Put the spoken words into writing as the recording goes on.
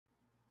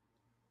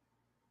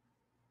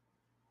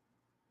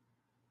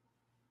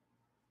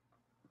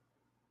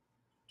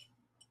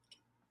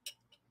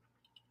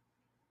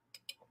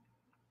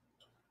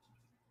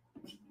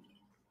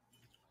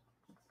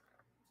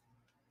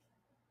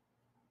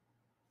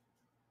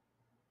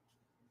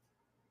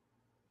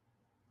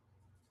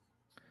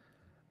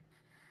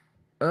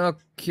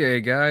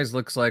Okay, guys,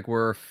 looks like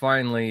we're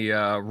finally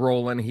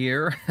rolling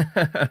here.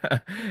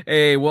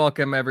 Hey,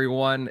 welcome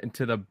everyone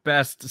to the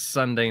best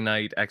Sunday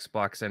night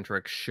Xbox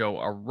centric show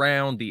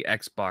around, the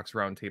Xbox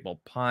Roundtable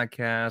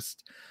podcast.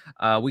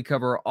 We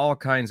cover all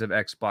kinds of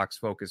Xbox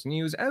focused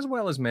news as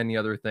well as many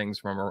other things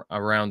from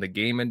around the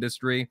game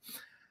industry.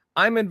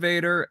 I'm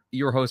Invader,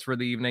 your host for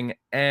the evening,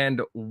 and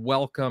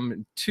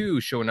welcome to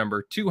show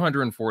number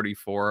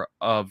 244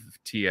 of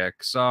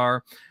TXR.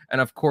 And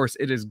of course,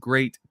 it is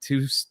great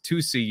to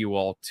see you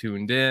all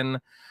tuned in.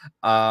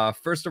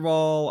 First of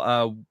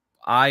all,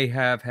 I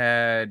have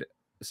had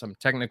some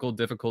technical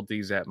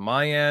difficulties at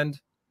my end.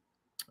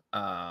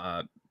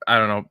 I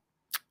don't know.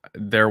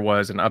 There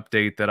was an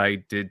update that I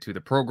did to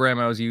the program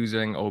I was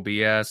using,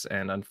 OBS,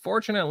 and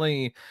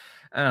unfortunately,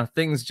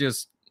 things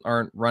just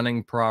aren't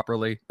running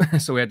properly.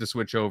 So we had to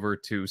switch over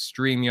to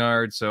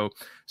StreamYard. So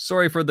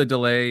sorry for the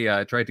delay.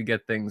 I tried to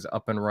get things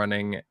up and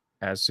running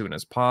as soon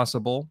as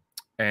possible.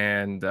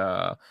 And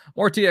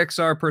more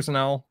TXR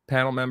personnel,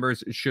 panel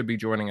members should be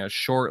joining us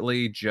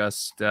shortly.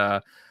 Just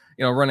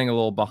running a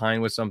little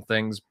behind with some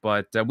things,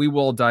 but we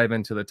will dive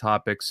into the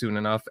topic soon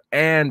enough.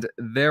 And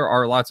there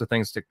are lots of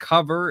things to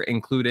cover,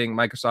 including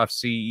Microsoft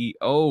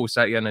CEO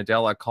Satya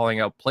Nadella calling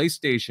out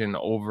PlayStation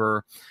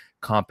over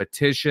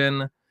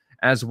competition,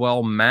 as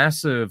well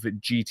massive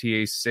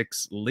GTA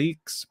 6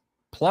 leaks,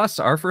 plus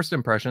our first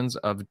impressions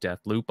of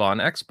Deathloop on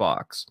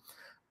Xbox.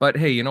 But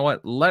hey, you know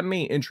what? Let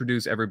me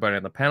introduce everybody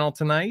on the panel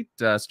tonight,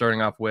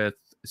 starting off with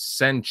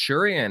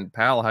Centurion.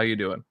 Pal, how you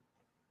doing?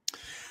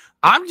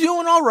 I'm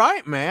doing all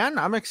right, man.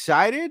 I'm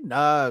excited.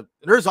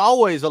 There's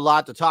always a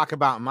lot to talk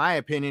about, in my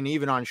opinion,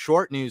 even on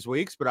short news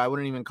weeks, but I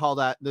wouldn't even call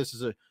that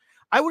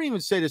I wouldn't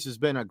even say this has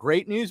been a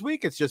great news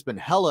week. It's just been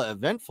hella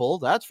eventful,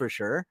 that's for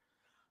sure.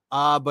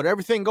 But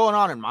everything going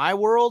on in my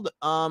world,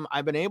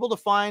 I've been able to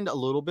find a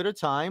little bit of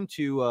time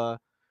to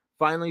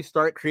finally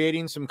start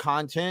creating some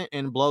content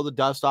and blow the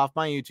dust off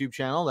my YouTube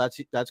channel.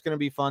 That's going to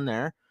be fun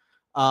there.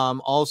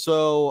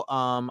 Also,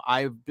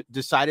 I've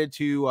decided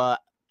to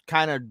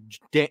kind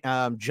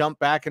of jump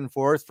back and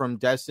forth from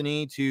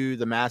Destiny to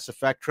the Mass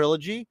Effect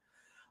trilogy.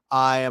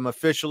 I am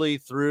officially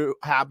through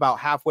about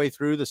halfway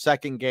through the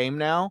second game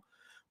now.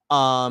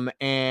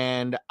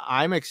 And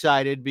I'm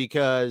excited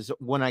because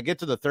when I get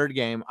to the third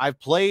game, I've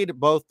played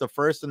both the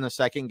first and the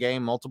second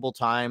game multiple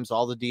times,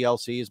 all the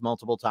DLCs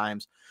multiple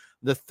times.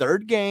 The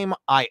third game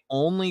I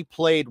only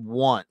played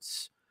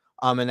once.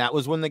 And that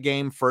was when the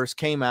game first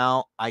came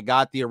out. I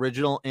got the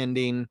original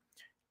ending.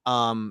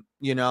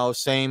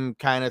 Same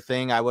kind of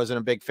thing. I wasn't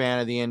a big fan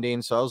of the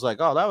ending, so I was like,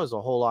 oh, that was a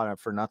whole lot of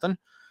for nothing.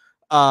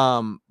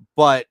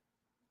 But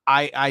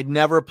I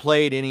never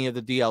played any of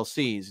the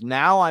DLCs.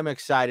 Now I'm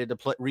excited to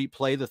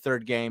replay the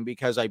third game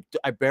because I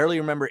barely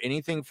remember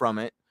anything from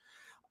it.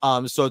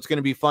 So it's going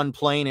to be fun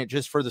playing it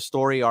just for the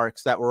story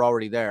arcs that were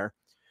already there.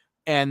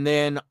 And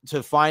then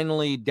to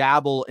finally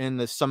dabble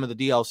in some of the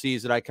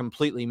DLCs that I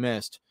completely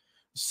missed.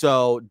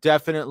 So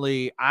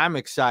definitely I'm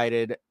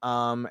excited.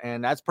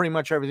 And that's pretty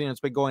much everything that's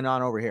been going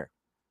on over here.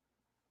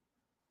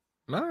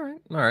 All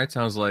right.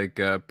 Sounds like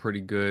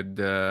pretty good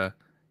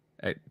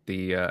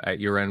at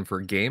your end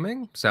for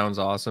gaming. Sounds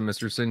awesome,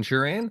 Mr.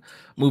 Centurion.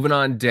 Moving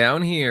on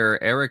down here,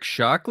 Eric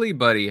Shockley,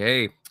 buddy.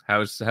 Hey,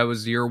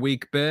 how's your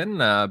week been?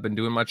 Been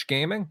doing much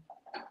gaming?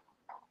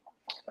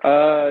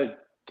 Uh,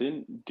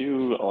 didn't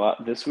do a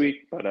lot this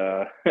week, but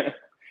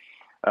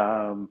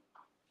um,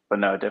 but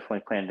no,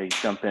 definitely plan to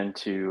jump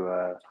into.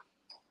 I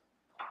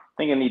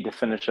think I need to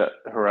finish up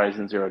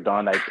Horizon Zero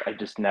Dawn. I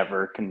just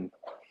never can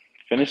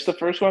finish the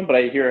first one, but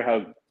I hear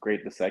how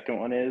great the second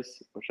one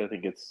is, which I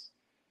think it's.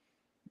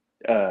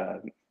 Uh,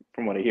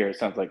 from what I hear, it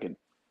sounds like it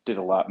did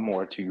a lot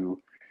more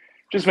to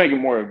just make it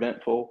more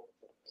eventful.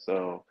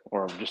 So,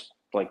 or just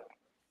like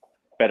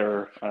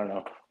better, I don't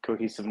know,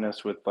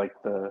 cohesiveness with like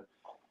the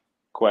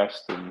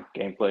quest and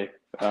gameplay,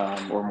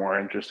 or more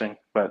interesting.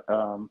 But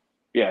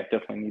yeah,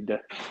 definitely need to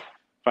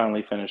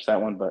finally finish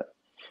that one. But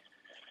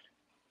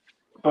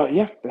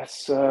yeah,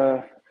 that's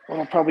what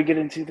I'll probably get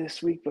into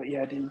this week. But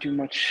yeah, I didn't do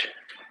much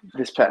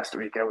this past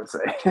week, I would say.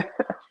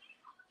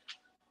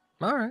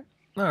 All right,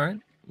 all right.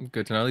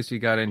 Good to know. At least you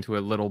got into a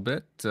little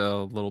bit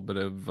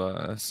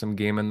of some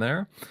game in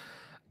there.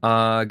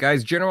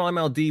 Guys, General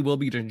MLD will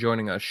be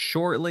joining us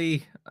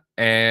shortly,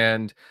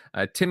 and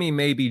Timmy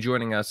may be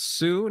joining us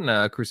soon.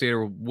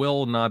 Crusader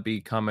will not be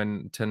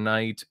coming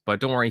tonight, but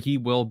don't worry, he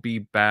will be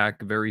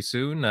back very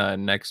soon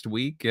next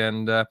week.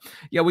 And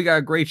yeah, we got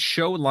a great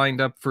show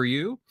lined up for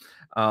you.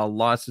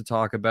 Lots to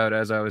talk about,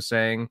 as I was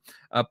saying.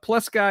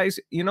 Plus, guys,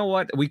 you know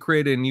what? We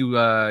created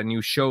a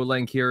new show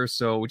link here,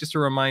 so just a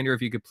reminder: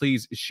 if you could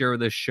please share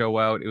this show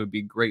out, it would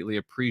be greatly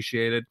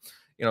appreciated.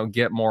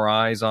 Get more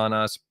eyes on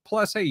us.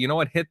 Plus, hey, you know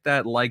what? Hit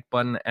that like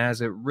button, as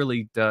it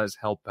really does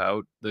help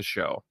out the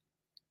show.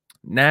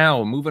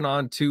 Now, moving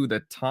on to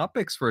the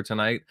topics for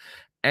tonight.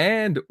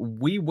 And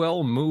we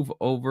will move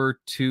over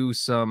to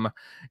some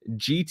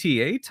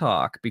GTA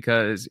talk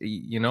because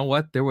you know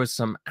what? There was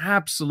some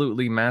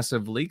absolutely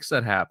massive leaks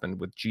that happened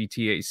with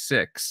GTA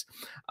 6.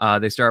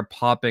 They started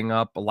popping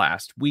up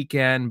last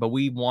weekend, but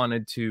we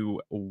wanted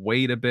to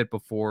wait a bit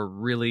before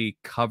really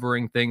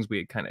covering things. We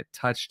had kind of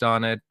touched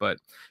on it, but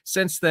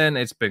since then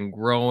it's been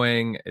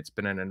growing. It's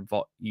been an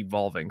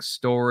evolving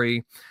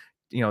story.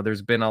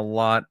 There's been a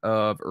lot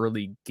of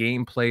early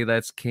gameplay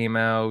that's came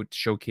out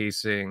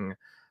showcasing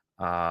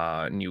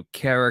new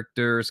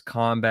characters,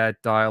 combat,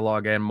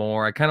 dialogue, and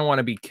more. I kind of want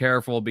to be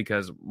careful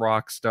because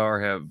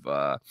Rockstar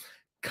have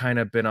kind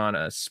of been on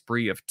a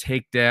spree of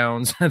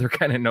takedowns. They're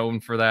kind of known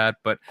for that,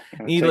 but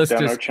needless take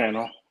down to our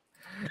channel.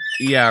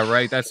 Yeah,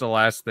 right. That's the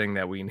last thing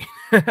that we need.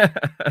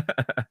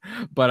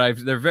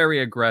 But they're very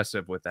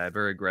aggressive with that.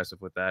 Very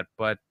aggressive with that.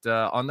 But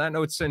on that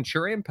note,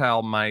 Centurion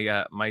Pal,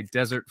 my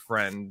desert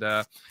friend,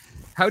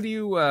 how do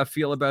you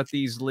feel about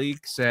these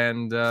leaks,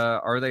 and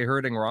are they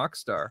hurting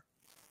Rockstar?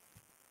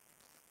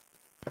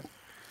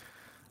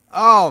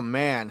 Oh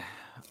man.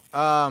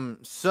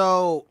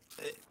 So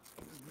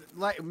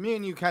like me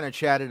and you kind of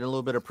chatted a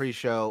little bit of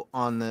pre-show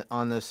on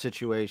this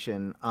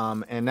situation.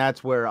 And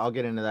that's where I'll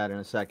get into that in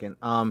a second.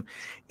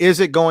 Is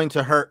it going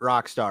to hurt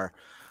Rockstar?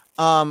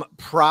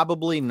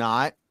 Probably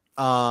not.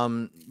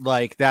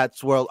 Like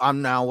that's where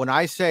I'm now. When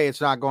I say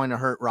it's not going to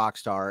hurt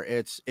Rockstar,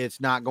 it's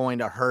not going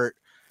to hurt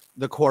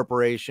the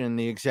corporation,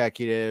 the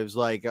executives,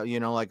 like,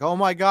 like, oh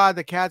my God,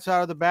 the cat's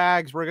out of the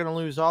bags. We're going to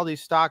lose all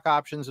these stock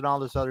options and all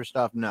this other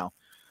stuff. No.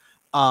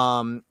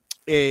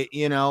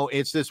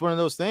 It's just one of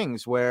those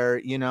things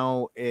where,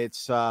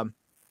 it's a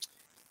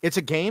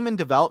game in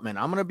development.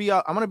 I'm going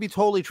to be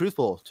totally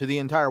truthful to the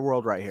entire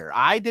world right here.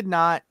 I did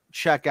not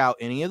check out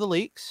any of the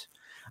leaks.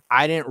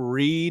 I didn't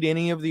read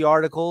any of the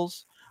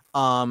articles.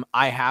 I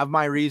have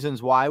my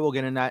reasons why. We'll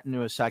get into that in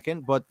a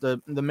second. But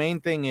the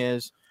main thing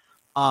is,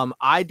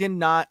 I did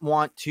not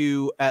want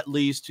to at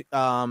least,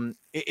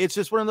 it's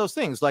just one of those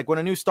things. Like when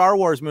a new Star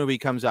Wars movie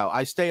comes out,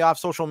 I stay off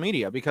social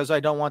media because I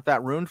don't want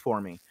that ruined for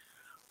me.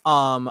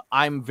 Look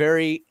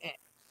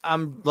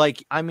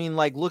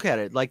at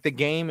it. Like the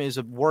game is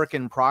a work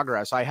in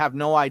progress. I have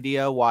no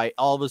idea why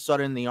all of a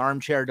sudden the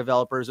armchair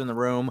developers in the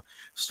room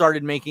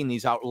started making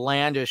these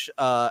outlandish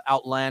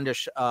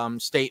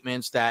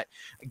statements that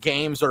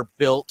games are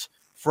built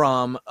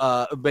from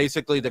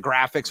basically the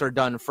graphics are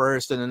done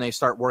first and then they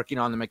start working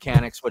on the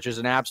mechanics, which is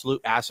an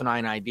absolute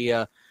asinine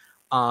idea.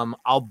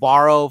 I'll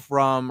borrow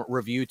from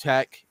Review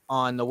Tech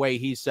on the way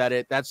he said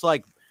it. That's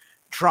like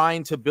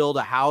trying to build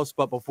a house,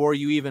 but before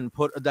you even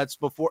put up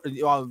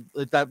the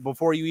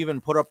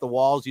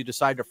walls, you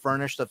decide to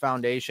furnish the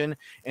foundation,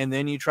 and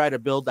then you try to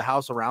build the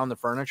house around the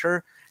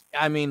furniture.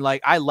 I mean,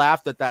 like, I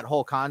laughed at that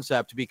whole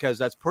concept because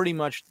that's pretty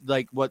much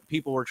like what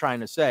people were trying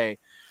to say.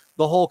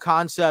 The whole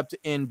concept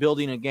in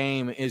building a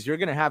game is you're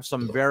going to have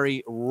some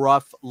very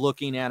rough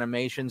looking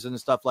animations and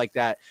stuff like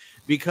that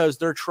because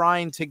they're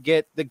trying to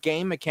get the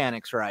game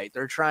mechanics right.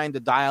 They're trying to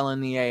dial in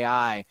the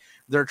AI.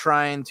 They're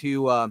trying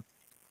to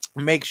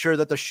make sure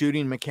that the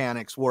shooting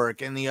mechanics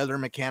work and the other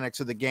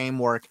mechanics of the game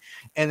work.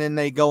 And then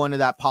they go into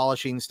that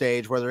polishing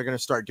stage where they're going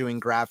to start doing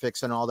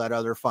graphics and all that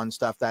other fun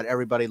stuff that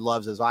everybody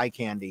loves as eye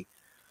candy.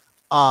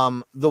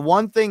 The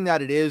one thing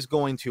that it is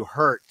going to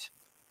hurt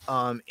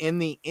in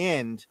the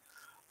end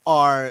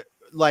are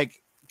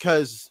like,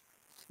 because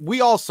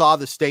we all saw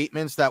the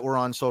statements that were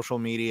on social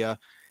media.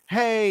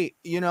 Hey,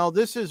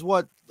 this is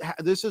what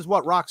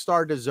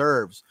Rockstar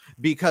deserves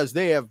because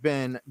they have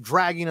been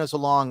dragging us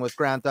along with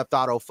Grand Theft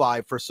Auto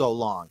 5 for so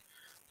long.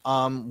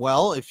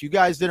 Well, if you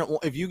guys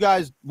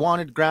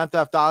wanted Grand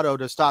Theft Auto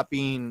to stop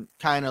being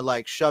kind of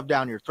like shoved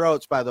down your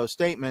throats by those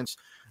statements,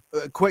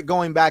 quit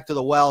going back to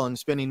the well and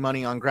spending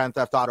money on Grand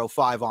Theft Auto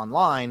 5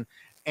 online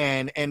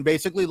and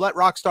basically let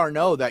Rockstar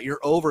know that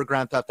you're over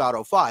Grand Theft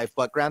Auto 5.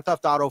 But Grand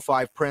Theft Auto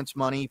 5 prints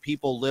money.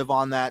 People live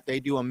on that. They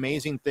do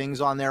amazing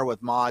things on there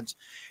with mods.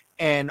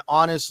 And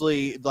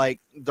honestly,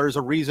 like, there's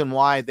a reason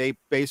why they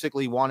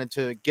basically wanted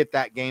to get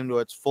that game to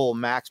its full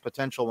max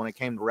potential when it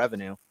came to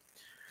revenue.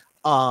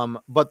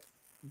 But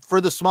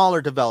for the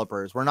smaller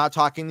developers, we're not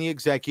talking the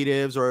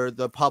executives or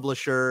the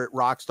publisher,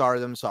 Rockstar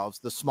themselves,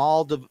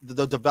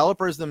 the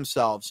developers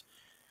themselves,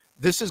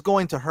 this is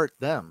going to hurt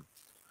them.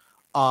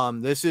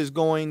 This is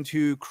going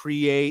to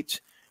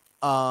create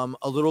a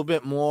little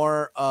bit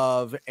more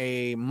of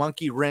a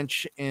monkey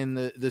wrench in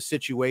the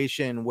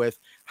situation with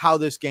how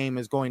this game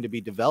is going to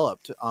be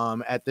developed.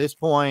 At this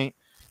point,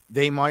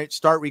 they might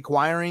start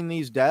requiring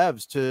these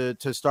devs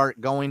to start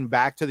going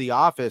back to the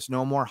office,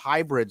 no more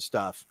hybrid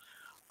stuff.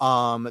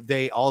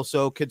 They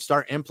also could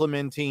start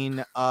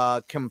implementing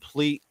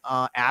complete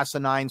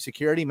asinine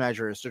security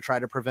measures to try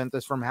to prevent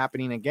this from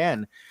happening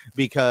again,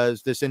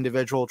 because this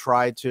individual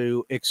tried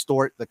to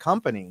extort the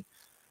company.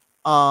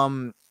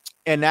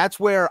 And that's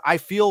where I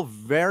feel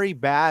very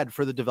bad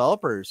for the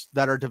developers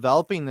that are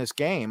developing this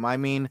game. I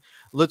mean,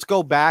 let's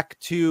go back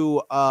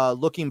to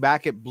looking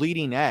back at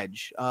Bleeding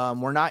Edge.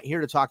 We're not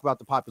here to talk about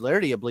the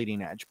popularity of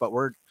Bleeding Edge, but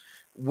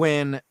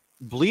when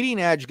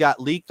Bleeding Edge got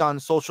leaked on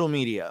social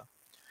media,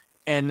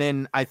 And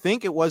then I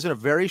think it wasn't a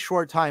very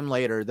short time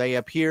later, they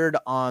appeared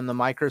on the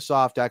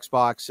Microsoft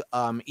Xbox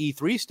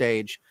E3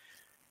 stage.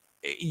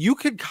 You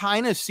could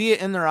kind of see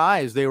it in their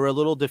eyes. They were a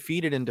little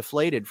defeated and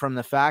deflated from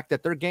the fact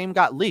that their game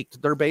got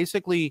leaked. They're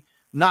basically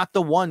not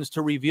the ones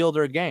to reveal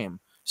their game.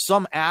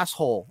 Some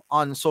asshole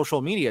on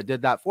social media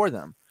did that for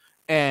them.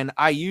 And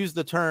I use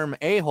the term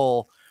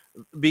a-hole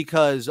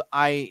because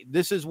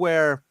this is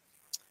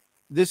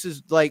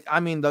like, I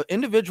mean, the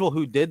individual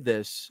who did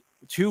this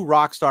to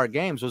Rockstar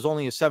Games was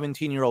only a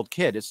 17-year-old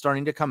kid. It's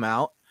starting to come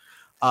out.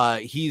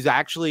 He's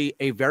actually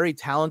a very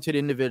talented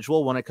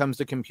individual when it comes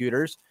to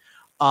computers.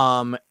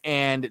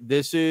 And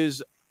this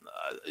is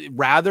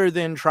rather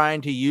than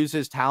trying to use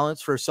his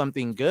talents for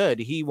something good,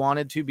 he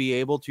wanted to be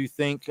able to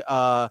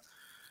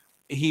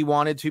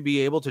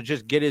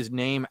just get his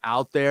name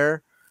out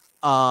there,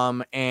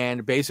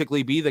 and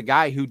basically be the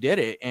guy who did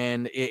it.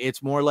 And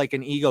it's more like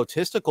an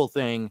egotistical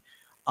thing.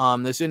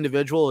 This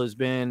individual has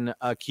been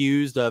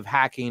accused of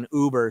hacking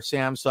Uber,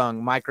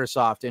 Samsung,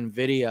 Microsoft,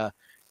 Nvidia.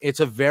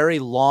 It's a very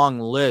long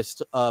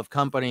list of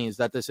companies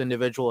that this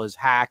individual has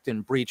hacked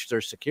and breached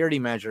their security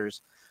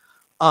measures.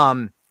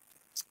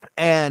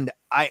 And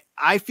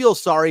I feel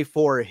sorry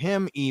for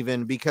him,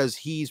 even because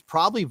he's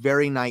probably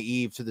very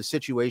naive to the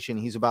situation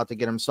he's about to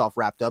get himself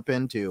wrapped up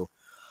into.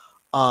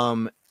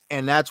 And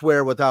that's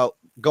where, without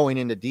going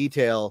into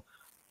detail,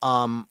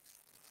 I've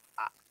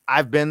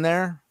been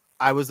there.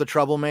 I was the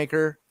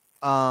troublemaker.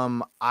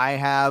 I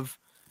have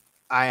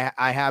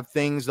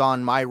things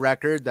on my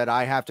record that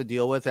I have to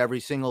deal with every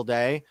single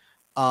day.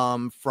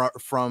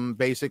 From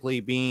basically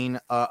being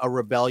a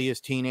rebellious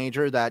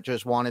teenager that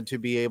just wanted to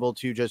be able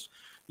to just,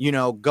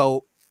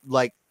 go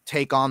like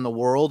take on the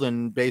world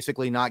and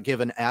basically not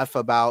give an F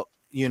about,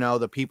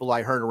 the people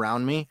I heard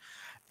around me,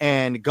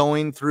 and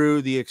going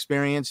through the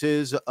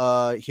experiences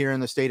here in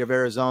the state of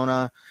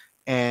Arizona,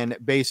 and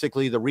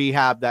basically the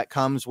rehab that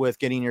comes with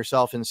getting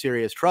yourself in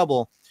serious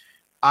trouble.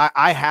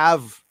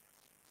 I've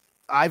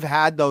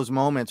had those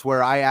moments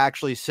where I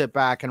actually sit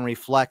back and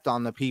reflect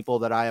on the people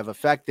that I have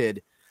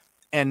affected.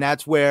 And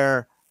that's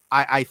where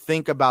I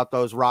think about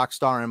those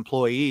Rockstar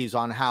employees,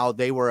 on how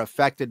they were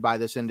affected by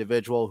this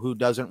individual who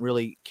doesn't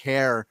really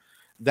care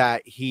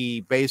that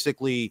he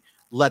basically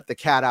let the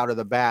cat out of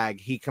the bag.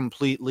 He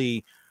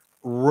completely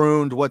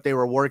ruined what they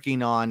were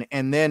working on.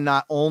 And then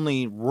not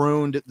only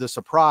ruined the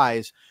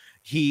surprise,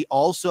 he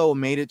also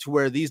made it to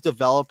where these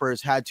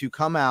developers had to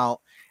come out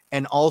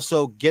and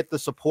also get the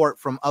support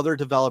from other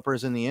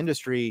developers in the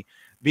industry,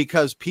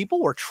 because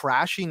people were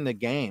trashing the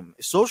game.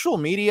 Social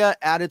media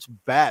at its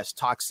best,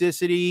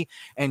 toxicity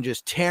and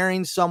just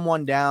tearing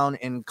someone down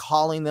and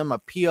calling them a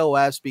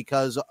POS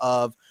because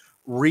of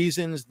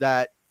reasons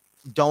that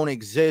don't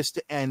exist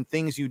and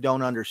things you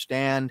don't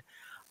understand.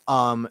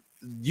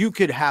 You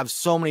could have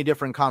so many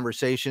different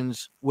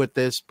conversations with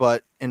this,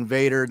 but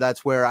Invader,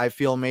 that's where I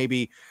feel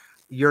maybe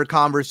your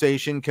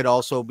conversation could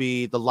also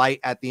be the light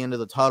at the end of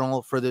the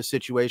tunnel for this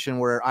situation,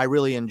 where I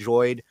really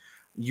enjoyed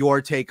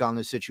your take on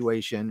the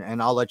situation,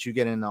 and I'll let you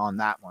get in on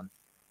that one.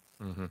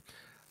 Mm-hmm.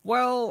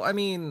 Well, I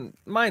mean,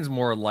 mine's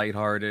more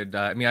lighthearted.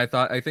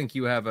 I think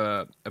you have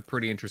a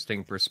pretty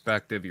interesting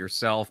perspective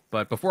yourself.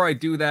 But before I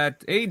do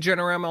that, hey,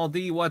 Jenner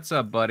MLD, what's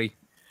up, buddy?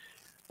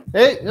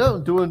 Hey,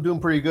 doing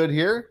pretty good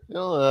here.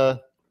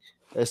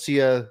 I see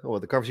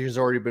the conversation's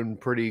already been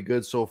pretty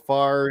good so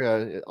far.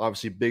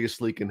 Obviously,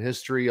 biggest leak in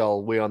history.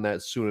 I'll weigh on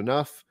that soon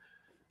enough.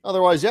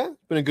 Otherwise, yeah,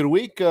 been a good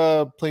week.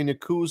 Playing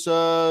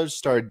Yakuza,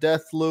 started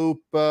Deathloop.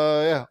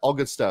 Yeah, all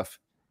good stuff.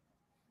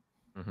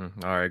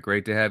 Mm-hmm. All right,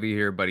 great to have you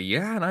here, buddy.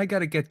 Yeah, and I got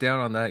to get down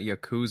on that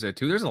Yakuza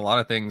too. There's a lot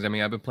of things. I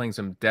mean, I've been playing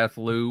some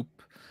Deathloop.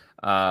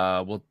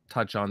 We'll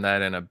touch on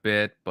that in a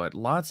bit, but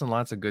lots and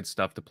lots of good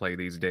stuff to play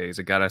these days,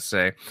 I gotta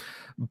say.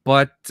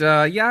 But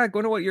yeah,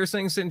 going to what you're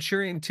saying,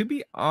 Centurion, to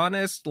be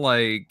honest,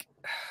 like,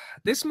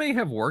 this may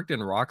have worked in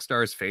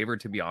Rockstar's favor,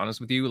 to be honest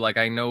with you. Like,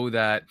 I know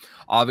that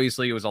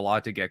obviously it was a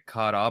lot to get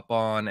caught up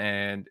on,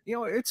 and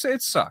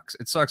it sucks.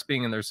 It sucks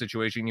being in their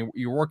situation.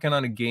 You're working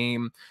on a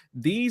game.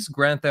 These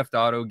Grand Theft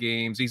Auto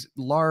games, these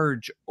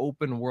large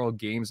open world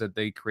games that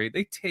they create,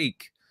 they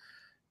take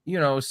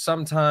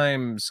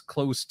sometimes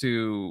close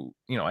to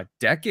a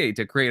decade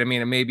to create. I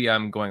mean, maybe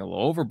I'm going a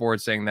little overboard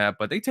saying that,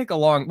 but they take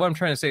what I'm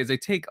trying to say is they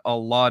take a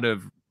lot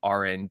of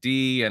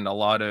R&D and a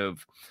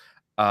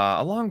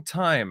long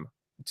time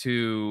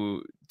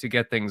to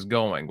get things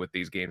going with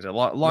these games. A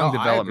long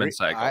development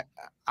cycle.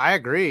 I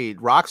agree.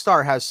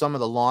 Rockstar has some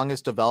of the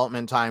longest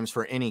development times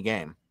for any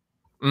game.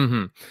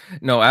 Mm-hmm.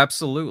 No,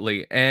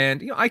 absolutely.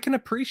 And, I can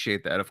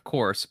appreciate that, of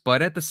course.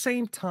 But at the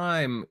same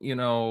time,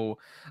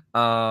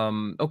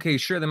 okay,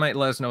 sure, they might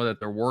let us know that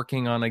they're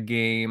working on a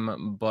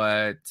game.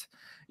 But,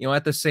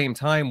 at the same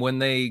time, when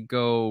they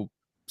go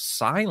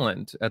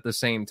silent at the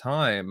same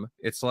time,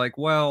 it's like,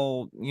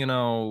 well,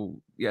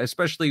 yeah,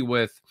 especially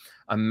with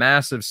a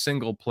massive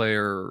single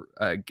player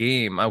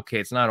game. Okay,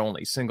 it's not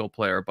only single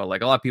player, but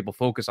like a lot of people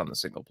focus on the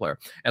single player.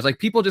 And it's like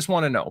people just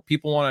want to know.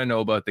 People want to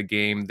know about the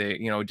game.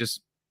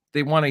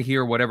 They want to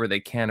hear whatever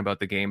they can about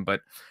the game, but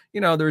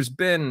there's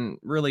been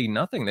really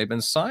nothing. They've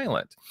been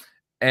silent.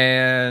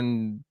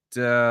 And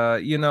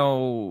you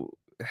know,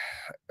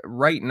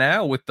 right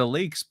now with the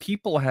leaks,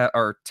 people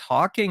are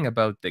talking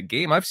about the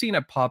game. I've seen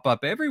it pop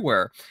up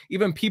everywhere.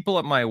 Even people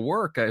at my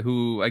work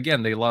who,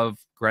 again, they love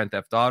Grand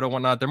Theft Auto and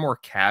whatnot. They're more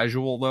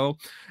casual though.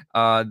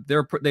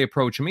 They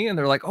approach me and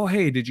they're like, "Oh,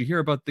 hey, did you hear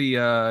about the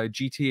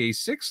GTA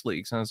 6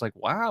 leaks?" And I was like,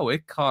 "Wow,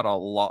 it caught a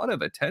lot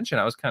of attention."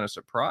 I was kind of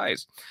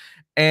surprised.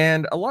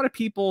 And a lot of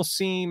people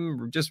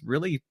seem just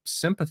really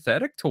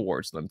sympathetic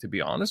towards them, to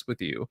be honest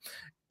with you.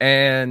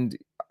 And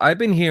I've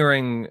been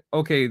hearing,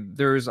 okay,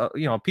 there's,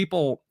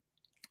 people.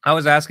 I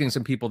was asking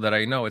some people that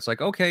I know. It's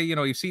like, okay,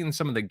 you've seen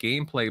some of the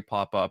gameplay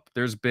pop up.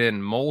 There's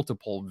been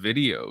multiple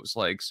videos,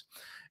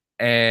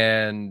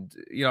 and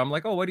I'm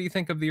like, oh, what do you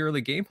think of the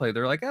early gameplay?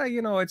 They're like,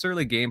 it's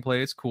early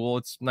gameplay. It's cool.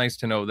 It's nice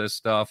to know this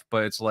stuff,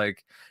 but it's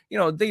like,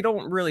 they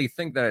don't really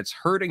think that it's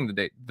hurting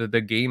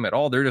the game at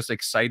all. They're just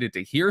excited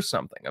to hear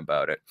something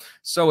about it.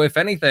 So if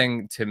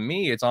anything, to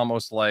me, it's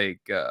almost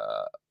like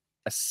a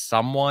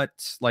somewhat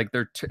like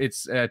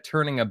it's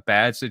turning a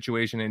bad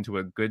situation into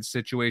a good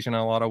situation in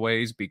a lot of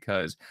ways,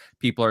 because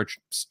people are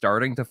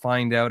starting to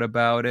find out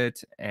about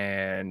it.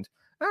 And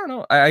I don't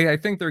know, I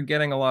think they're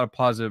getting a lot of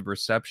positive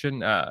reception.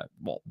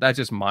 Well, that's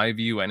just my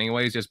view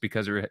anyways, just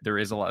because there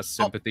is a lot of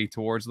sympathy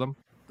towards them.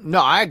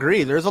 No, I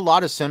agree. There's a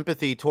lot of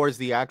sympathy towards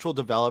the actual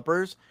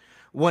developers.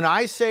 When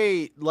I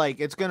say like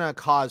it's going to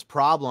cause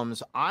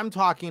problems, I'm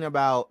talking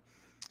about,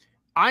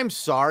 I'm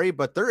sorry,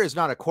 but there is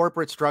not a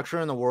corporate structure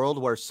in the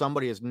world where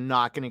somebody is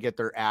not going to get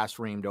their ass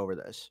reamed over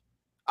this.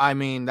 I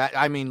mean,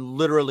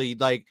 literally,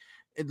 like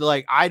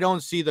I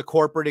don't see the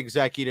corporate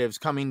executives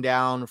coming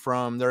down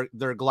from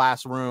their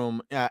glass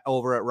room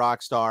over at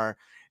Rockstar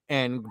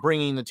and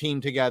bringing the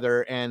team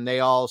together and they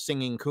all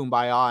singing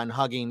Kumbaya and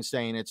hugging,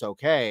 saying it's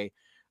okay.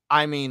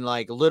 I mean,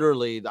 like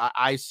literally,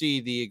 I see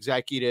the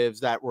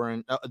executives that were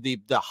in the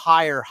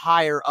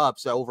higher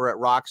ups over at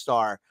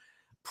Rockstar,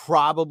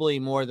 probably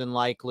more than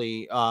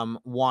likely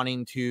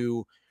wanting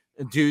to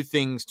do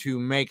things to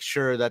make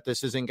sure that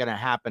this isn't going to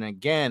happen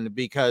again.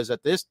 Because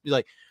at this,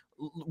 like,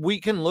 we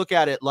can look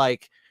at it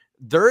like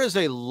there is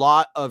a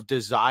lot of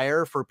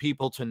desire for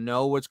people to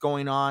know what's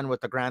going on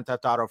with the Grand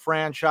Theft Auto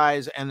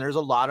franchise, and there's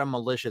a lot of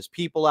malicious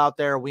people out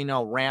there. We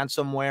know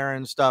ransomware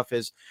and stuff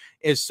is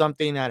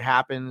something that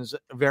happens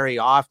very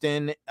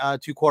often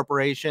to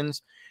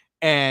corporations,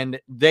 and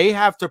they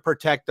have to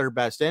protect their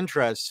best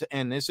interests.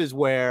 And this is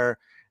where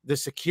the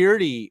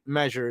security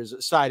measures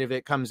side of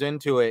it comes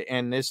into it.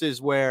 And this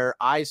is where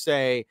I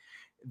say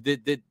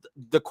the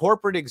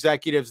corporate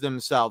executives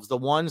themselves, the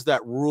ones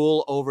that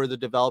rule over the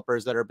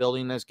developers that are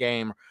building this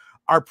game,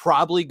 are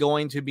probably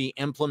going to be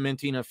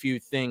implementing a few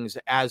things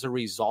as a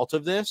result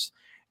of this.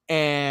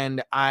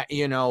 And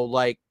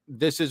like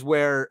this is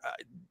where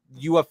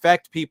you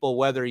affect people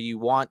whether you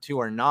want to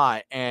or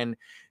not. And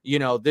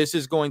this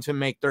is going to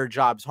make their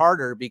jobs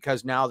harder,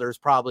 because now there's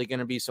probably going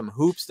to be some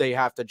hoops they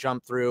have to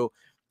jump through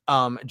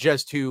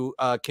just to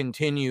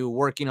continue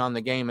working on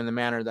the game in the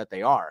manner that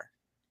they are.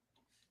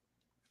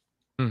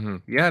 Mm-hmm.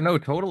 Yeah, no,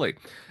 totally.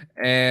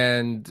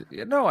 And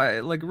I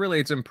like, really,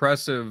 it's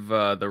impressive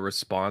the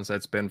response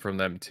that's been from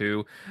them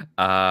too.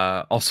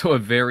 Also a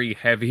very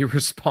heavy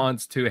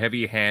response too,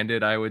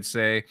 heavy-handed, I would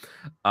say.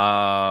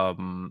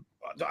 I'm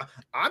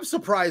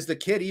surprised the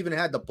kid even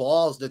had the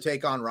balls to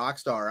take on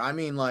Rockstar. I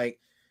mean, like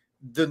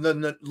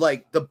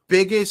the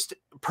biggest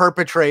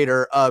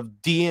perpetrator of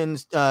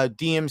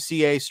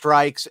DMCA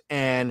strikes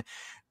and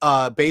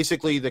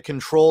basically the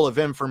control of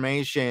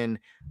information.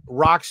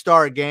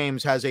 Rockstar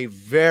Games has a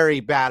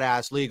very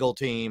badass legal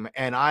team,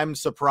 and I'm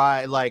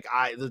surprised. Like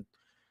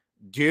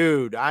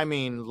dude, I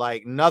mean,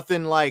 like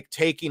nothing like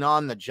taking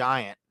on the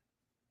giant.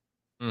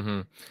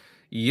 Mm-hmm.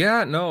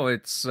 Yeah, no,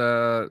 it's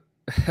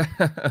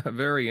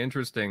very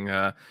interesting.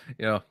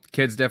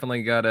 Kids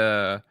definitely got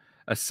a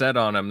set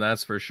on them,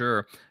 that's for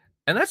sure.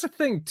 And that's the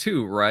thing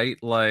too, right?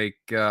 Like,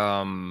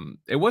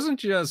 it wasn't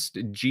just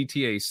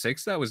GTA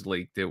 6 that was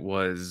leaked. It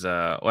was,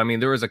 I mean,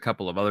 there was a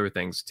couple of other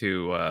things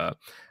too.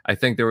 I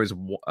think there was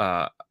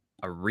a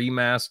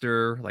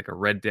remaster, like a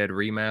Red Dead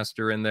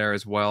remaster in there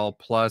as well.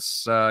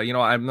 Plus,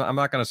 I'm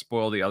not going to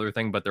spoil the other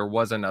thing, but there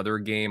was another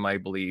game, I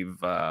believe,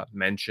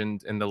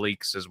 mentioned in the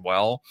leaks as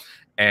well.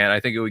 And I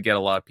think it would get a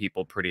lot of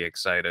people pretty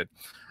excited.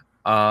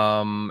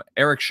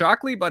 Eric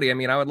Shockley, buddy, I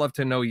mean, I would love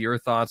to know your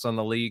thoughts on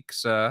the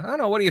leaks. I don't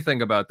know, what do you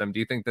think about them? Do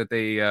you think that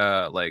they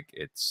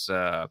it's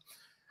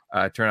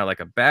turn out like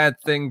a bad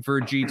thing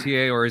for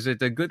GTA, or is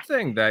it a good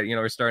thing that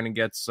we're starting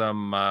to get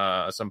some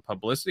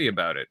publicity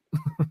about it?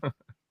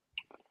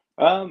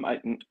 I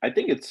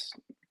think it's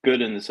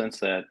good in the sense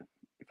that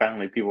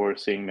finally people are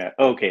seeing that,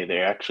 okay, they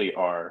actually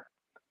are,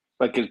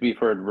 like, because we've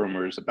heard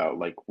rumors about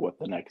like what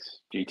the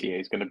next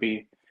GTA is going to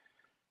be,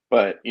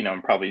 but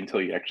probably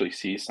until you actually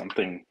see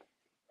something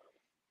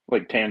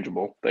like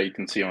tangible that you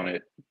can see on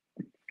it,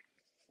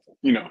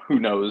 who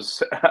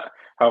knows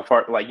how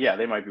far. Like, yeah,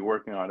 they might be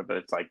working on it, but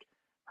it's like,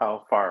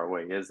 how far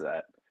away is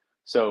that?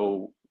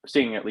 So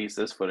seeing at least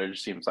this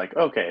footage seems like,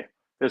 okay,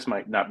 this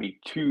might not be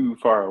too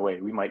far away.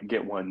 We might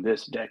get one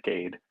this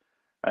decade,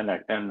 and a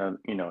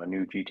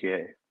new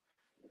GTA.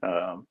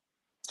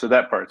 So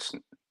that part's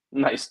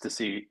nice to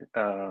see.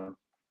 And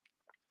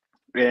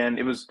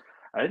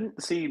I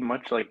didn't see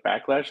much like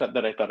backlash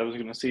that I thought I was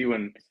going to see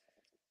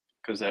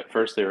because at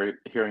first they were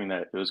hearing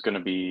that it was going to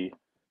be,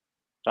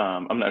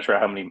 I'm not sure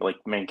how many like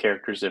main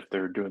characters, if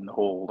they're doing the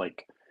whole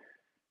like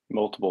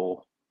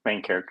multiple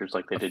main characters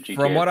like they did GTA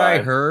From what 5.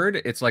 I heard,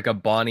 it's like a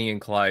Bonnie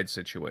and Clyde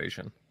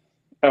situation.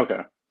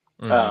 Okay.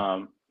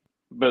 Mhm.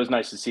 But it was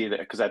nice to see that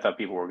because I thought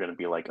people were going to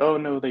be like, oh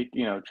no, they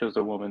chose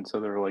a woman, so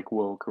they're like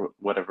woke or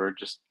whatever.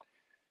 Just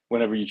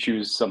whenever you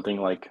choose something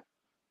like,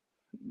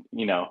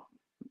 you know,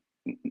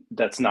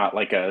 that's not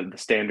like the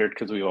standard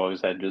because we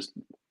always had just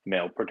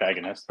male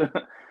protagonists.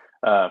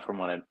 From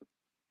what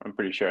I'm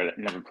pretty sure I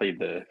never played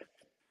the.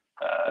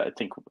 I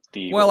think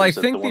Well, what I was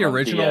it, the think the one on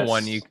original DS?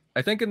 one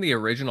I think in the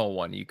original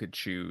one you could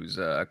choose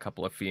a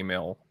couple of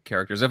female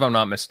characters, if I'm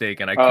not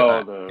mistaken. I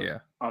Oh, could, yeah.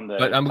 on the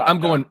But top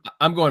I'm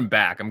down. going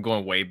back. I'm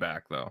going way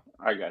back though.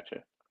 I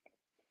gotcha.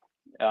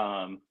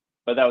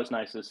 But that was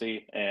nice to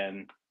see,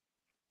 and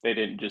they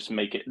didn't just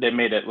make it. They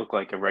made it look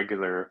like a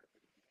regular,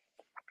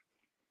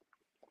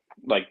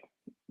 like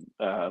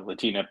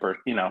Latina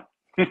person.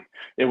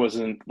 It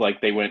wasn't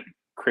like they went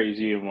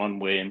crazy in one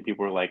way and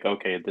people were like,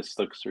 "Okay, this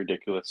looks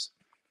ridiculous."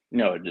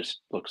 No, it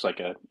just looks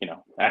like a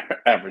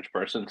average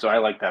person. So I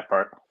like that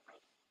part.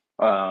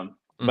 But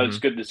it's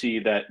Mhm. good to see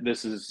that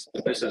this is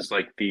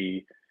like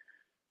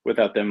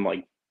without them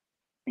like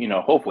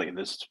hopefully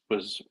this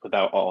was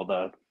without all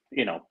the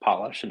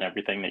polish and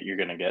everything that you're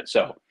gonna get.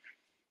 So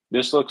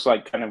this looks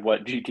like kind of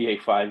what GTA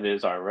 5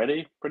 is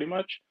already, pretty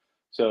much.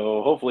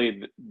 So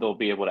hopefully they'll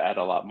be able to add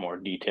a lot more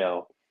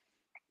detail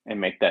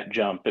and make that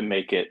jump and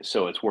make it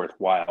so it's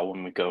worthwhile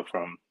when we go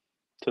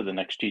to the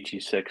next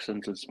GT6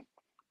 since it's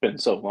been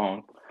so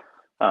long.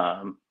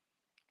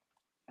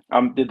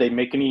 Did they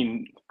make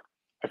any?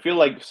 I feel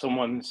like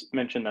someone's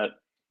mentioned that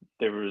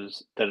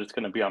it's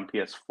going to be on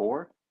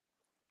PS4. Is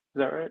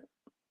that right?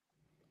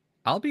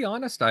 I'll be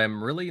honest, I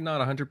am really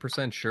not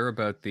 100% sure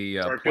about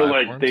the I feel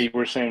like platforms. they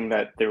were saying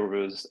that there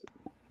was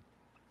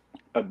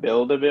a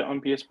build of it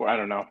on PS4. I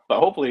don't know, but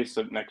hopefully it's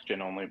the next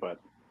gen only. But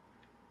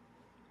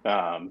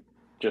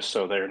just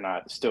so they're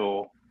not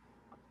still,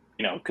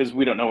 because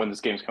we don't know when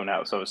this game's coming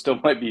out, so it still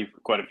might be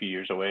quite a few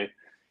years away.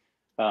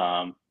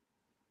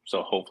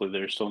 So hopefully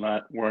they're still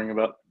not worrying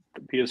about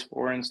the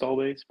PS4 install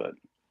base, but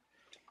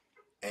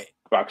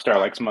Rockstar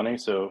likes money,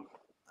 so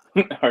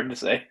hard to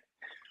say.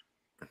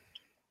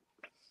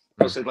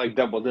 Plus, they like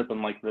double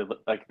dipping like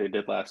they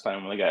did last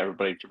time when they got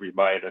everybody to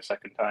rebuy it a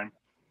second time,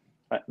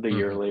 the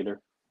year later.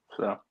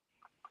 So.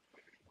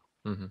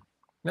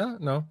 Yeah,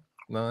 no,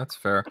 that's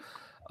fair.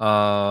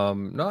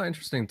 No,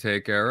 interesting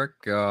take, Eric.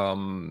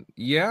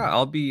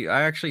 Yeah,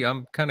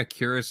 I'm kind of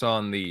curious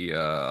on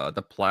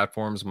the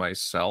platforms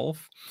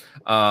myself.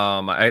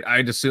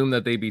 I'd assume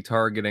that they'd be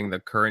targeting the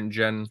current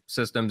gen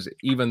systems,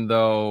 even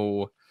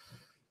though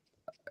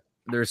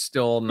there's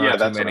still not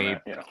too many.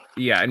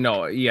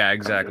 Yeah,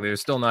 exactly.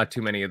 There's still not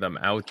too many of them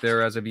out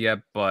there as of yet,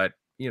 but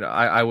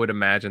I would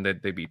imagine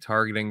that they'd be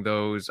targeting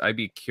those. I'd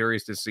be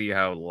curious to see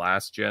how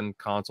last gen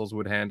consoles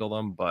would handle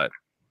them, but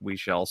we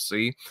shall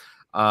see.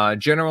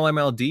 General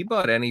MLD,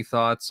 but any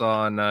thoughts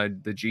on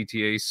the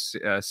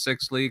GTA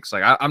 6 leaks?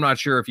 Like, I'm not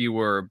sure if you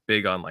were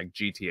big on like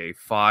GTA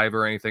 5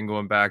 or anything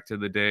going back to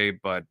the day,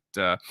 but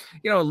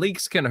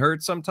leaks can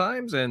hurt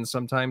sometimes, and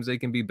sometimes they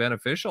can be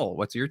beneficial.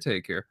 What's your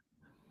take here?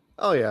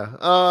 Oh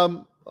yeah.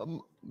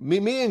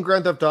 Me and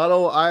Grand Theft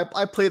Auto,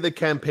 I play the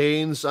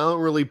campaigns. I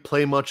don't really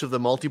play much of the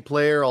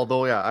multiplayer,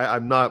 although yeah,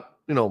 I'm not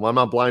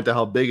blind to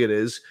how big it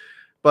is.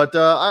 But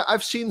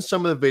I've seen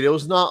some of the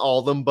videos, not all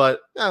of them,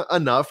 but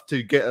enough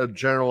to get a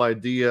general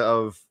idea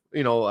of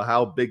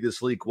how big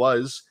this leak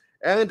was,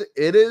 and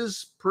it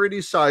is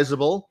pretty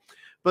sizable.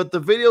 But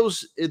the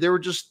videos,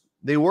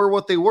 they were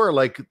what they were,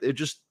 like it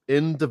just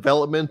in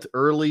development,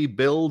 early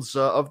builds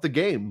of the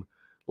game,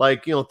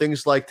 like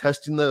things like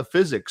testing the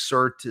physics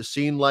or to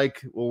seeing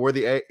like where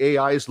the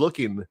AI is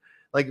looking,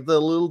 like the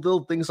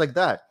little things like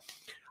that.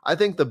 I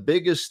think the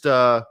biggest,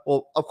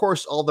 well, of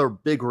course, all the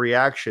big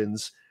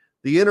reactions.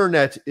 The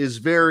internet is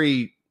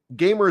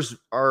gamers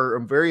are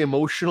very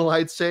emotional,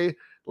 I'd say.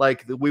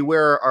 Like we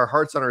wear our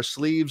hearts on our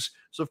sleeves.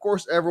 So, of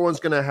course, everyone's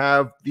going to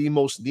have the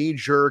most knee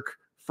jerk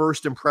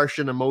first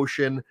impression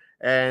emotion,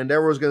 and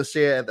everyone's going to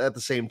say it at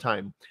the same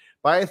time.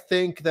 But I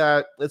think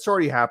that it's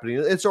already happening.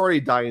 It's already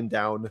dying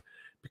down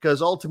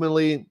because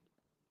ultimately,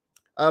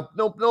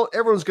 no,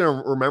 everyone's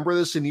going to remember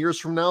this in years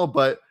from now.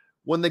 But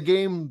when the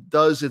game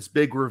does its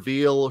big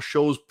reveal,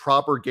 shows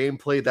proper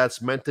gameplay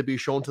that's meant to be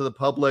shown to the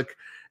public,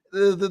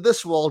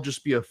 this will all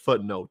just be a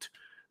footnote.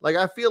 Like,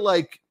 I feel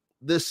like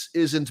this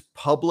isn't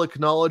public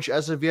knowledge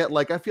as of yet.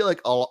 Like, I feel like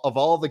a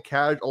lot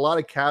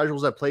of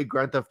casuals that play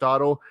Grand Theft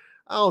Auto,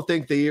 I don't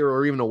think they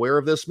are even aware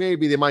of this.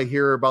 Maybe they might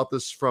hear about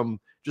this from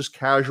just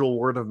casual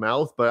word of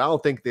mouth, but I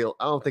don't think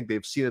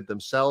they've seen it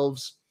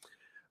themselves.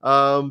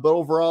 But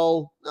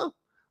overall, no,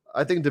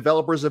 I think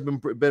developers have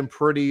been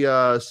pretty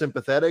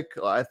sympathetic.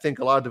 I think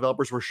a lot of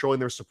developers were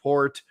showing their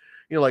support.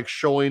 like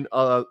showing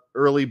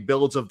early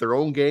builds of their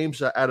own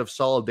games out of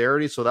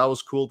solidarity. So that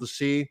was cool to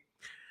see.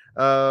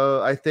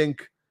 I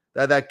think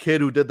that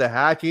kid who did the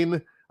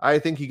hacking, I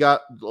think he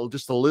got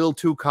just a little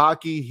too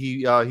cocky.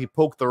 He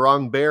poked the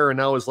wrong bear, and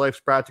now his life's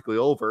practically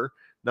over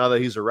now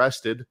that he's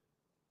arrested.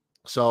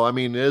 So I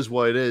mean, it is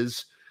what it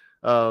is.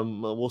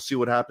 We'll see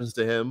what happens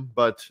to him.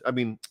 But I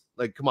mean,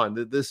 like, come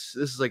on, this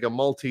is like a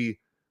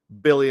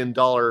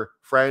multi-billion-dollar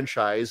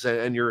franchise,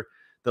 and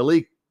the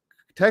league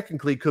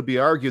technically could be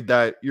argued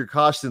that you're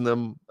costing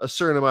them a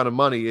certain amount of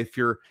money if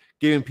you're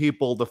giving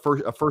people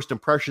a first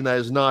impression that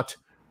is not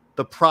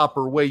the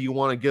proper way you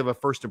want to give a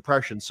first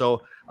impression.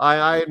 So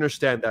I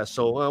understand that.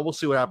 So we'll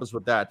see what happens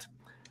with that.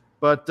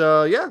 But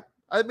yeah,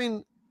 I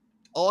mean,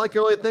 all I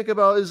can really think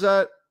about is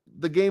that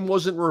the game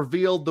wasn't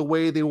revealed the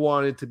way they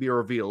wanted to be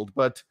revealed.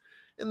 But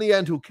in the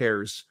end, who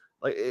cares?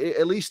 Like,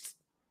 at least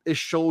it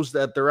shows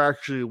that they're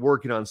actually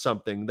working on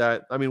something.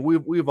 That, I mean,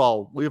 we've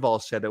all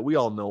said it. We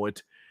all know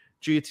it.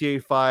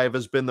 GTA 5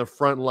 has been the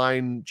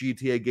frontline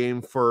GTA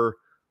game for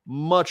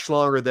much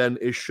longer than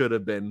it should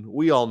have been.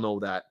 We all know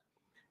that.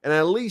 And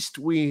at least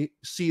we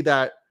see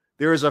that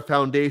there is a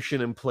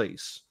foundation in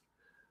place.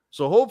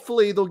 So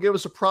hopefully they'll give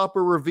us a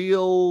proper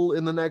reveal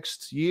in the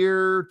next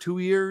year, 2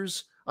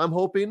 years, I'm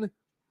hoping.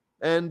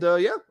 And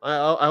yeah,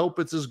 I hope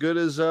it's as good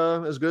as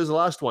the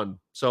last one.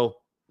 So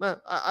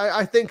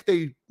I think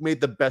they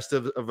made the best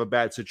of a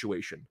bad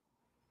situation.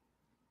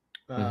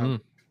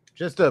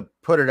 Just to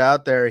put it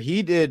out there,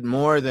 he did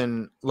more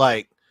than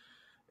like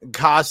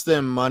cost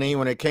them money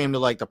when it came to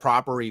like the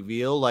proper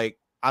reveal. Like,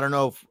 I don't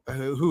know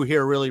who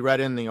here really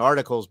read in the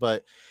articles,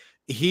 but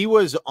he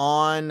was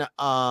on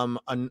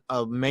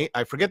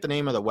I forget the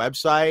name of the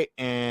website,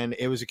 and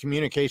it was a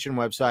communication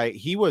website.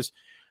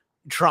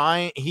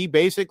 He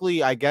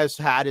basically, I guess,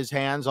 had his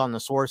hands on the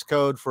source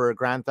code for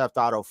Grand Theft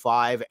Auto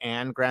 5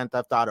 and Grand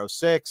Theft Auto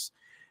 6.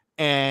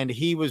 And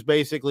he was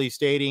basically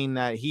stating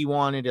that he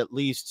wanted at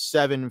least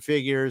 7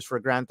 figures for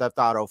Grand Theft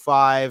Auto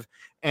 5.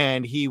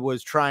 And he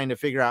was trying to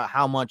figure out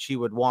how much he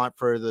would want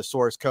for the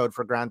source code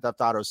for Grand Theft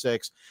Auto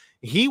 6.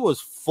 He was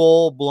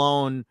full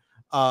blown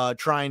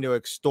trying to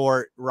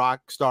extort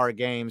Rockstar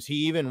Games.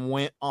 He even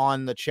went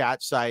on the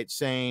chat site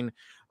saying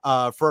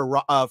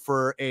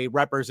for a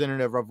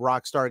representative of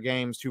Rockstar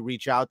Games to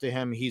reach out to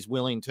him, he's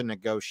willing to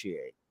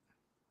negotiate.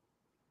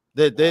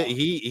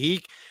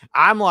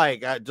 I'm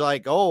like,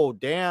 oh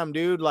damn,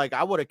 dude, like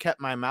I would have kept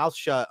my mouth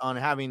shut on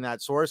having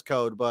that source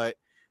code, but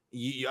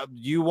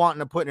you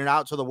wanting to put it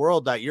out to the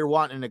world that you're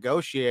wanting to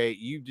negotiate,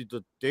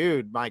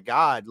 dude, my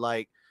God,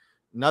 like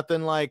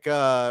nothing like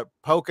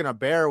poking a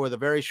bear with a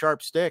very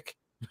sharp stick.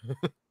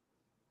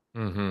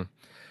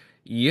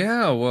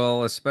 Yeah,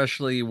 well,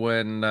 especially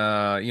when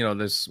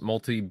this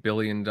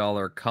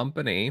multi-billion-dollar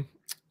company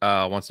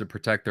wants to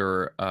protect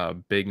their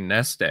big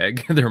nest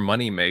egg, their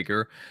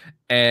moneymaker,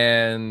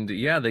 and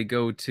yeah, they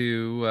go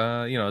to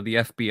the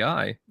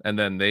FBI, and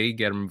then they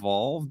get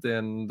involved,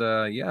 and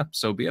yeah,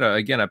 so be it.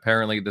 Again,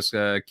 apparently this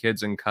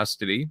kid's in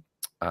custody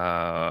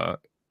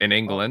in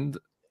England.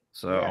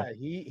 So yeah,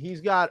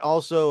 he's got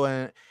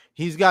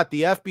he's got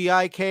the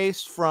FBI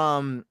case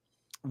from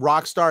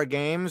Rockstar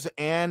Games,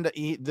 and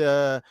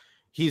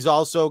he's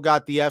also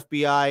got the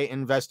FBI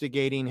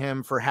investigating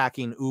him for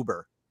hacking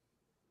Uber.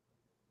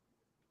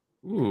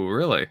 Ooh,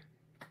 really?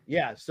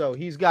 Yeah, so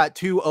he's got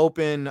 2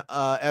 open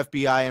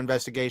FBI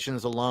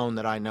investigations alone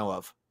that I know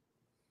of.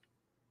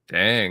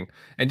 Dang.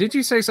 And did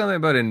you say something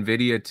about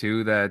NVIDIA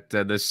too, that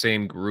the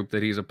same group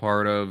that he's a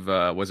part of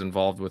was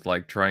involved with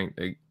like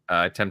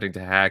attempting to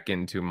hack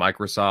into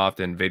Microsoft,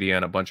 NVIDIA,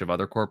 and a bunch of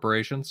other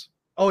corporations?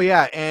 Oh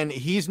yeah, and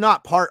he's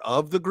not part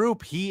of the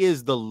group. He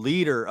is the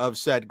leader of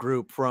said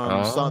group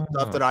from some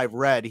stuff that I've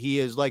read. He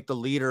is like the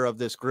leader of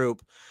this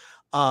group.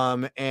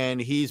 And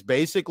he's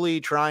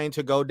basically trying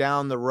to go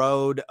down the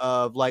road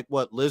of like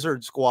what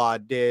Lizard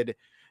Squad did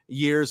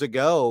years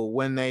ago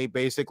when they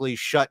basically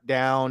shut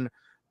down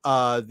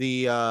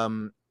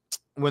the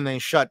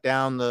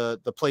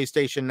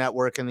PlayStation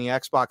Network and the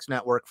Xbox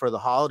Network for the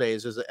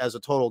holidays as a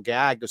total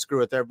gag to screw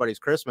with everybody's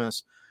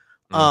Christmas.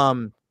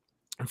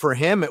 For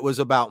him, it was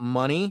about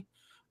money,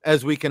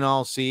 as we can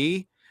all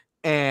see.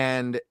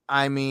 And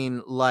I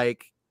mean,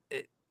 like,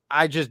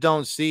 I just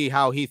don't see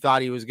how he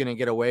thought he was going to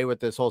get away with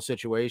this whole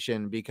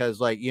situation, because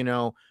like,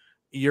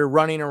 you're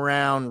running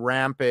around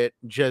rampant,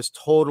 just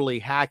totally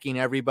hacking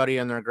everybody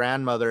and their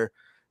grandmother.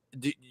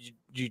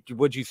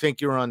 Would you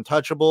think you were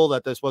untouchable,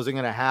 that this wasn't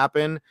going to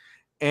happen?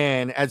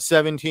 And at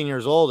 17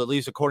 years old, at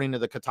least according to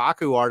the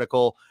Kotaku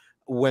article,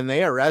 when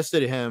they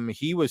arrested him,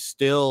 he was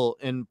still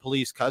in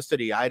police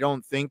custody. I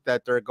don't think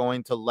that they're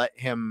going to let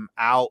him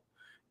out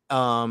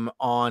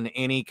on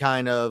any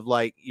kind of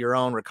like your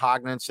own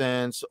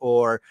recognizance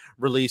or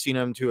releasing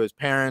him to his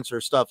parents or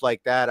stuff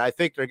like that. I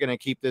think they're going to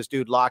keep this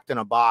dude locked in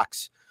a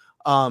box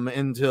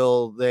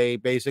until they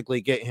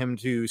basically get him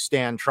to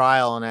stand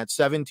trial. And at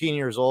 17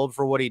 years old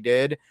for what he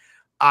did,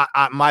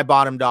 my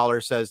bottom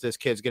dollar says this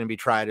kid's going to be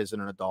tried as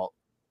an adult.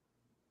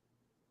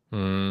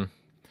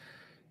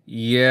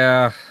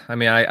 Yeah, I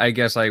mean, I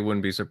guess I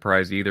wouldn't be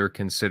surprised either,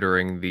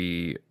 considering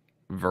the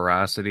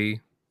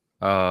veracity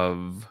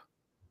of,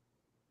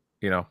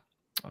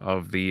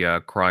 of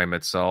the crime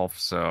itself.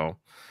 So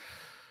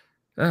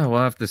we'll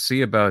have to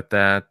see about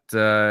that.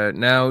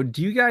 Now,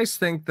 do you guys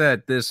think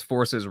that this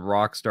forces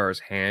Rockstar's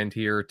hand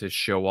here to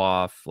show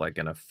off like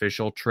an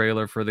official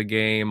trailer for the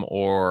game,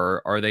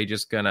 or are they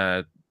just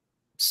gonna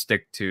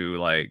stick to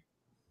like,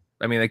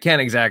 I mean, they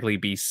can't exactly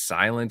be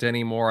silent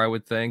anymore, I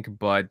would think,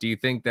 but do you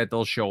think that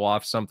they'll show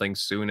off something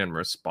soon in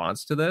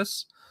response to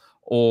this,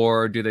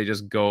 or do they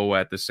just go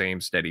at the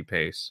same steady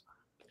pace?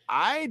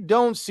 I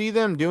don't see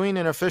them doing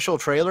an official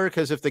trailer,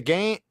 because if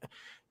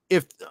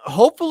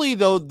hopefully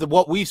though,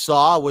 what we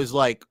saw was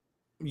like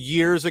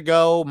years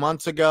ago,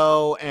 months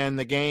ago, and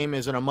the game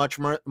is in a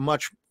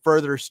much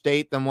further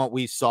state than what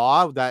we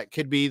saw. That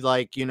could be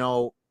like,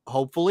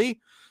 hopefully,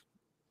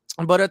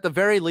 but at the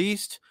very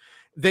least,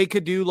 they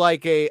could do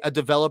like a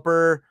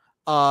developer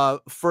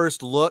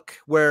first look,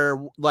 where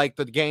like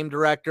the game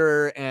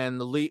director and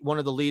one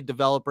of the lead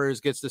developers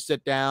gets to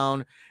sit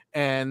down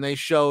and they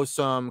show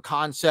some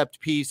concept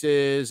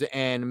pieces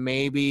and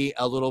maybe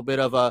a little bit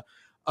of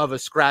a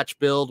scratch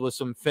build with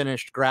some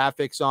finished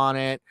graphics on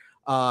it.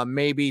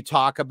 Maybe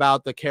talk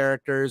about the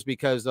characters,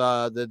 because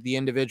the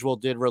individual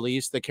did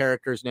release the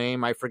character's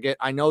name. I forget.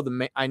 I know the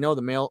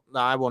male. No,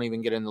 I won't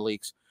even get in the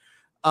leaks.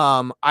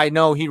 I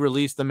know he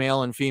released the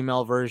male and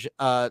female version,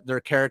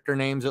 their character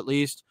names at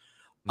least.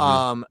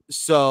 Mm-hmm.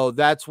 So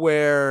that's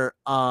where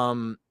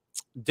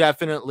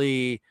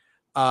definitely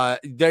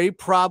they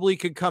probably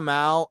could come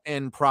out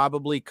and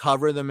probably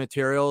cover the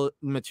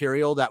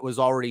material that was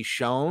already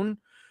shown,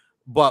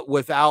 but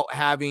without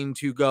having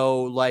to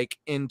go like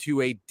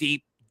into a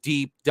deep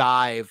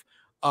dive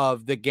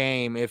of the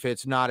game if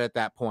it's not at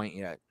that point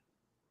yet.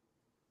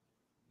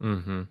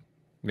 Mm-hmm.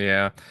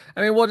 Yeah.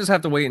 I mean, we'll just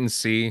have to wait and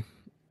see,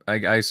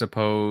 I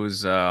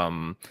suppose.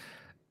 From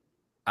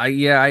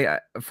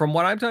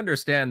what I'm to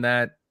understand,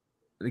 that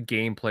the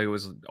gameplay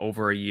was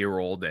over a year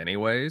old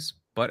anyways,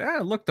 but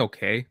it looked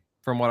okay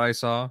from what I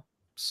saw.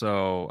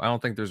 So I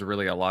don't think there's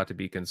really a lot to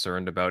be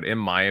concerned about, in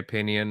my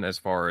opinion, as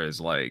far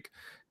as like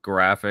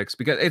graphics,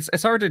 because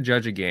it's hard to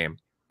judge a game,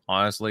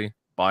 honestly,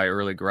 by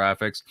early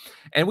graphics.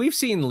 And we've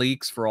seen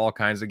leaks for all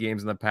kinds of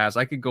games in the past.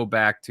 I could go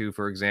back to,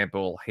 for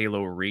example,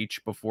 Halo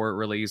Reach before it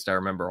released. I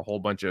remember a whole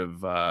bunch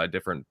of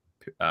different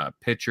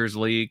pictures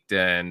leaked,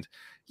 and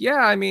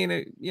I mean,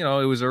 it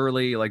was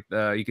early. Like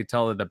you could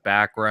tell that the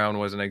background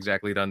wasn't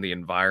exactly done, the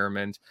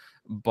environment,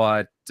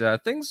 but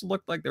things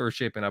looked like they were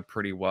shaping up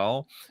pretty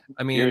well.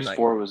 I mean, Gears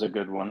 4 was a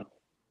good one.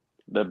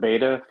 The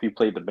beta, if you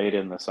played the beta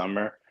in the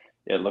summer,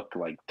 it looked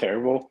like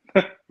terrible.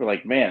 We're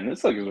like, man,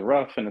 this looks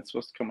rough, and it's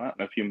supposed to come out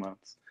in a few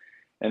months.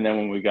 And then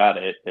when we got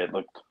it, it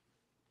looked,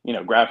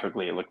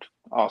 graphically, it looked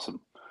awesome.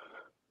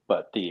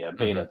 But the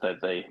beta,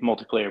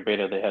 multiplayer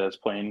beta they had us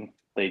playing,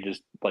 they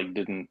just like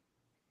didn't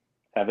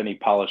have any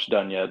polish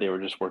done yet. They were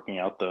just working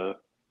out the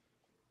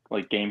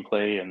like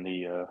gameplay and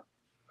the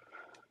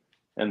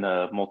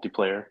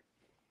multiplayer,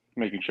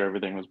 making sure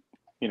everything was,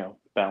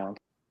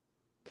 balanced.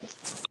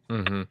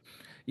 Mm-hmm.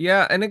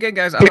 Yeah, and again,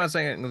 guys, I'm not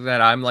saying that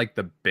I'm like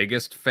the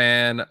biggest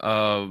fan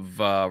of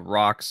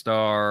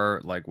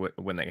Rockstar, like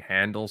when they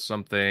handle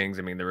some things.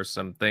 I mean, there were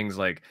some things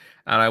like,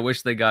 and I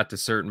wish they got to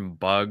certain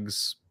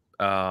bugs.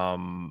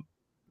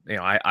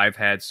 I've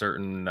had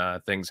certain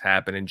things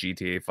happen in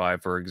GTA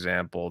 5, for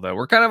example, that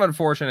were kind of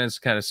unfortunate. It's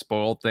kind of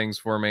spoiled things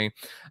for me.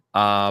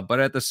 But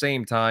at the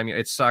same time,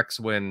 it sucks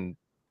when,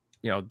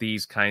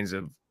 these kinds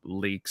of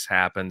leaks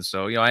happen.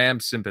 So, I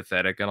am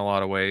sympathetic in a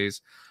lot of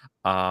ways.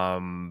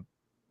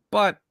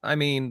 But I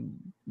mean,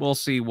 we'll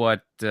see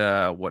what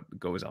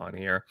goes on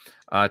here.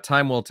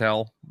 Time will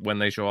tell when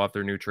they show off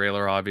their new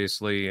trailer,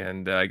 obviously,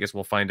 and I guess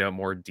we'll find out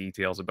more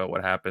details about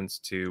what happens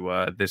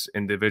to this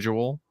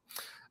individual,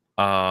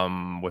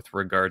 with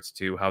regards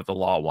to how the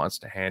law wants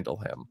to handle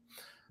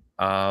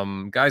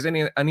him. Guys,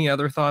 any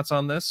other thoughts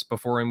on this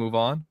before we move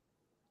on?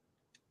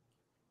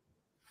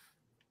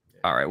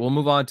 All right, we'll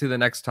move on to the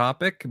next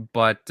topic.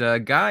 But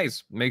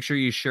guys, make sure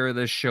you share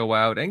this show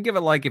out and give a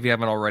like if you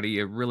haven't already.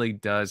 It really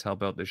does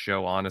help out the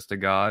show, honest to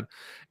God.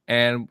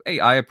 And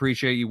hey, I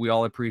appreciate you. We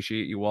all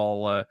appreciate you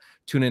all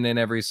tuning in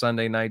every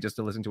Sunday night just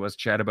to listen to us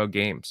chat about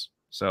games.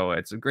 So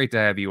it's great to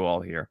have you all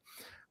here.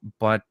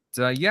 But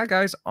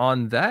guys,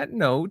 on that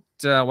note,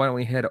 why don't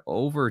we head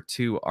over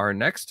to our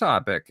next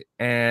topic?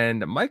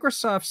 And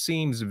Microsoft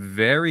seems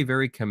very,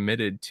 very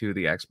committed to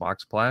the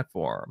Xbox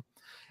platform.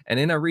 And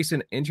in a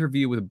recent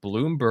interview with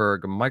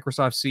Bloomberg,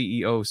 Microsoft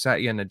CEO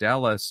Satya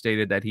Nadella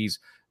stated that he's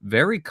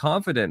very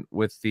confident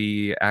with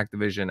the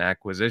Activision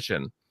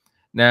acquisition.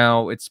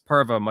 Now, it's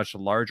part of a much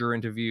larger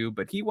interview,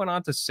 but he went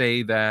on to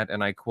say that,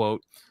 and I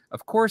quote,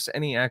 "Of course,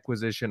 any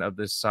acquisition of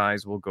this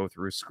size will go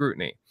through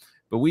scrutiny,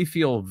 but we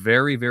feel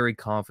very, very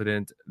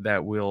confident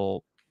that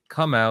we'll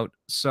come out.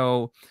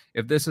 So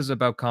if this is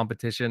about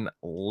competition,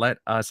 let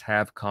us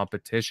have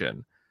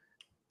competition."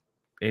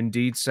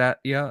 Indeed,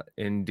 Satya,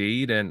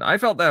 indeed. And I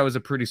felt that was a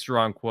pretty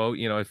strong quote.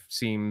 It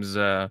seems,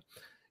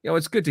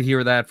 it's good to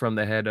hear that from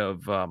the head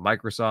of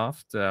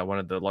Microsoft, one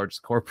of the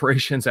largest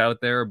corporations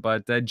out there.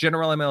 But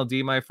General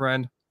MLD, my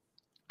friend,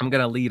 I'm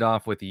going to lead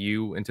off with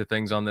you into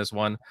things on this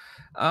one.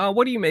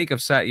 What do you make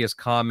of Satya's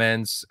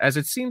comments, as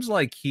it seems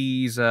like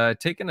he's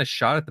taking a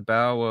shot at the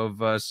bow of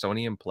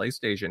Sony and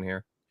PlayStation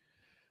here?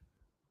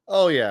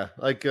 Oh yeah,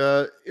 like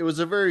it was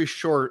a very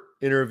short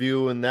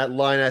interview, and that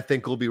line I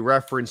think will be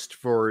referenced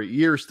for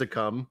years to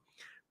come.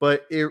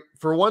 But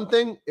for one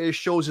thing, it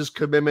shows his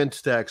commitment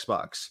to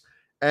Xbox,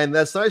 and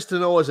that's nice to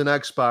know as an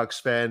Xbox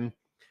fan,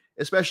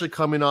 especially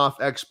coming off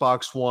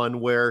Xbox One,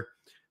 where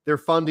their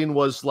funding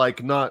was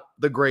like not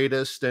the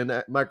greatest, and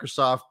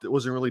Microsoft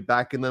wasn't really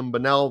backing them.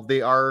 But now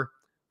they are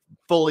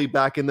fully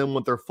backing them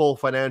with their full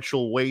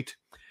financial weight.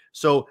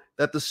 So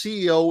that the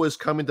CEO is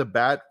coming to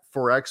bat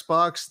for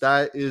Xbox,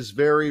 that is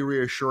very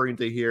reassuring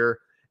to hear,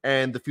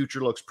 and the future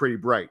looks pretty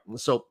bright.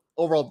 So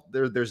overall,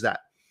 there's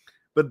that.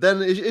 But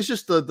then it's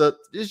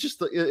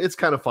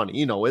kind of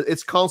funny,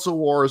 it's console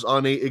wars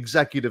on a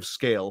executive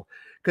scale,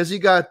 because you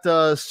got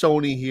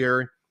Sony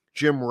here,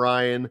 Jim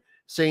Ryan,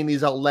 saying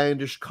these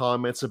outlandish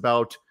comments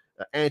about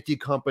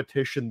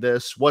anti-competition,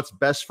 this, what's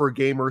best for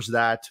gamers,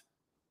 that.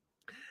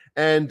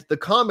 And the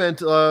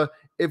comment,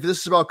 if this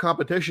is about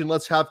competition,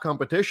 let's have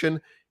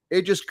competition.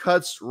 It just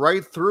cuts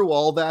right through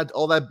all that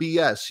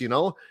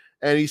BS,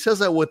 And he says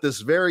that with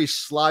this very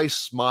sly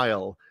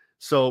smile.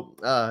 So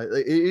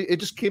it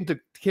just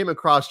came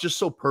across just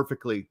so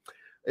perfectly.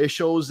 It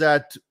shows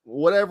that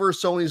whatever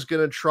Sony's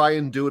gonna try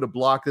and do to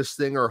block this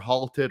thing or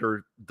halt it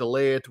or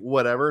delay it,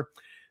 whatever.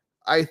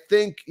 I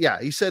think, yeah,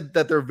 he said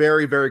that they're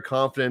very, very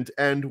confident.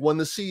 And when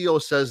the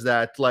CEO says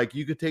that, like,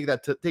 you could take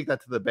that to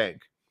the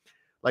bank.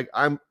 Like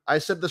I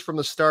said this from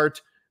the start.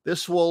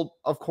 This will,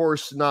 of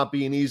course, not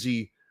be an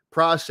easy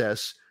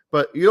process,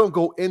 but you don't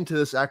go into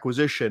this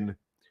acquisition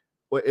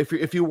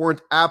if you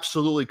weren't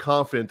absolutely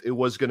confident it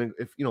was gonna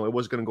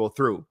go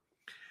through.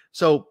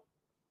 So,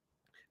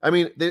 I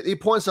mean, he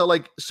points out,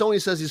 like,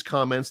 Sony says these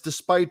comments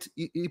despite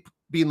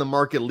being the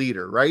market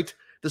leader, right?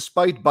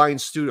 Despite buying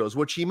studios,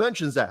 which he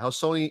mentions that how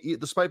Sony,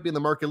 despite being the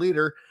market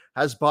leader,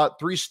 has bought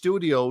 3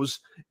 studios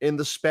in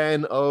the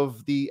span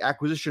of the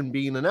acquisition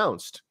being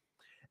announced.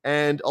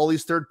 And all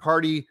these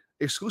third-party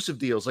exclusive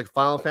deals like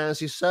Final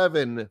Fantasy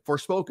VII,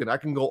 Forspoken. I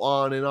can go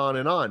on and on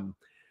and on.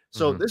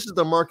 So this is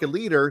the market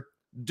leader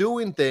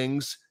doing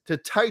things to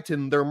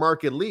tighten their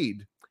market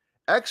lead.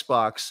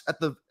 Xbox,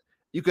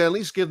 you can at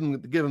least give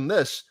them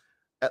this.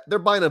 They're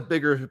buying a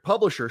bigger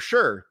publisher,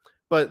 sure,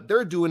 but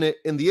they're doing it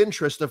in the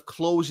interest of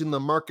closing the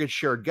market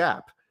share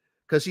gap.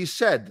 Because he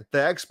said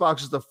that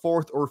Xbox is the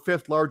 4th or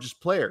 5th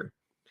largest player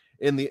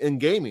in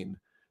gaming.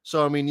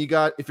 So, I mean, you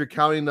got, if you're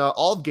counting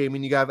all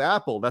gaming, you have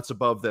Apple, that's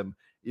above them.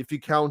 If you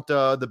count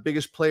the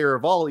biggest player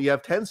of all, you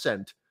have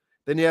Tencent.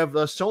 Then you have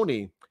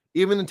Sony,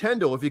 even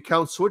Nintendo. If you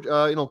count Switch,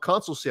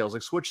 console sales,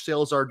 like Switch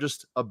sales are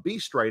just a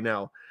beast right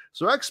now.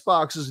 So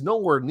Xbox is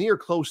nowhere near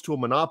close to a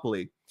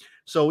monopoly.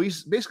 So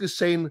he's basically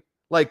saying,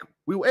 like,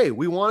 we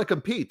want to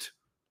compete.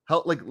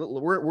 How, like, we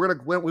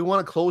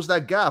want to close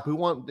that gap. We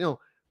want,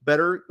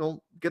 better,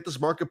 get this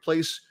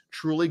marketplace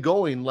truly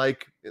going,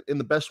 like, in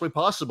the best way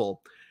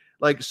possible.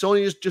 Like,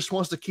 Sony just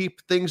wants to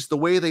keep things the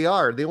way they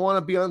are. They want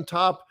to be on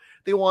top.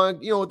 They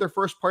want, their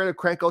first party to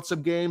crank out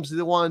some games.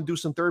 They want to do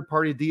some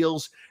third-party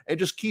deals and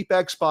just keep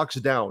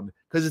Xbox down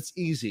because it's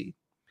easy.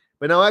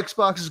 But now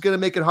Xbox is going to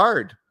make it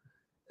hard.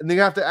 And they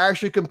have to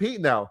actually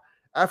compete now.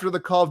 After the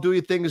Call of Duty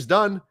thing is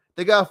done,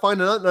 they got to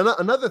find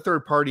another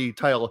third-party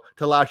title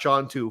to latch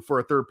onto for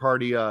a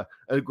third-party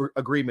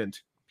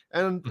agreement.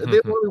 And they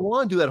don't really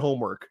want to do that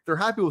homework. They're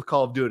happy with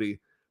Call of Duty.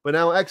 But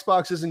now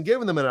Xbox isn't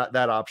giving them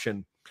that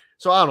option.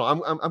 So I don't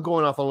know. I'm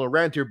going off on a little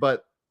rant here,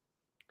 but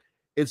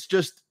it's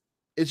just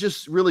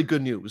really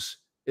good news.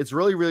 It's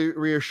really, really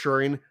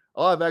reassuring.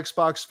 A lot of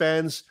Xbox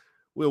fans,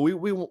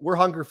 we're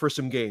hungry for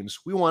some games.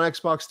 We want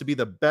Xbox to be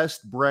the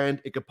best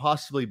brand it could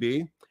possibly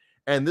be,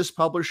 and this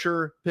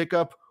publisher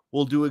pickup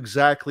will do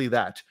exactly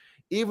that.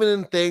 Even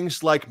in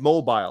things like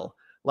mobile,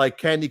 like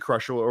Candy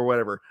Crush or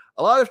whatever.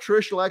 A lot of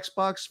traditional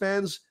Xbox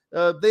fans,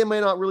 they may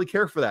not really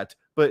care for that,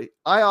 but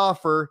I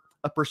offer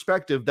a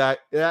perspective that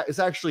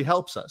actually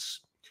helps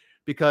us.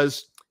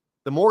 Because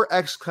the more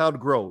xCloud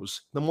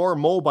grows, the more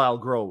mobile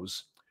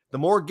grows, the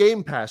more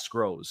Game Pass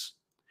grows.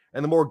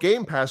 And the more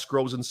Game Pass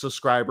grows in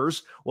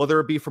subscribers, whether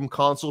it be from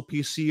console,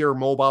 PC, or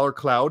mobile or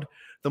cloud,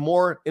 the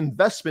more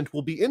investment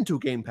will be into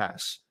Game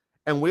Pass.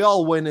 And we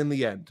all win in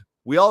the end.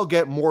 We all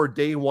get more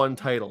day one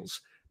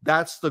titles.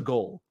 That's the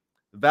goal.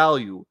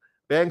 Value,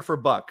 bang for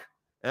buck.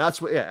 And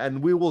that's what,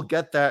 and we will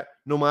get that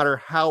no matter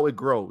how it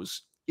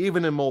grows,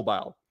 even in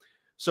mobile.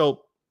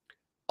 So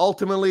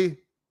ultimately,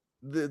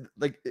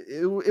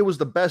 it was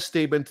the best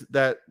statement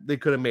that they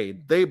could have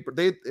made.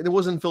 It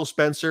wasn't Phil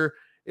Spencer.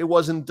 It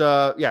wasn't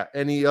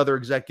any other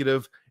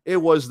executive. It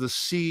was the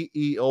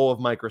CEO of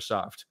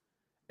Microsoft.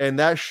 And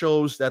that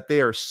shows that they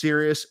are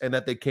serious and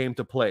that they came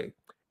to play.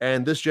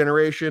 And this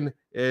generation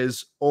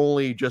is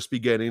only just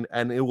beginning,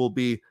 and it will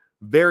be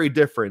very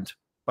different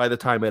by the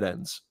time it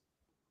ends.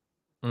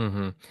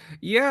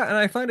 Yeah, and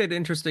I find it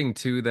interesting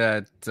too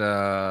that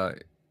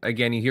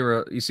again,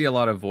 you see a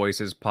lot of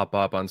voices pop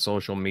up on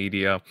social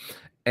media,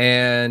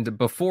 And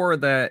before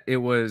that, it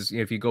was,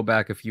 if you go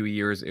back a few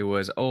years, it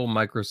was, oh,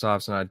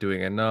 Microsoft's not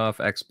doing enough,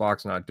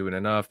 Xbox not doing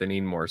enough. They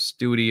need more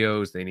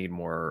studios, they need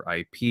more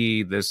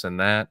IP, this and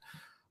that.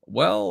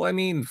 Well, I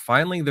mean,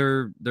 finally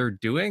they're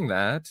doing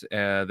that.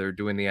 They're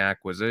doing the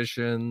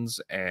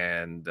acquisitions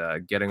and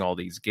getting all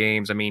these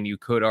games. I mean, you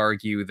could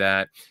argue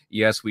that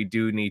yes, we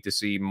do need to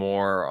see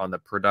more on the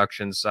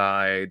production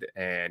side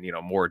and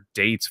more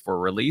dates for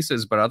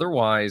releases, but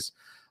otherwise,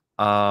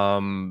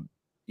 um,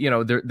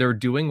 they're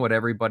doing what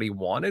everybody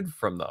wanted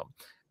from them.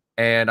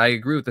 And I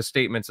agree with the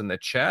statements in the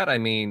chat. I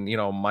mean,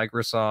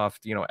 Microsoft,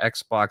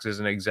 Xbox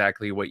isn't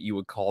exactly what you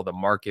would call the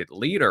market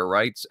leader,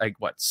 right? Like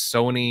what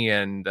Sony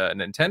and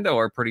Nintendo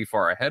are pretty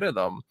far ahead of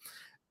them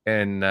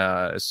in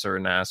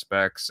certain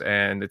aspects.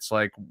 And it's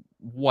like,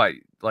 what?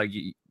 Like,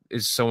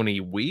 is Sony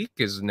weak?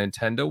 Is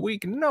Nintendo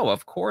weak? No,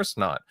 of course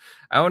not.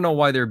 I don't know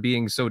why they're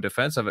being so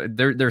defensive.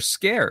 They're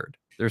scared.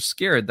 They're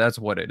scared. That's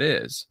what it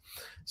is.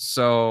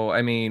 So,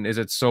 I mean, is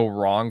it so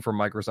wrong for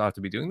Microsoft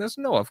to be doing this?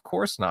 No, of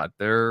course not.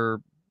 They're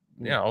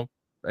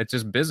it's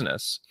just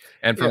business.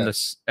 And from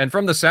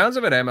the sounds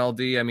of it,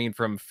 MLD, I mean,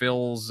 from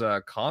Phil's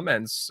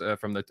comments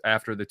from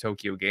after the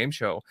Tokyo Game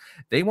Show,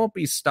 they won't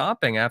be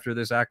stopping after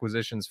this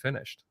acquisition's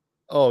finished.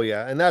 Oh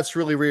yeah, and that's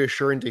really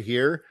reassuring to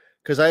hear,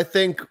 because I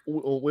think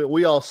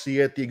we all see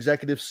it, the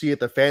executives see it,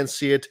 the fans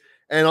see it.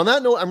 And on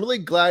that note, I'm really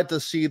glad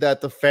to see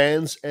that the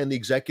fans and the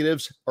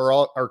executives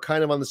are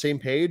kind of on the same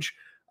page.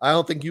 I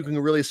don't think you can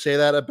really say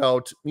that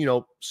about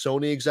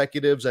Sony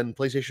executives and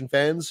PlayStation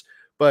fans,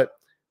 but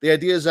the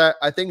idea is that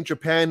I think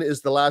Japan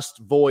is the last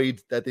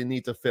void that they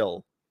need to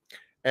fill,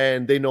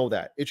 and they know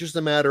that. It's just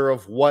a matter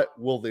of what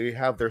will they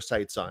have their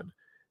sights on.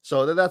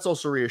 So that's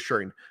also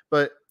reassuring.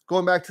 But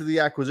going back to the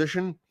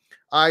acquisition,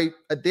 they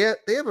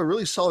have a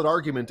really solid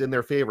argument in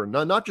their favor,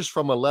 not just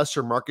from a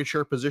lesser market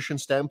share position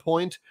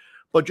standpoint,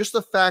 but just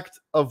the fact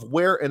of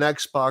where an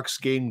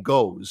Xbox game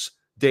goes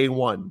day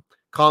one.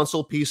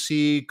 Console,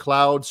 PC,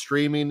 cloud,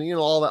 streaming,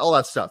 all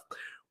that stuff.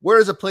 Where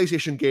does a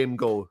PlayStation game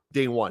go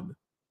day one?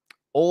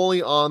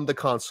 Only on the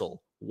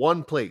console,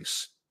 one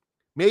place,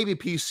 maybe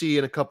PC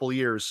in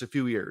a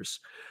few years.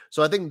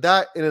 So I think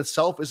that in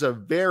itself is a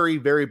very,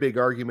 very big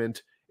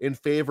argument in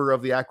favor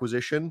of the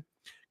acquisition,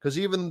 because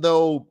even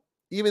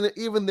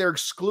their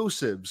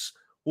exclusives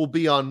will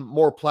be on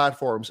more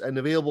platforms and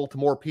available to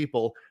more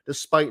people,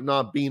 despite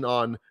not being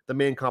on the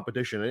main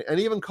competition. And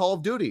even Call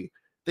of Duty,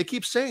 they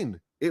keep saying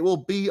it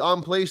will be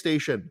on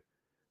PlayStation.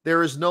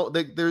 There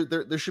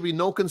should be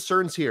no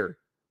concerns here.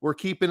 We're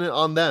keeping it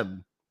on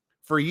them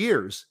for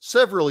years,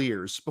 several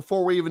years,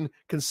 before we even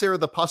consider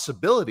the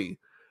possibility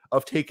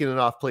of taking it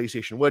off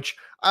PlayStation, which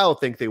I don't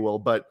think they will.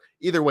 But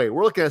either way,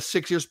 we're looking at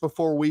 6 years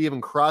before we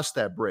even cross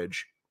that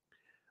bridge.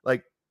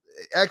 Like,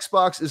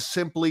 Xbox is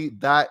simply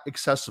that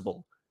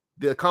accessible.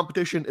 The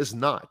competition is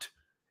not.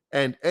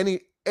 And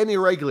any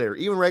regulator,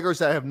 even regulators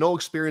that have no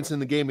experience in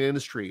the gaming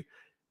industry,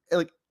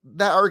 like,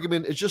 that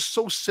argument is just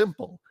so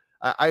simple.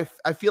 I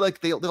feel like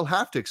they'll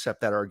have to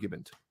accept that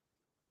argument.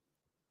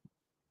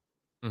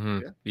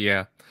 Mm-hmm.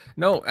 Yeah.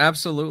 No,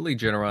 absolutely,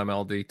 General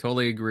MLD.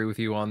 Totally agree with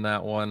you on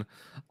that one.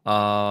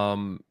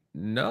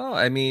 No,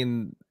 I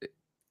mean,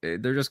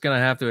 they're just going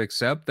to have to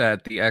accept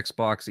that the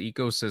Xbox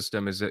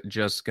ecosystem is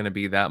just going to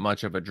be that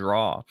much of a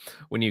draw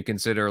when you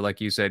consider,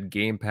 like you said,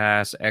 Game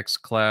Pass,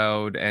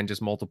 xCloud, and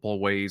just multiple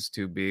ways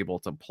to be able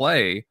to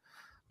play.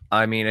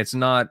 I mean, it's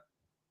not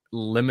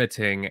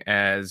limiting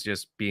as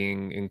just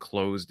being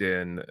enclosed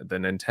in the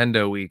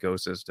Nintendo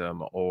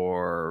ecosystem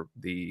or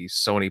the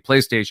Sony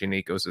PlayStation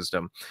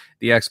ecosystem.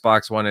 The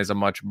Xbox One is a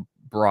much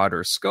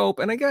broader scope.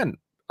 And again,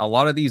 a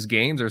lot of these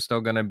games are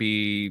still going to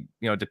be,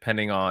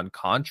 depending on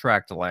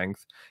contract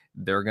length,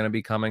 they're going to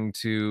be coming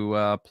to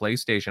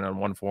PlayStation in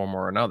one form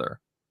or another.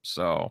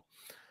 So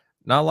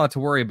not a lot to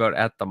worry about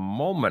at the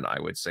moment, I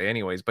would say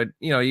anyways. But,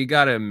 you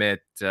got to admit,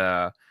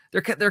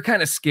 they're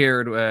kind of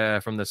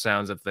scared from the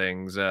sounds of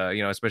things,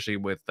 especially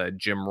with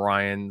Jim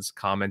Ryan's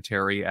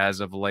commentary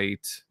as of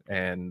late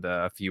and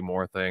a few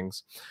more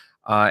things.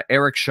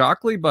 Eric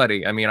Shockley,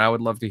 buddy, I mean, I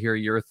would love to hear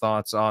your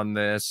thoughts on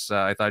this.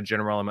 I thought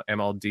General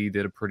MLD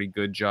did a pretty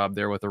good job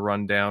there with a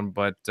rundown,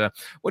 but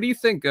what do you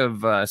think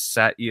of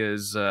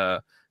Satya's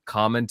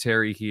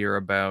commentary here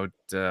about,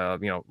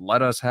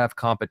 let us have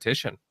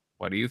competition?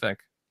 What do you think?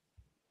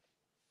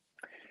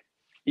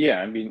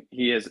 Yeah, I mean,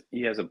 he has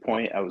a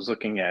point. I was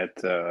looking at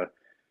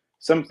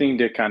something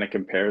to kind of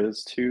compare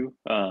this to,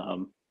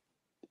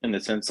 in the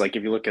sense, like,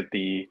 if you look at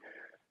the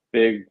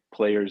big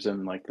players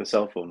in, like, the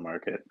cell phone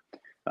market,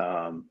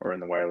 or in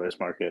the wireless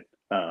market,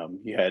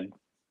 you had,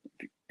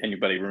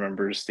 anybody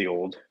remembers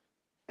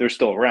they're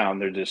still around,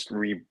 they're just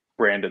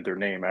rebranded their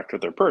name after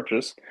their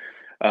purchase,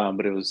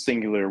 but it was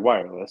Singular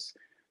Wireless.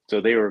 So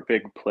they were a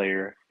big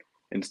player,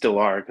 and still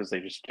are, because they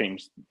just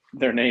changed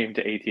their name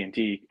to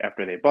AT&T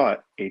after they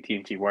bought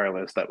AT&T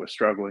Wireless, that was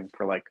struggling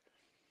for like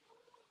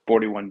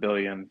 41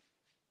 billion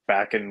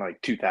back in like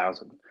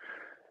 2000.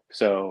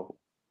 So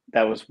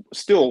that was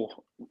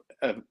still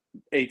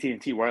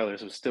AT&T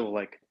Wireless was still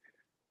like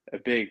a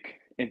big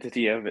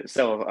entity of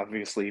itself,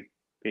 obviously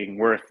being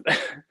worth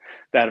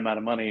that amount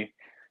of money,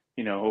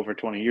 over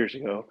 20 years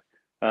ago,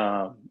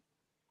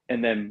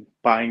 and then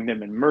buying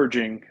them and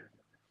merging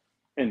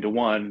into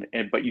one,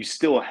 but you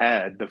still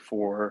had the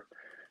four,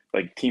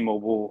 like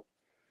T-Mobile,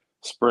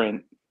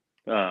 Sprint,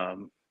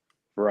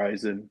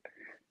 Verizon,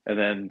 and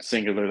then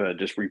Singular that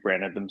just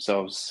rebranded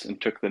themselves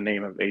and took the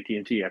name of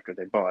AT&T after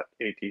they bought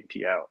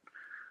AT&T out.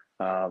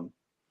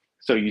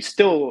 So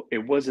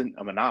it wasn't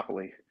a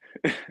monopoly.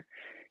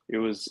 It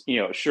was,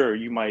 sure,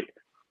 you might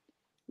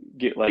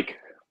get like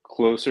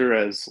closer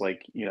as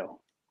like,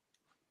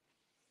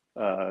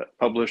 a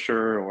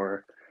publisher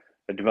or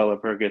a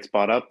developer gets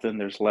bought up, then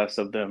there's less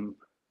of them,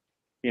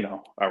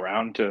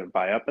 around to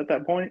buy up at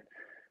that point.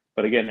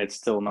 But again, it's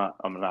still not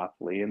a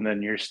monopoly. And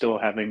then you're still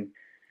having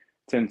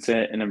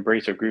Tencent and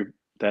Embracer Group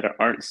that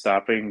aren't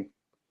stopping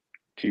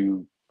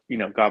to,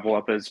 gobble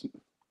up as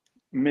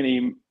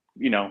many,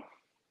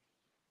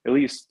 at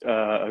least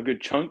a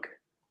good chunk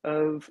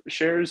of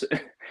shares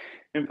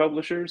in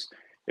publishers,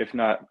 if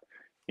not,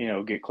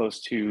 get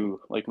close to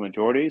like a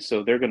majority.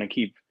 So they're going to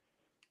keep,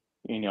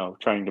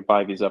 trying to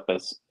buy these up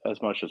as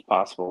much as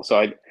possible. So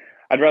I'd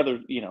rather,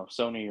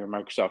 Sony or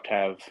Microsoft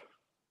have,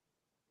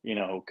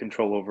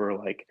 control over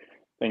like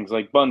things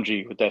like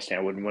Bungie with Destiny.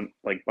 I wouldn't want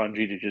like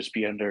Bungie to just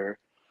be under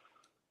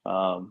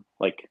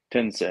like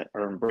Tencent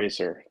or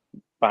Embracer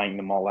buying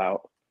them all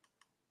out.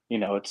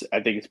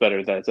 I think it's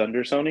better that it's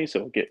under Sony, so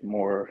it'll get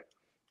more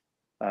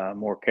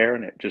care,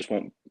 and it just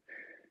won't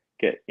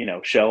get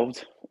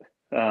shelved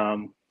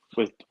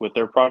with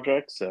their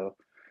projects. So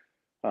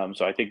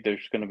I think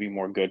there's going to be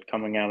more good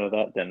coming out of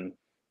that than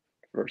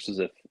versus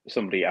if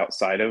somebody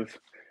outside of,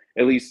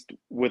 at least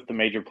with the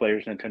major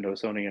players, Nintendo,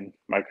 Sony, and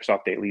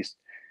Microsoft, they at least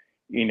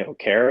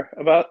care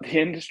about the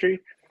industry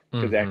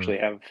because they actually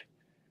have.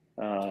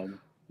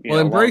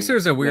 Well,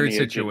 Embracer's a weird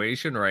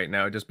situation right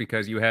now, just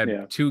because you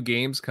had two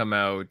games come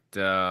out,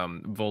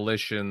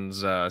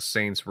 Volition's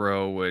Saints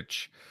Row,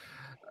 which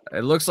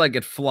it looks like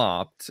it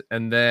flopped,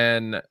 and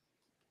then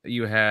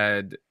you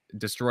had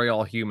Destroy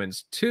All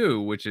Humans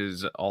 2, which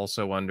is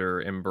also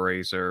under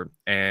Embracer,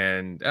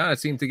 and it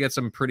seemed to get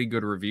some pretty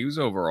good reviews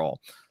overall.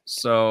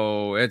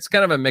 So it's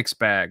kind of a mixed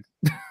bag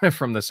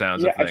from the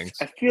sounds of things.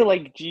 I feel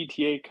like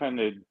GTA kind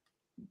of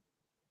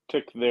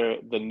took the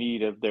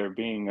need of there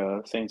being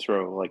a Saints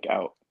Row like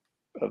out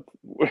of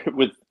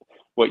with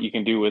what you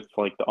can do with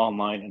like the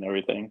online and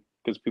everything,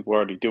 because people are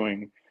already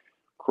doing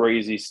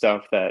crazy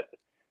stuff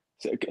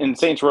and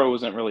Saints Row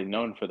wasn't really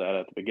known for that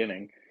at the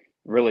beginning.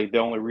 Really, the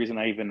only reason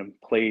I even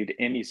played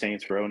any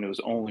Saints Row, and it was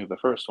only the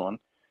first one,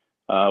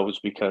 was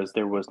because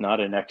there was not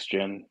a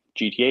next-gen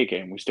GTA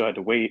game. We still had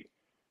to wait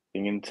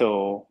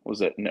until,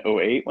 was it in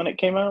 2008 when it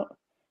came out?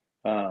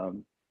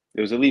 It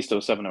was at least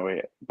 2007,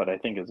 2008, but I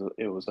think it was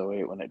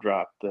 2008 when it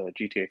dropped, the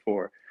GTA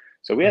 4.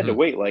 So we had to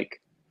wait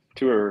like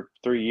 2 or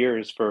 3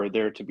 years for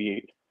there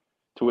to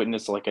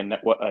witness like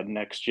what a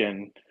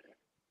next-gen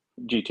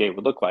GTA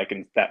would look like,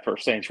 and that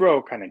first Saints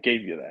Row kind of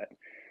gave you that.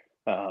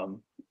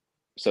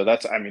 So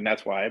that's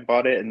why I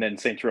bought it. And then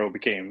Saints Row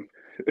became,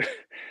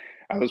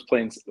 I was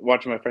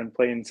watching my friend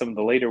playing some of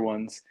the later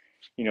ones,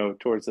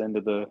 towards the end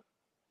of the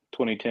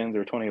 2010s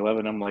or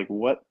 2011. I'm like,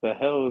 what the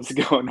hell is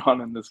going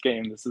on in this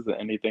game? This isn't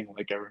anything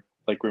like I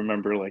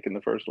remember like in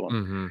the first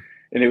one.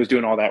 And it was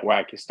doing all that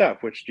wacky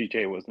stuff, which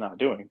GTA was not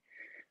doing.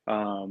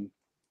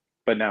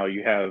 But now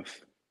you have,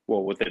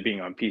 with it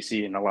being on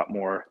PC and a lot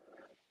more,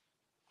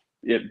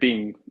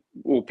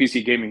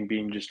 PC gaming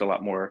being just a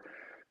lot more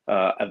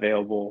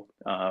available,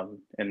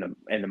 and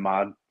the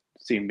mod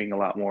scene being a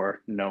lot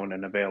more known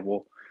and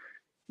available,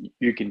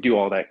 you can do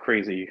all that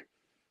crazy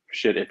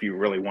shit if you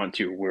really want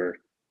to, where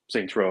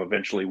Saints Row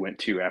eventually went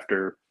to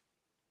after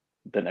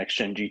the next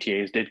gen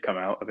GTAs did come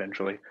out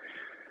eventually.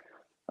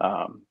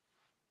 I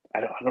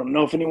don't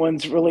know if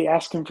anyone's really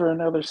asking for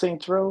another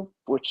Saints Row,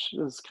 which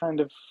is kind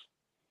of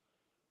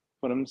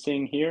what I'm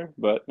seeing here,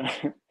 but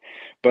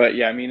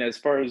yeah, I mean, as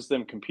far as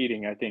them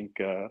competing, I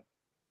think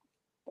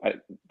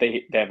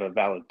they have a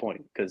valid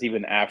point, because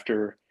even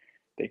after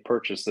they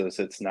purchase this,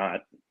 it's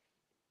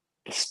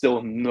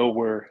still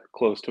nowhere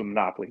close to a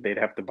monopoly. They'd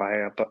have to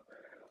buy up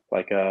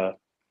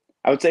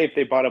I would say if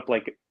they bought up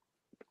like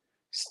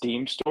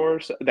Steam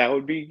stores, that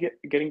would be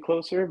getting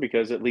closer,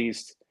 because at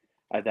least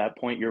at that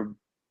point you're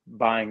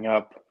buying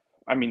up.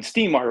 I mean,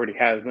 Steam already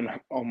has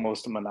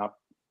almost a monopoly.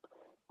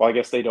 Well, I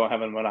guess they don't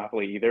have a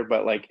monopoly either,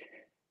 but like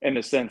in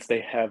a sense,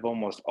 they have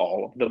almost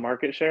all of the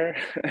market share.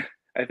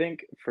 I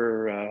think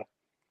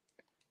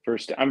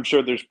I'm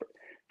sure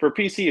for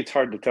PC, it's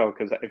hard to tell,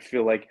 because I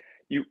feel like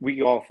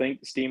we all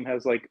think Steam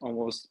has like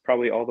almost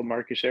probably all the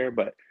market share,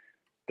 but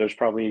there's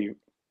probably,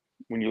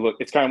 when you look,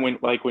 it's kind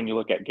of when you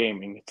look at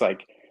gaming, it's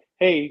like,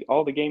 hey,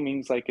 all the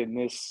gaming's like in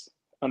this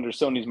under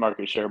Sony's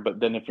market share, but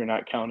then if you're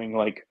not counting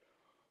like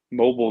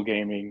mobile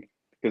gaming,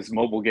 because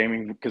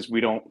we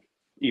don't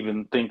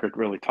even think or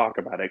really talk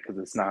about it because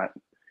it's not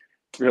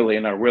really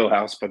in our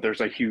wheelhouse, but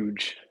there's a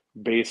huge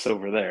base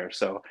over there.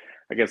 So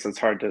I guess it's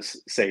hard to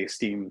say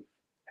Steam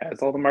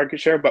has all the market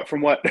share, but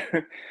from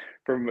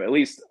at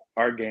least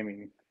our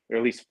gaming or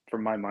at least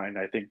from my mind,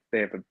 I think they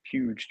have a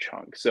huge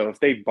chunk. So if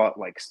they bought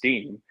like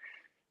Steam,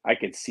 I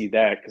could see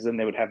that, because then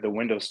they would have the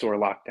Windows Store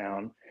locked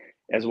down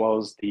as well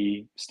as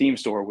the Steam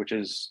Store, which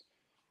is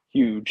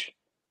huge.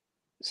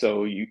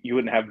 So you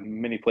wouldn't have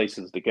many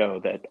places to go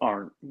that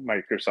aren't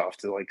Microsoft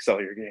to like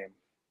sell your game,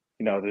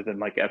 other than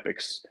like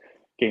Epic's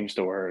game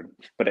store.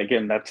 But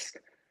again, that's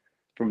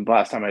from the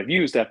last time I've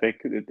used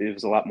Epic, it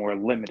was a lot more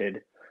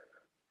limited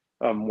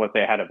what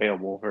they had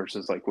available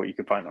versus like what you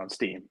could find on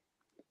Steam.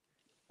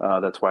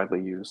 That's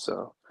widely used.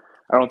 So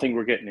I don't think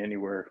we're getting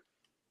anywhere,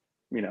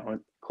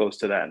 close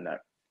to that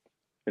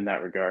in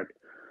that regard.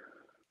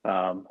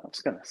 I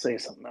was gonna say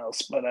something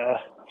else, but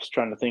I was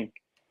trying to think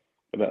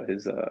about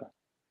his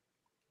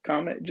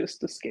comment,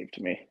 just escaped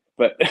me.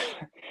 But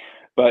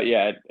but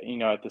yeah,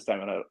 at this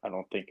time I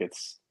don't think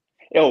it's.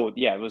 Oh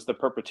yeah, it was the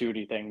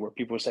perpetuity thing where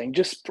people were saying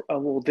just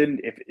well, then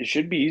if it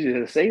should be easy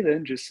to say,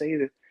 then just say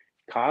that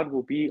COD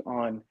will be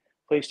on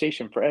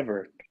PlayStation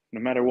forever, no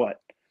matter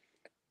what.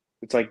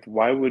 It's like,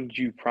 why would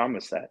you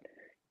promise that?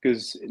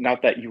 Because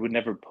not that you would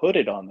never put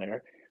it on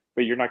there,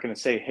 but you're not going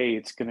to say, hey,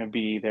 it's going to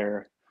be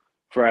there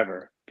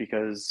forever,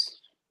 because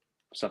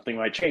something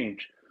might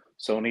change.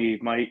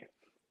 Sony might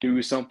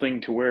do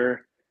something to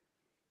where,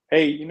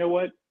 hey, you know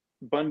what?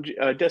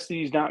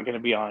 Destiny's not going to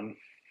be on,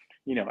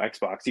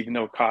 Xbox, even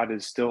though COD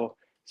is still,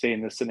 say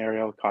in this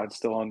scenario, COD's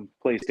still on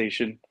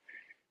PlayStation,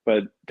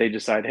 but they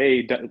decide,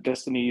 hey,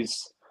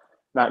 Destiny's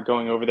not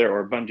going over there,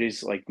 or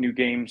Bungie's like new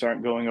games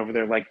aren't going over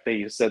there like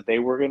they said they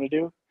were going to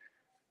do.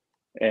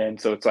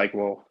 And so it's like,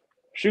 well,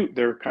 shoot,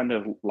 they're kind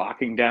of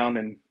locking down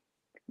and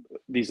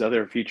these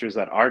other features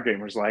that our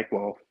gamers like.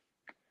 Well,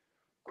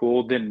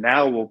 cool, then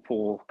now we'll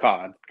pull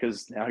COD,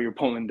 because now you're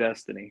pulling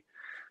Destiny.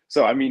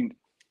 So I mean,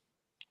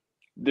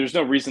 there's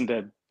no reason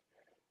to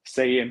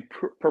say in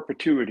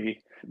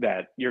perpetuity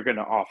that you're going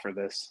to offer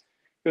this,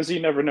 because you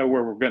never know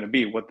where we're going to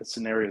be, what the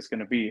scenario is going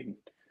to be in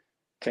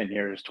 10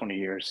 years, 20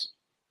 years.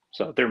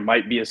 So there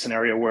might be a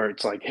scenario where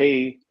it's like,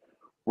 hey,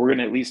 we're going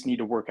to at least need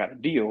to work out a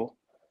deal,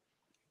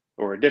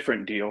 or a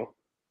different deal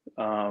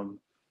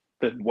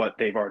than what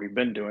they've already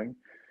been doing.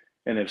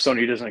 And if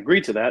Sony doesn't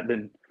agree to that,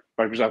 then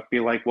Microsoft will be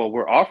like, well,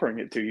 we're offering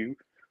it to you,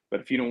 but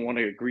if you don't want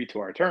to agree to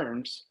our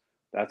terms,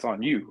 that's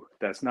on you.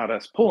 That's not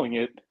us pulling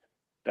it.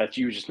 That's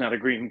you just not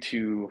agreeing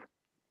to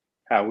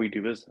how we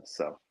do business.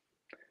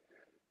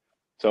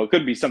 So it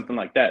could be something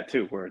like that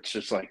too, where it's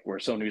just like, where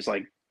Sony's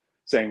like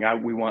saying,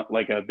 we want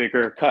like a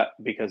bigger cut,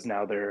 because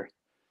now they're,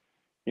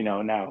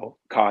 now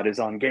COD is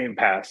on Game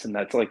Pass, and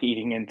that's like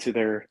eating into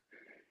their,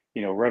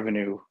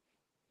 revenue,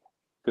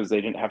 because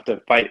they didn't have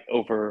to fight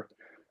over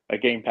a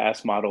Game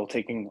Pass model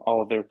taking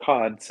all of their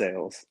COD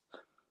sales.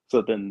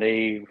 So then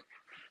they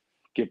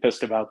get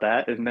pissed about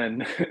that, and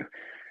then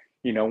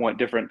want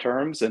different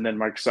terms, and then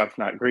Microsoft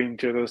not agreeing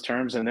to those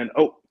terms, and then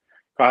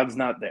COD's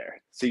not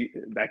there. See,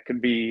 that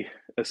could be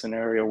a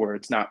scenario where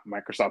it's not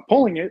Microsoft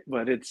pulling it,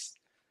 but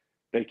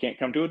they can't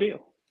come to a deal.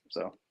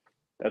 So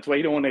that's why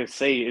you don't want to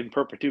say in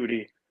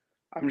perpetuity,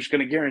 I'm just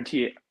going to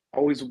guarantee it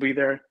always will be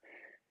there,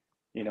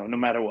 no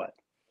matter what.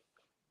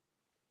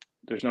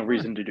 There's no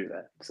reason to do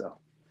that. So,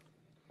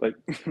 like,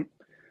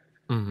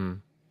 mm-hmm.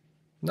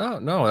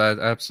 No,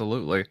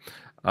 absolutely.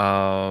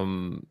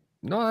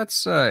 No,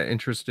 that's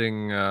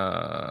interesting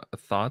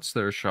thoughts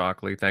there,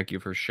 Shockley. Thank you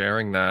for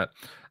sharing that.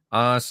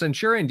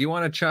 Centurion, do you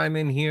want to chime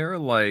in here?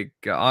 Like,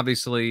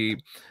 obviously,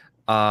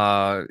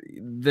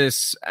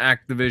 this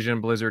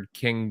Activision Blizzard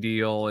King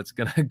deal, it's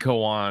gonna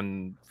go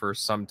on for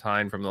some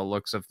time from the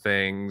looks of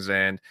things,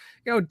 and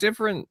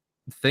different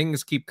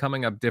things keep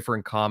coming up,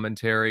 different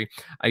commentary.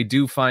 I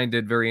do find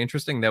it very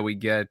interesting that we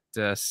get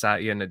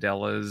Satya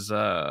Nadella's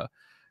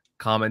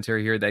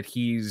commentary here, that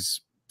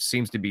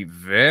seems to be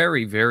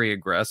very, very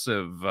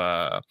aggressive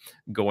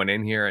going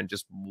in here and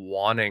just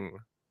wanting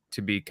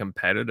to be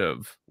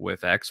competitive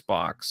with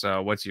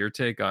Xbox. What's your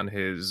take on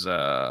his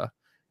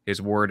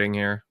wording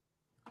here?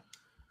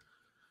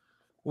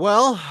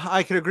 Well,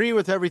 I could agree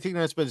with everything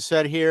that's been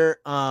said here,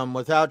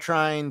 without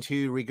trying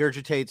to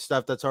regurgitate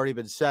stuff that's already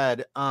been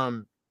said.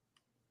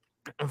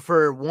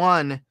 For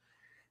one,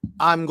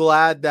 I'm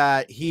glad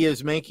that he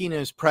is making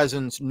his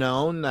presence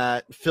known,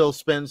 that Phil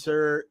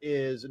Spencer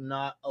is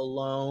not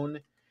alone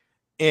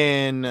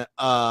in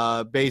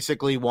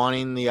basically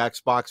wanting the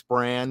Xbox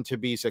brand to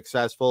be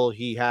successful.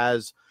 He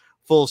has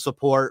full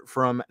support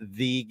from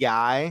the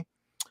guy.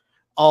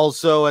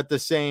 Also, at the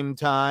same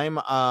time,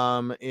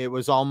 it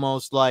was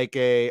almost like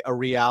a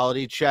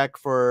reality check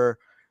for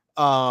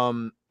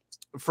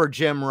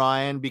Jim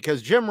Ryan,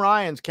 because Jim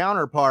Ryan's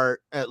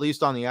counterpart, at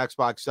least on the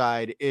Xbox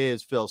side,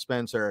 is Phil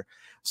Spencer.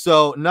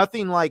 So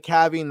nothing like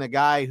having the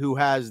guy who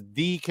has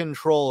the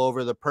control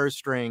over the purse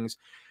strings.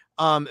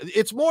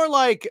 It's more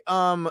like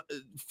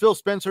Phil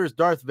Spencer's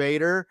Darth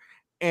Vader,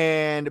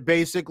 and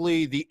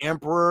basically the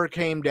Emperor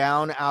came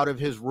down out of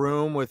his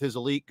room with his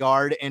elite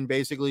guard and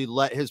basically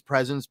let his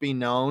presence be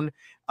known,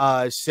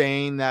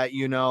 saying that,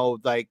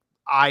 like,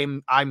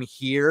 I'm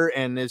here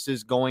and this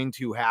is going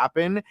to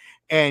happen,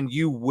 and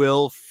you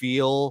will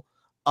feel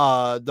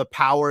the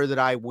power that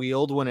I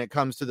wield when it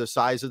comes to the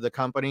size of the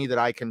company that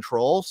I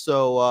control.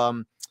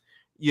 So,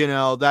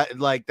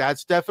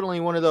 that's definitely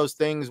one of those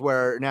things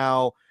where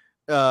now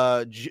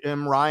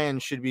Jim Ryan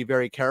should be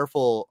very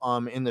careful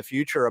in the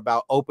future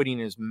about opening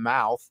his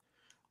mouth,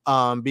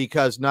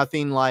 because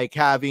nothing like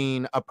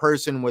having a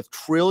person with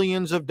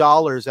trillions of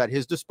dollars at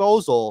his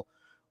disposal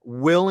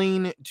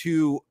willing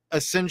to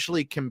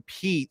essentially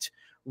compete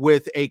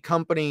with a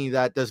company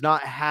that does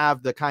not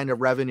have the kind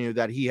of revenue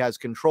that he has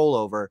control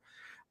over.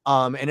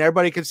 And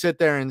everybody could sit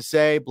there and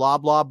say, blah,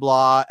 blah,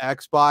 blah.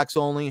 Xbox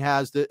only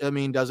has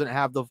doesn't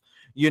have the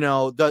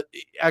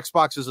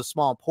Xbox is a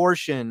small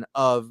portion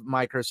of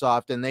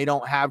Microsoft and they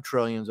don't have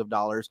trillions of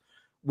dollars.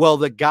 Well,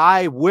 the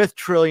guy with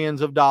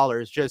trillions of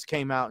dollars just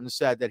came out and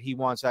said that he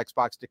wants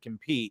Xbox to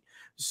compete.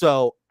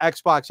 So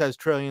Xbox has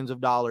trillions of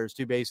dollars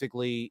to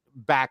basically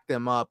back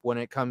them up when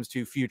it comes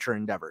to future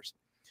endeavors.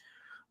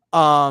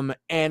 And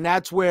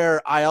that's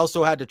where I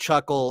also had to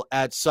chuckle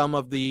at some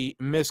of the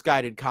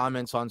misguided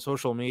comments on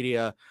social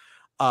media,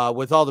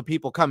 with all the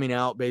people coming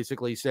out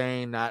basically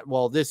saying that,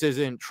 well, this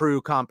isn't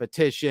true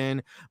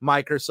competition.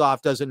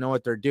 Microsoft doesn't know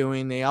what they're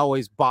doing. They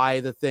always buy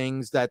the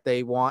things that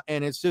they want.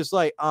 And it's just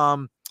like,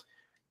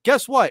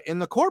 guess what? In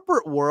the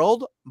corporate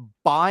world,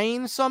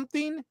 buying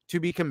something to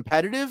be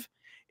competitive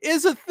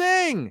is a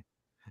thing.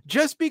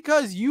 Just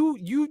because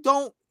you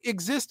don't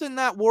exist in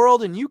that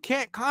world and you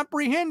can't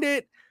comprehend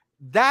it,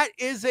 that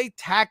is a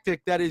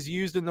tactic that is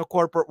used in the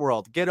corporate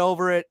world. Get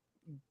over it.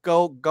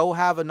 Go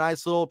have a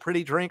nice little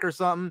pretty drink or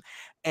something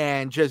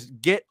and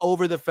just get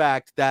over the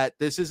fact that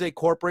this is a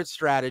corporate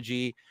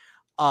strategy.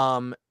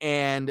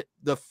 And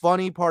the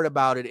funny part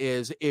about it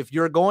is, if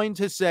you're going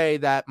to say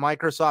that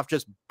Microsoft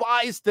just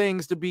buys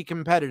things to be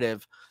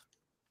competitive,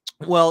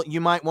 well, you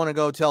might want to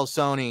go tell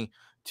Sony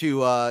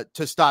to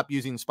stop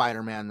using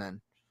Spider-Man then,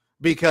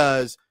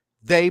 because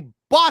they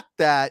bought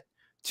that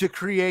to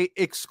create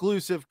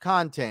exclusive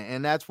content.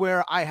 And that's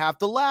where I have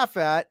to laugh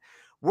at.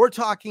 We're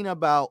talking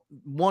about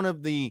one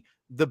of the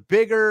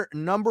bigger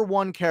number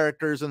one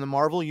characters in the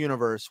Marvel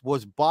universe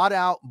was bought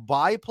out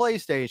by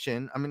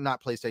PlayStation. I mean,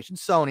 not PlayStation,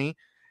 Sony.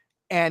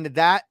 And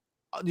that,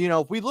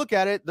 if we look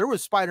at it, there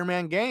was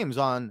Spider-Man games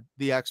on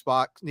the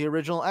Xbox, the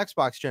original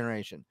Xbox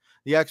generation,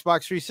 the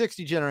Xbox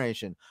 360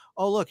 generation.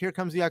 Oh, look, here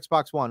comes the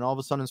Xbox One. All of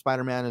a sudden,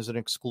 Spider-Man is an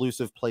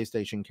exclusive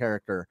PlayStation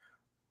character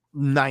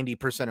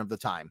 90% of the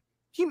time.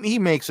 He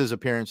makes his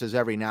appearances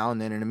every now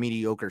and then in a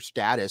mediocre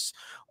status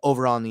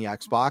over on the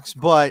Xbox.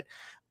 But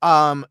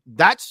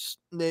that's,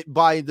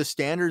 by the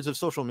standards of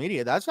social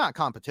media, that's not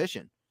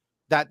competition.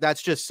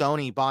 That's just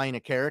Sony buying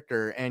a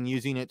character and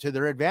using it to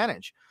their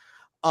advantage.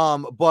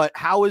 But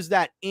how is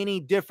that any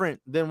different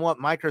than what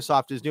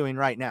Microsoft is doing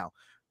right now?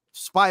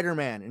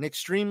 Spider-Man, an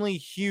extremely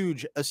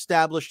huge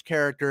established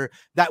character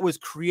that was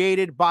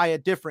created by a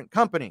different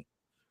company.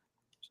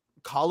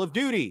 Call of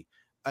Duty,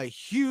 a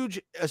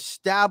huge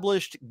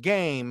established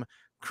game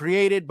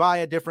created by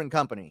a different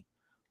company.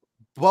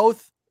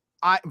 Both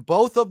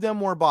of them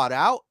were bought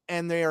out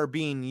and they are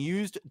being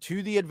used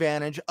to the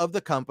advantage of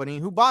the company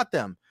who bought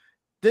them.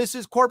 This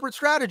is corporate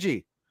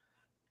strategy.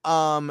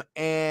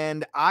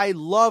 And I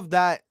love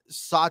that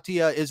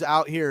Satya is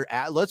out here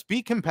let's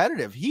be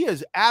competitive. He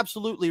is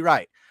absolutely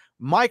right.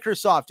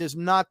 Microsoft is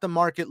not the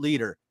market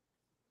leader.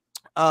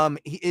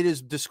 It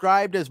is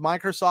described as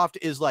Microsoft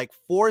is like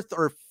fourth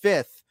or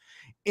fifth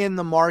in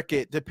the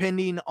market,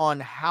 depending on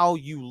how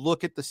you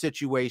look at the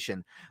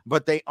situation,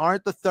 but they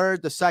aren't the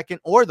third, the second,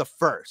 or the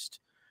first.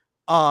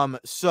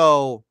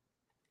 So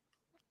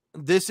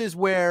this is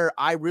where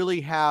I really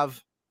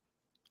have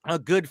a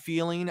good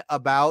feeling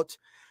about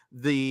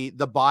the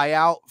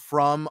buyout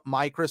from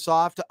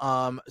Microsoft.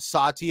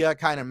 Satya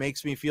kind of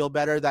makes me feel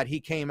better that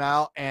he came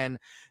out and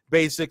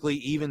basically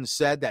even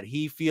said that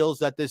he feels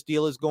that this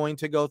deal is going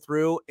to go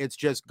through. It's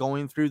just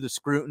going through the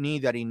scrutiny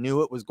that he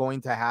knew it was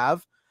going to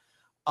have.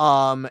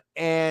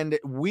 And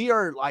we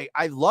are like,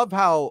 I love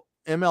how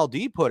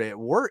MLD put it.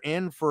 We're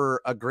in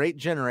for a great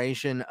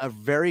generation, a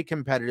very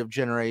competitive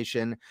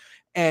generation.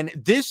 And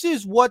this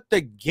is what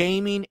the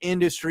gaming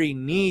industry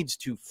needs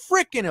to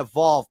freaking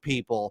evolve,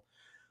 people.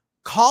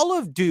 Call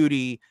of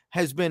Duty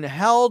has been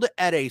held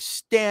at a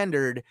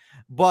standard,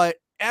 but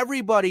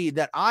everybody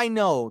that I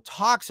know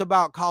talks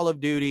about Call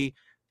of Duty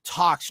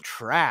talks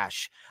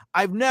trash.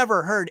 I've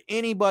never heard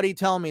anybody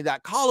tell me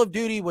that Call of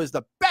Duty was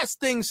the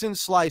best thing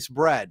since sliced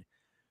bread.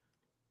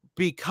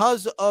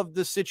 Because of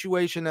the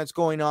situation that's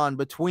going on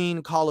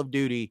between Call of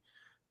Duty,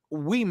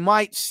 we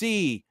might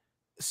see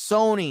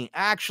Sony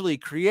actually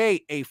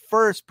create a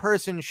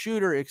first-person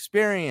shooter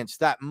experience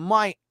that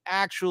might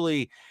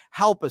actually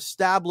help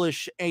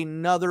establish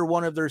another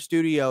one of their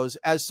studios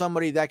as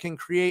somebody that can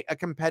create a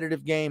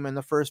competitive game in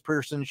the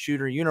first-person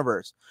shooter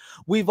universe.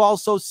 We've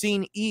also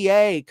seen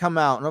EA come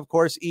out, and of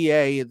course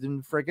EA,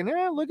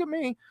 freaking look at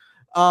me,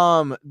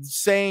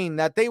 saying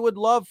that they would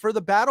love for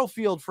the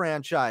Battlefield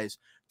franchise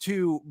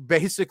to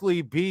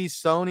basically be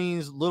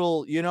Sony's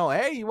little,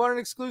 hey, you want an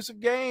exclusive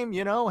game?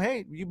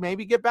 Hey, you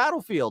maybe get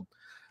Battlefield.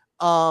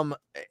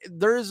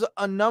 There's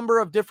a number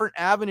of different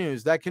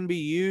avenues that can be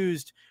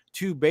used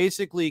to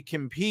basically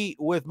compete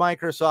with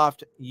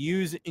Microsoft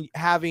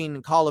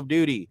having Call of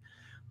Duty.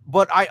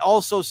 But I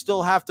also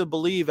still have to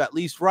believe, at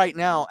least right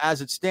now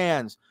as it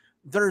stands,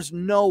 there's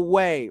no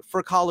way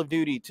for Call of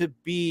Duty to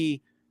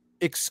be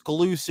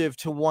exclusive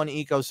to one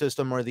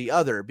ecosystem or the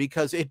other,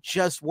 because it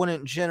just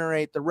wouldn't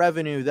generate the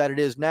revenue that it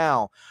is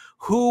now.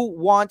 Who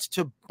wants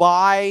to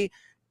buy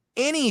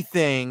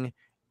anything?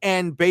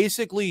 And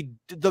basically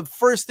the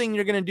first thing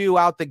you're going to do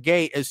out the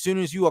gate as soon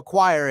as you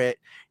acquire it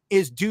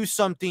is do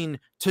something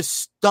to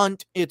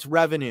stunt its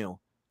revenue.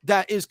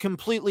 That is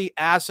completely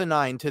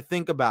asinine to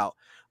think about.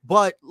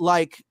 But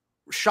like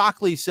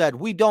Shockley said,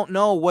 we don't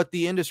know what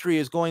the industry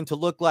is going to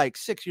look like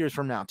 6 years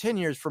from now, 10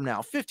 years from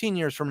now, 15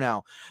 years from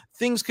now.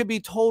 Things could be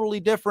totally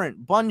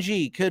different.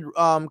 Bungie could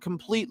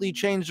completely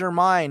change their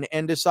mind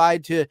and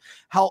decide to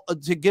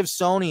give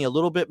Sony a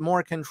little bit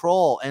more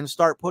control and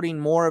start putting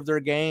more of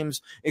their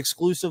games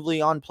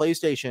exclusively on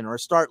PlayStation, or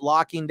start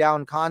locking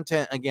down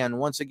content again,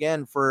 once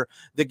again, for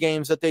the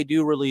games that they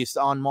do release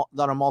on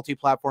a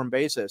multi-platform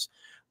basis.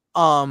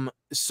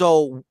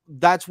 So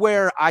that's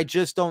where I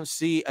just don't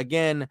see,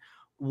 again,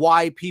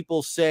 why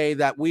people say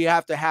that we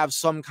have to have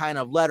some kind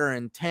of letter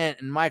intent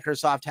and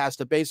Microsoft has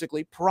to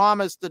basically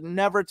promise to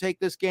never take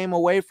this game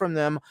away from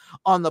them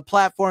on the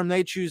platform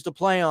they choose to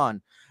play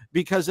on.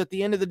 Because at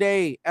the end of the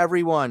day,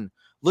 everyone,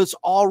 let's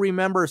all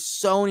remember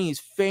Sony's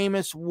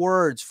famous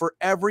words for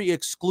every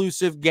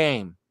exclusive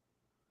game: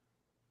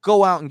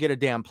 go out and get a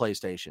damn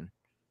PlayStation.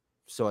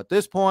 So at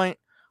this point,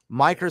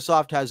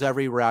 Microsoft has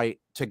every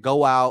right to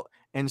go out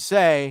and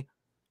say,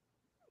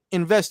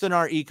 invest in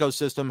our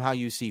ecosystem how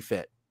you see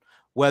fit.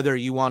 Whether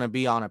you want to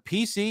be on a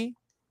PC,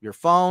 your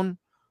phone,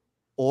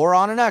 or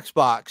on an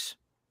Xbox,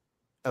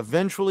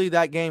 eventually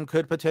that game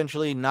could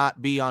potentially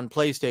not be on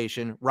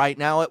PlayStation. Right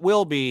now it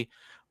will be,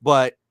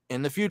 but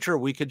in the future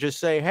we could just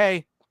say,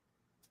 hey,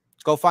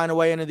 let's go find a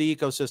way into the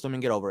ecosystem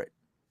and get over it.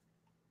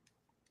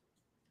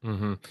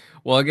 Mm-hmm.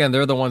 Well, again,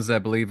 they're the ones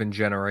that believe in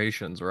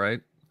generations, right?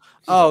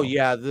 Oh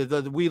yeah,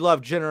 we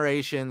love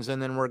generations,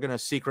 and then we're gonna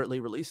secretly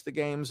release the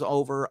games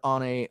over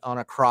on a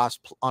cross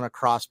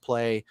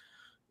play,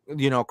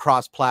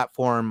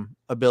 cross-platform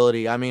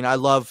ability. I mean, I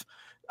loved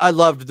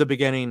the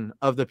beginning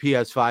of the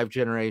PS5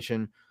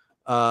 generation.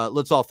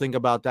 Let's all think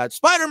about that.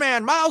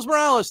 Spider-Man, Miles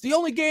Morales, the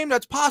only game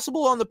that's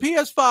possible on the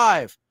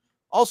PS5,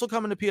 also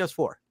coming to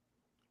PS4.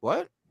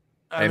 What?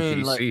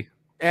 PC.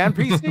 And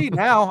PC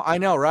now, I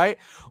know, right?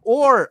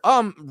 Or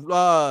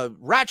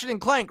Ratchet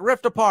and Clank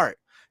Rift Apart.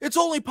 It's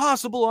only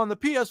possible on the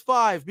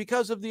PS5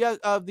 because of the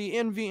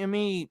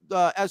NVMe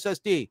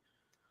SSD.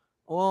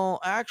 Well,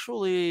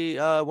 actually,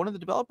 one of the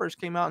developers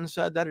came out and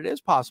said that it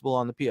is possible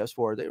on the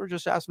PS4. They were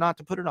just asked not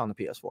to put it on the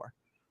PS4.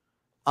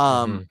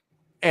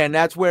 And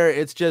that's where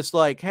it's just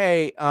like,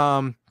 hey,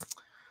 all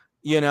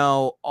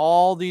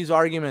these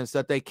arguments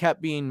that they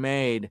kept being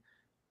made,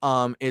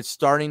 it's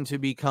starting to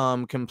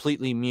become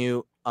completely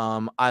mute.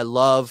 I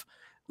love,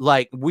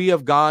 like, we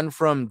have gone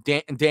from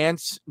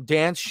dance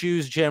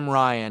shoes Jim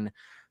Ryan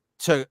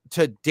to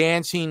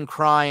dancing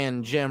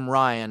crying Jim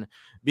Ryan,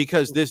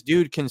 because this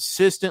dude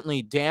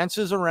consistently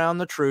dances around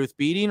the truth,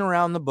 beating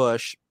around the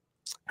bush,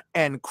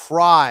 and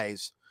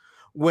cries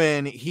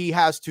when he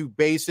has to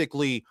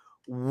basically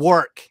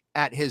work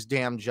at his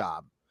damn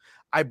job.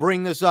 I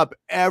bring this up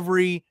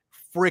every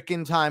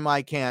freaking time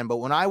I can, but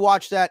when I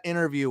watched that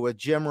interview with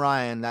Jim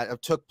Ryan that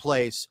took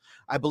place,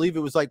 I believe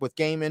it was like with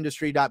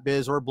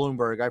GameIndustry.biz or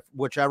Bloomberg,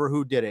 whichever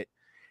who did it,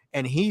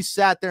 and he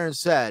sat there and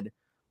said,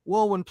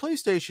 well, when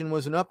PlayStation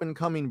was an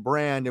up-and-coming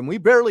brand and we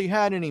barely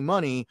had any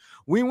money,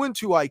 we went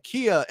to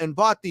IKEA and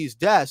bought these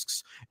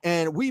desks,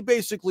 and we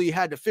basically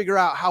had to figure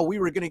out how we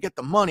were going to get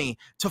the money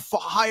to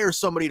hire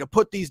somebody to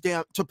put these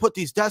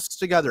desks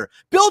together.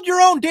 Build your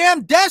own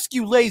damn desk,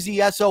 you lazy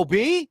SOB.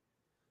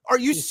 Are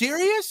you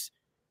serious?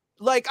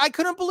 Like, I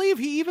couldn't believe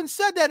he even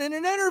said that in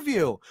an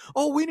interview.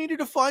 Oh, we needed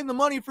to find the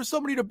money for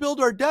somebody to build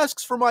our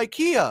desks from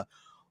IKEA.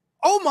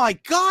 Oh my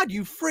God,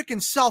 you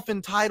freaking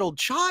self-entitled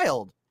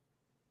child.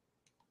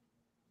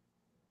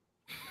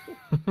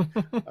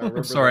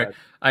 I'm sorry. That.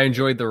 I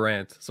enjoyed the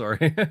rant.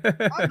 Sorry.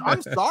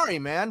 I'm sorry,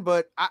 man,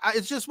 but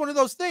it's just one of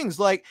those things.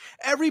 Like,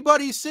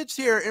 everybody sits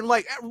here and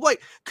like,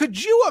 could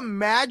you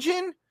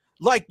imagine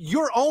like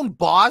your own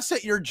boss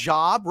at your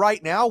job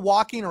right now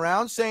walking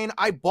around saying,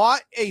 I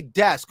bought a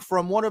desk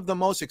from one of the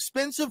most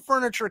expensive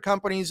furniture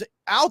companies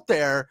out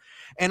there,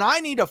 and I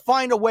need to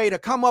find a way to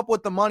come up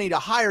with the money to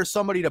hire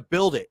somebody to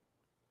build it?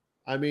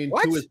 I mean,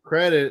 to his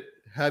credit,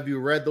 have you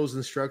read those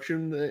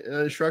instructions?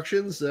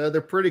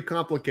 They're pretty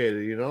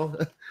complicated, you know?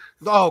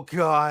 Oh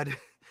God.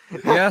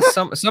 Yeah,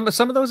 some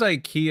of those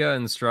IKEA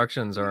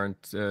instructions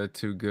aren't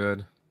too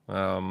good.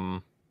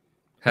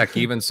 Heck,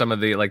 even some of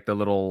the like the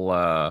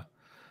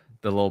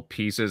little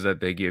pieces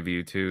that they give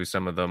you too,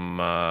 some of them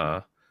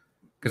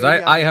because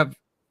I have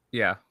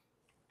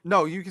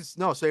No, you can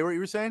say what you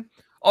were saying.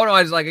 Oh no,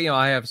 I was like,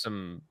 I have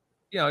some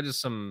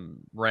just some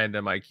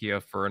random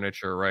IKEA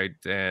furniture, right?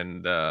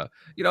 And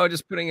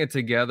just putting it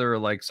together,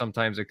 like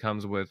sometimes it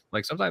comes with,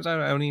 like, sometimes I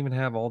don't even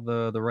have all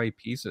the right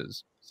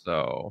pieces.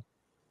 So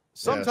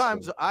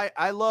Sometimes so-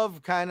 I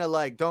love kind of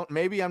like,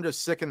 maybe I'm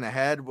just sick in the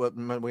head.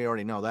 We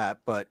already know that,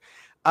 but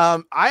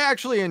I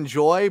actually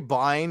enjoy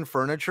buying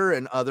furniture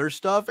and other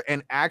stuff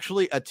and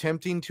actually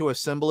attempting to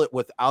assemble it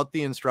without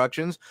the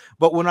instructions.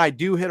 But when I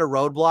do hit a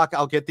roadblock,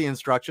 I'll get the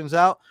instructions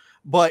out.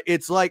 But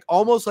it's like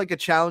almost like a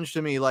challenge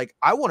to me. Like,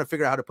 I want to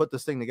figure out how to put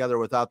this thing together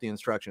without the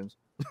instructions.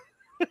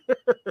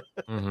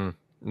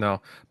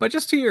 No, but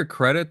just to your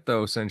credit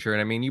though,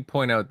 Centurion, I mean, you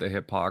point out the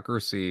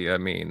hypocrisy, I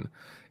mean,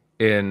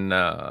 in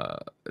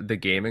the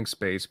gaming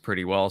space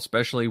pretty well,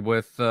 especially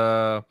with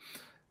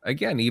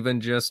again,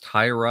 even just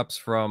higher ups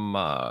from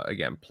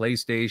again,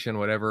 PlayStation,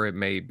 whatever it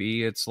may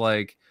be. It's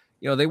like,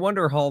 they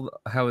wonder how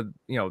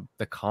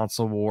the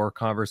console war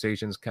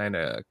conversations kind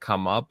of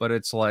come up, but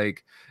it's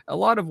like a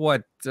lot of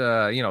what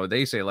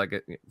they say,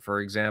 like for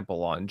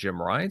example on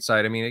Jim Ryan's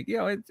side, I mean,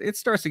 it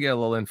starts to get a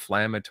little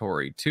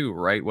inflammatory too,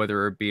 right?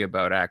 Whether it be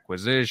about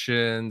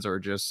acquisitions or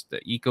just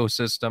the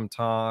ecosystem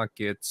talk.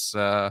 It's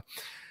like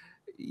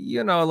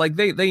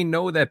they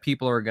know that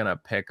people are gonna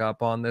pick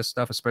up on this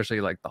stuff,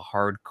 especially like the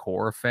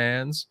hardcore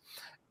fans,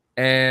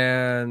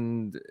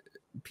 and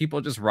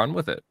people just run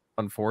with it,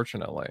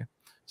 unfortunately.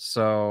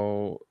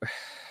 So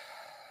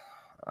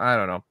I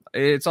don't know.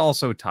 It's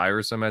also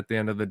tiresome at the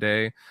end of the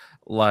day.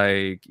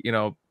 Like,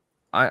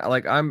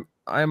 I'm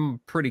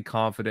pretty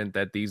confident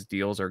that these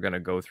deals are going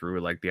to go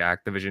through, like the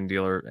Activision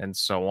dealer and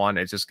so on.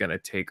 It's just going to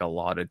take a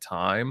lot of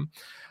time.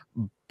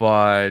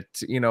 But,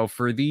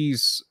 for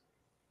these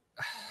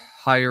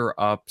higher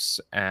ups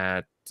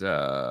at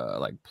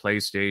like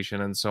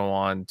PlayStation and so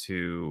on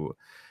to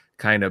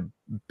kind of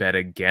bet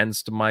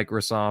against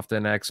Microsoft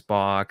and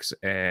Xbox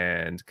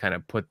and kind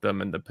of put them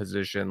in the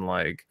position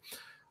like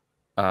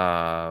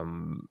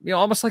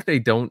almost like they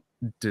don't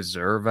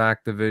deserve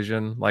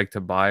Activision, like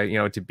to buy,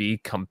 to be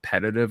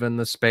competitive in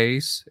the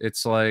space.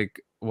 It's like,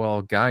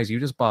 well, guys, you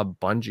just bought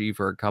Bungie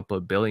for a couple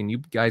of billion. You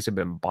guys have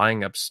been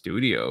buying up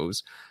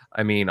studios.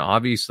 I mean,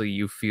 obviously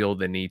you feel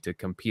the need to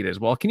compete as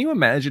well. Can you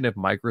imagine if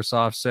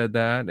Microsoft said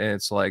that and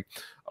it's like,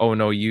 oh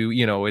no,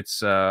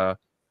 it's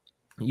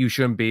you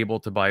shouldn't be able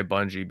to buy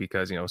Bungie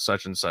because,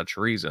 such and such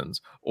reasons,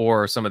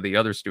 or some of the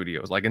other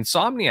studios like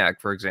Insomniac,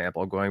 for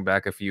example, going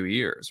back a few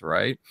years,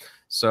 right?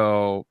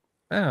 So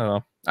I don't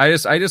know.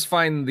 I just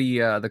find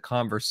the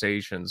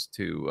conversations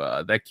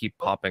that keep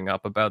popping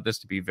up about this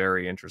to be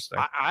very interesting.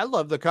 I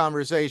love the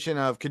conversation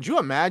of, could you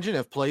imagine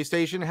if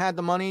PlayStation had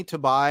the money to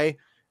buy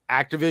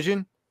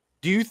Activision?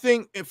 Do you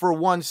think for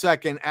 1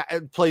 second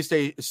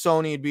PlayStation,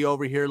 Sony would be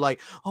over here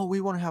like, oh, we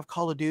want to have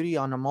Call of Duty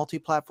on a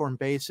multi-platform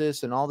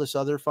basis and all this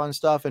other fun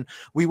stuff, and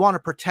we want to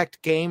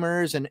protect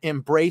gamers and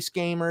embrace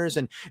gamers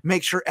and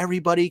make sure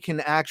everybody can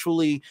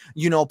actually,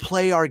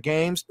 play our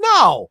games?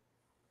 No,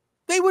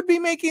 they would be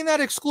making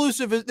that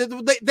exclusive.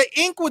 The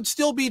ink would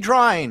still be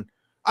drying.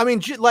 I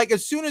mean, like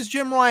as soon as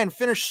Jim Ryan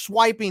finished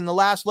swiping the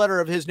last letter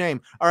of his name,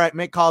 all right,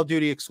 make Call of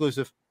Duty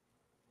exclusive.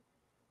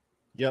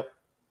 Yep.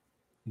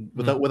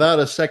 Without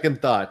a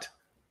second thought.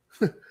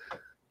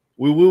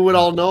 we would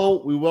all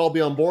know, we would all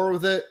be on board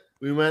with it.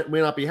 We may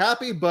not be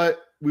happy,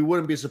 but we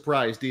wouldn't be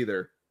surprised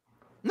either.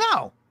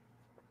 No.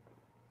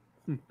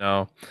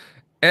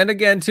 And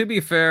again, to be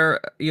fair,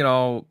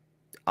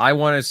 I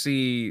want to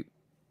see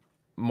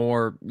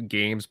more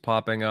games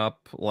popping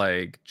up.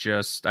 Like,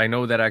 just I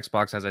know that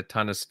Xbox has a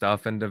ton of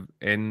stuff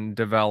in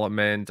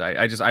development.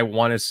 I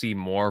want to see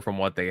more from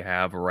what they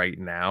have right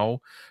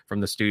now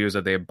from the studios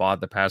that they have bought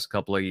the past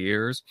couple of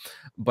years.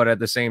 But at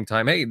the same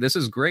time, hey, this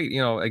is great.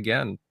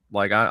 Again,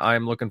 like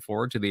I'm looking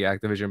forward to the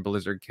Activision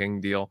Blizzard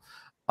King deal.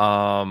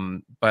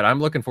 But I'm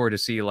looking forward to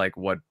see like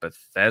what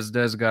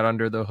Bethesda's got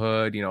under the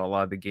hood, a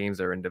lot of the games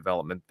that are in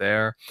development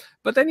there.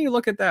 But then you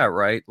look at that,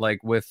 right?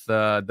 Like with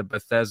the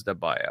Bethesda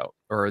buyout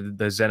or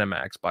the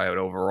ZeniMax buyout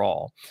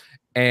overall.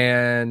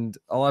 And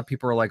a lot of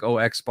people are like, oh,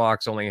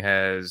 Xbox only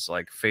has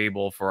like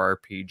Fable for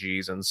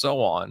RPGs and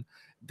so on.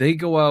 They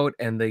go out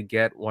and they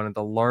get one of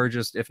the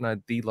largest, if not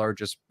the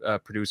largest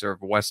producer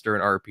of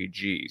Western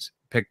RPGs.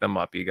 Pick them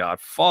up. You got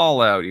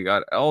Fallout, you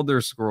got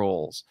Elder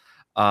Scrolls.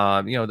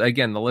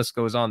 Again, the list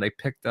goes on. They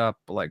picked up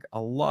like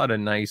a lot of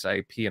nice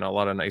IP and a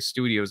lot of nice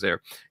studios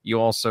there. You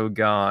also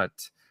got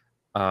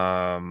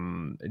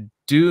Doom,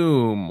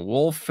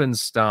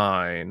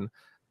 Wolfenstein,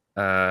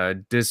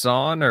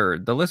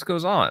 Dishonored. The list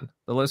goes on.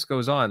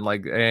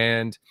 Like,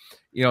 and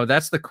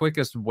that's the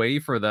quickest way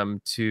for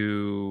them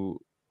to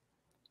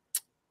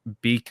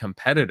be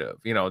competitive.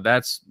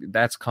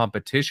 That's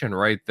competition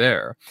right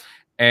there.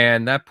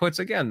 And that puts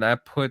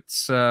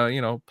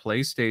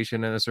PlayStation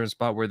in a certain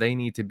spot where they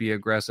need to be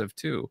aggressive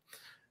too.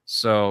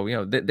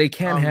 So, they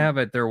can't have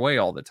it their way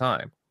all the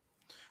time.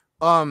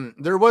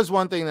 There was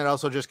one thing that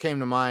also just came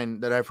to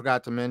mind that I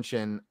forgot to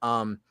mention.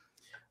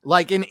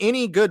 Like in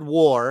any good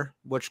war,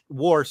 which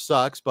war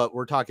sucks, but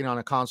we're talking on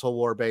a console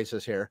war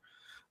basis here.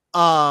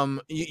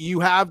 You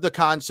have the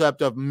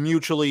concept of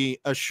mutually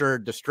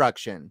assured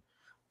destruction.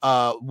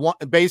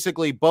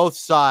 Basically both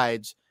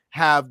sides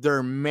have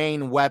their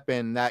main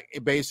weapon that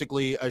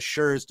basically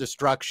assures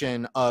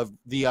destruction of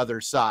the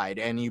other side.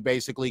 And you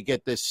basically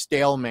get this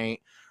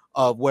stalemate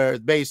of where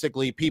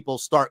basically people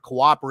start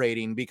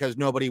cooperating because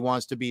nobody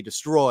wants to be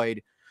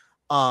destroyed.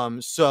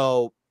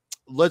 So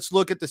let's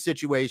look at the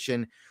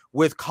situation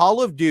with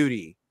Call of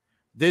Duty.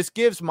 This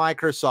gives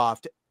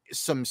Microsoft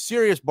some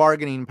serious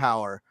bargaining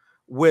power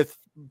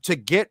to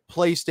get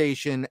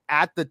PlayStation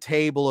at the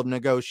table of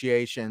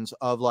negotiations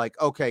of like,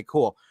 okay,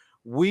 cool.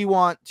 We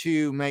want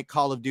to make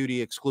Call of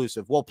Duty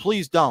exclusive. Well,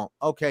 please don't.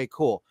 Okay,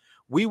 cool.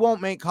 We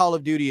won't make Call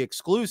of Duty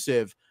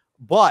exclusive,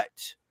 but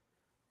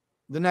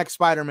the next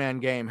Spider-Man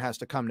game has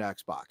to come to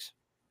Xbox.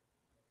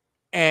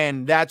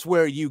 And that's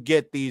where you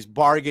get these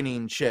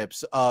bargaining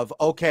chips of,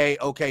 okay,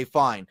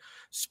 fine.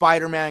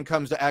 Spider-Man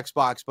comes to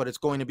Xbox, but it's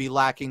going to be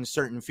lacking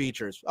certain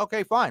features.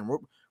 Okay, fine.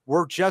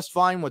 We're just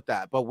fine with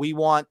that. But we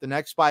want the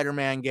next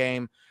Spider-Man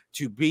game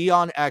to be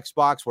on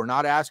Xbox. We're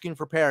not asking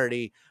for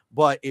parity.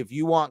 But if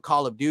you want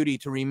Call of Duty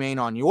to remain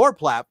on your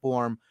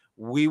platform,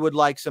 we would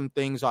like some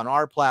things on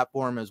our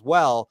platform as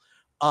well.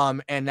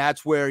 And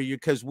that's where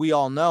because we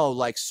all know,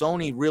 like,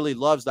 Sony really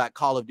loves that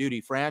Call of Duty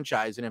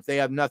franchise. And if they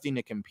have nothing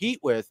to compete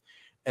with,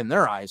 in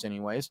their eyes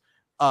anyways,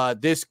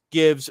 this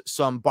gives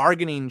some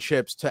bargaining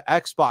chips to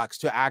Xbox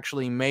to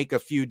actually make a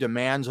few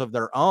demands of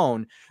their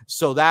own.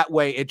 So that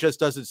way it just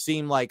doesn't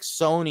seem like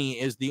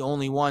Sony is the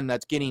only one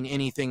that's getting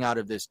anything out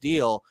of this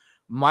deal.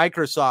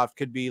 Microsoft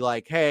could be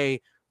like,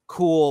 hey,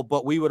 cool,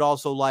 but we would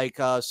also like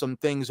some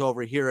things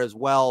over here as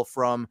well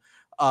from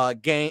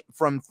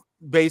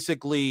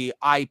basically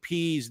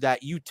IPs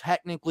that you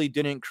technically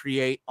didn't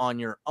create on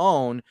your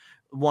own,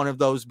 one of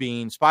those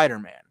being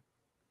Spider-Man.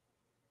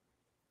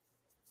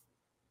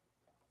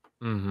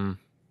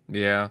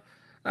 Yeah.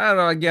 I don't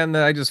know. Again,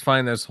 I just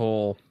find this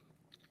whole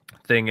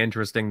thing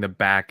interesting, the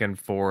back and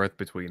forth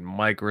between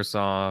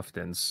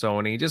Microsoft and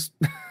Sony. Just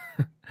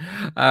I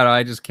don't know,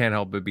 I just can't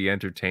help but be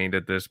entertained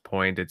at this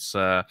point. It's you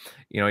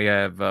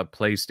have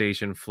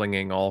PlayStation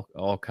flinging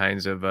all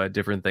kinds of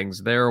different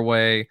things their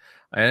way,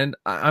 and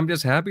I'm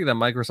just happy that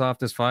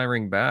Microsoft is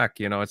firing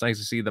back. It's nice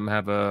to see them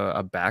have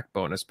a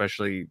backbone,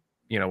 especially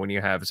when you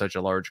have such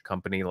a large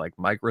company like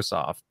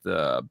Microsoft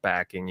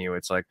backing you.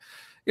 It's like,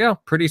 yeah,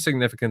 pretty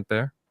significant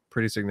there.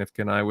 Pretty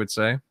significant, I would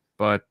say.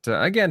 But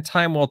again,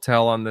 time will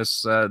tell on this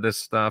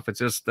stuff. It's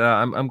just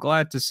I'm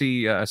glad to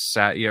see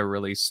Satya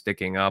really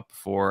sticking up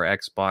for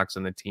Xbox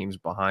and the teams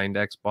behind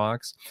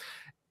Xbox,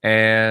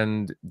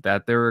 and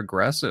that they're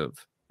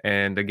aggressive.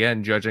 And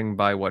again, judging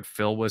by what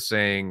Phil was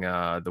saying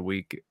the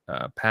week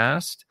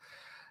past,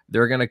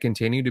 they're going to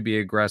continue to be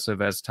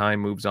aggressive as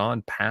time moves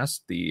on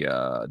past the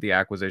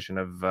acquisition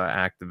of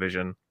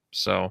Activision.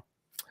 So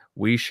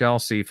we shall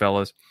see,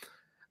 fellas.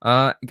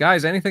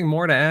 Guys, anything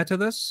more to add to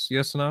this?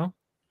 Yes or no?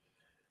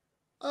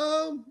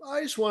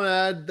 I just want to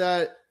add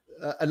that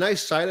a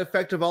nice side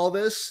effect of all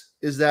this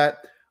is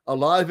that a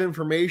lot of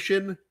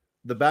information,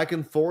 the back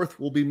and forth,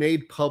 will be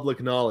made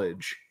public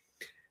knowledge.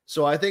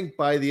 So I think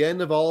by the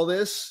end of all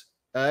this,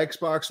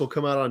 Xbox will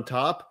come out on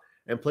top,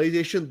 and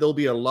PlayStation, there'll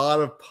be a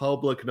lot of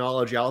public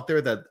knowledge out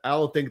there that I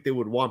don't think they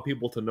would want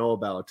people to know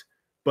about,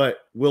 but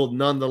will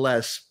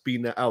nonetheless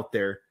be out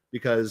there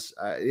because,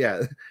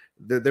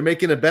 they're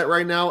making a bet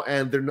right now,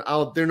 and they're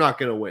not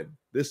going to win.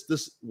 This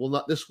will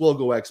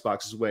go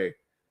Xbox's way.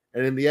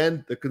 And in the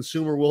end, the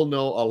consumer will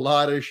know a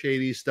lot of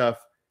shady stuff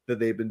that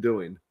they've been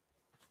doing.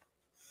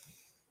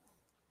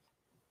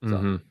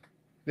 So,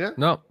 yeah.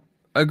 No,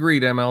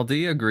 agreed,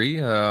 MLD, agree.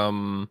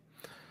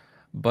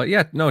 But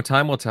yeah, no,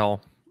 time will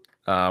tell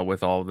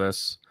with all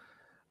this.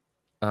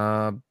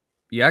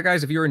 Yeah,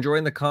 guys, if you're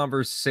enjoying the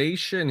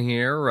conversation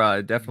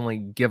here, definitely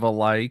give a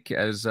like,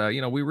 as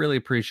we really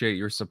appreciate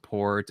your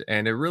support,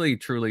 and it really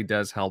truly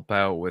does help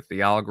out with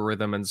the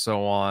algorithm and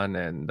so on,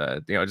 and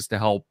just to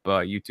help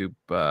YouTube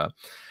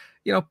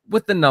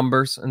with the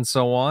numbers and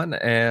so on.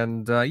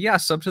 And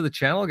sub to the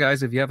channel,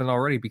 guys, if you haven't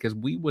already, because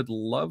we would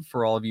love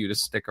for all of you to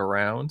stick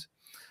around.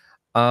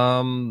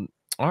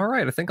 All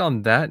right, I think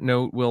on that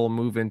note, we'll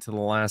move into the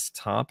last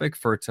topic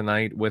for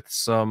tonight with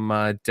some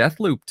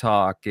Deathloop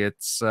talk.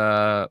 It's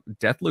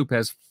Deathloop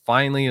has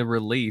finally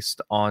released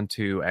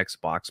onto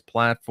Xbox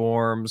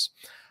platforms.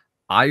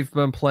 I've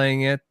been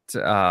playing it.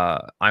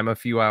 I'm a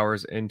few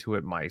hours into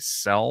it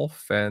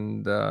myself,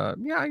 and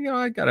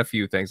I got a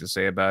few things to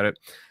say about it.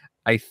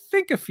 I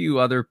think a few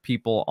other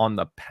people on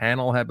the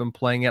panel have been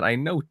playing it. I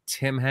know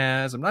Tim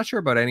has. I'm not sure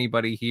about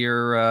anybody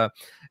here.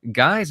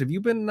 Guys, have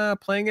you been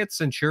playing it?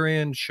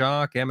 Centurion,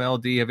 Shock,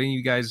 MLD, have any of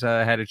you guys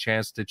had a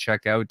chance to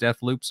check out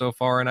Deathloop so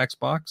far on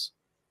Xbox?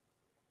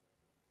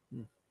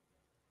 You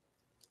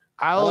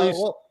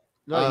go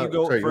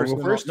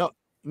first.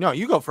 No,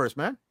 you go first,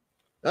 man.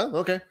 Oh,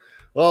 okay.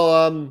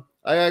 Well,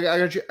 I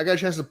got a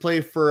chance to play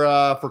for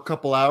a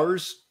couple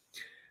hours.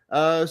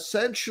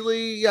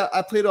 Essentially, yeah,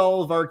 I played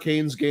all of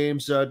Arcane's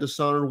games,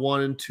 Dishonored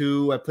 1 and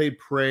 2. I played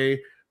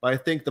Prey, but I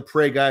think the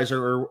Prey guys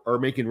are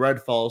making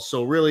Redfall.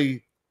 So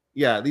really,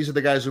 yeah, these are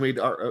the guys who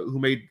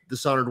made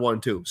Dishonored 1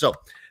 and 2. So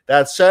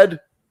that said,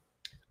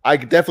 I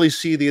could definitely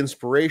see the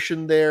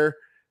inspiration there.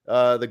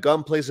 The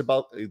gunplay is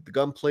about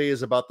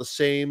the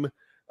same.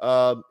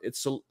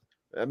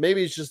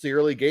 Maybe it's just the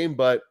early game,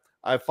 but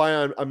I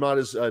find I'm not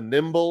as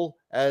nimble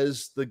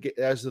as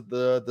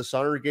the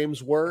Dishonored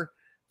games were.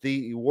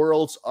 The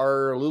worlds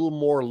are a little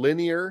more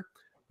linear,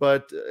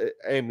 but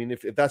I mean,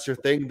 if that's your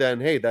thing, then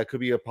hey, that could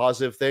be a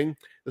positive thing.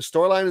 The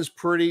storyline is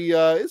pretty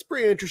it's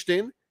pretty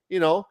interesting, you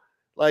know.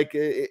 Like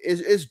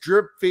it's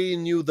drip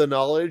feeding you the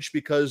knowledge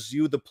because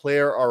you, the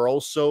player, are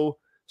also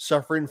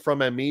suffering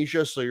from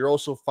amnesia, so you're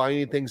also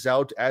finding things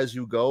out as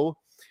you go.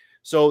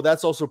 So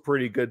that's also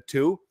pretty good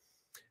too.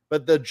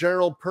 But the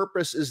general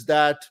purpose is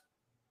that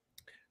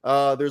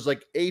there's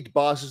like 8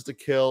 bosses to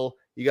kill.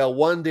 You got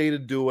 1 day to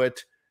do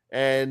it,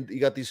 and you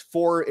got these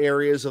 4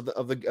 areas of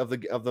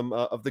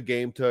the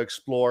game to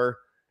explore.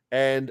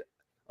 And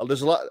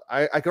there's a lot.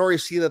 I can already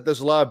see that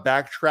there's a lot of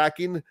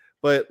backtracking.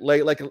 But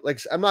like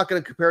I'm not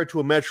going to compare it to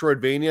a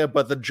Metroidvania,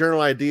 but the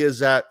general idea is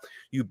that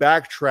you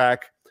backtrack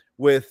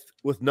with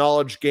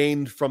knowledge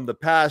gained from the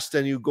past,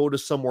 and you go to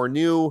somewhere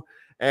new,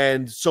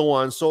 and so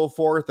on and so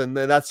forth. And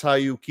then that's how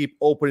you keep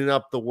opening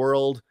up the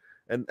world,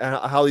 and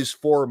how these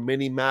 4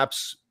 mini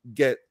maps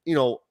get, you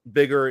know,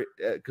 bigger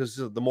because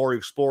the more you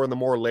explore and the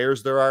more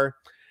layers there are.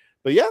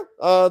 But yeah,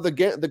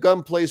 the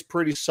gunplay is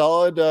pretty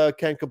solid.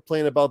 Can't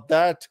complain about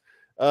that.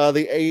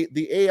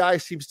 The AI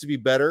seems to be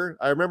better.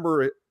 I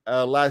remember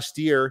last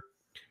year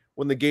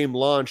when the game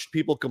launched,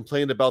 people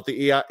complained about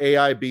the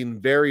AI being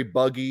very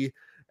buggy.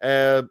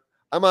 I'm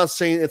not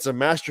saying it's a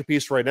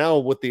masterpiece right now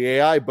with the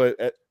AI,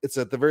 but it's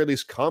at the very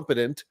least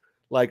competent.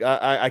 Like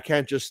I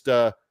can't just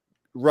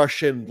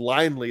rush in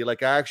blindly.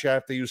 Like I actually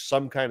have to use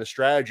some kind of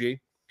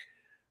strategy.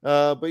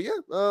 But yeah,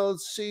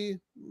 let's see.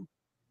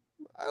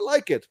 I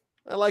like it.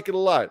 I like it a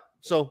lot.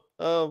 So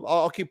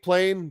I'll keep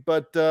playing,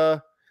 but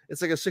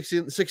it's like a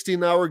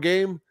 16-hour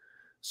game.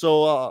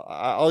 So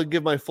I'll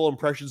give my full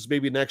impressions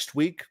maybe next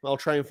week. I'll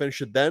try and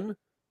finish it then.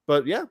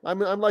 But yeah, I'm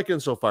liking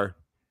it so far.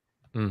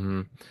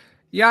 Mm-hmm.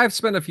 Yeah, I've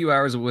spent a few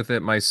hours with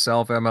it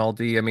myself,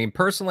 MLD. I mean,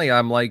 personally,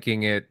 I'm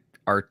liking it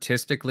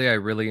artistically. I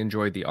really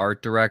enjoyed the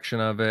art direction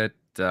of it.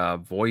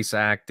 Voice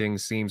acting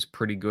seems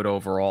pretty good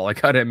overall. I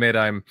gotta admit,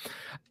 I'm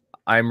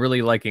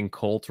really liking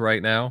Colt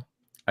right now.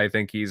 I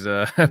think he's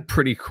a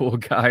pretty cool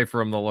guy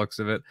from the looks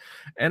of it.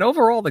 And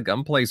overall, the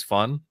gunplay's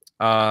fun.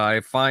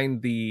 I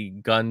find the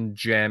gun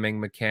jamming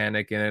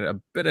mechanic in it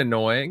a bit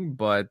annoying,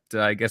 but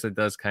I guess it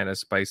does kind of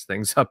spice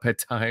things up at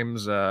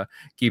times,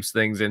 keeps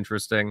things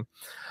interesting.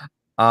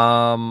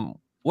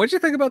 What'd you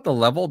think about the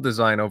level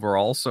design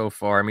overall so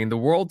far? I mean, the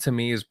world to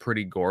me is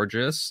pretty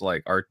gorgeous.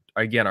 Like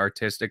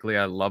artistically,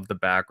 I love the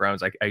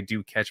backgrounds. I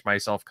do catch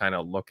myself kind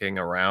of looking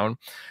around,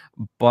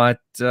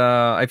 but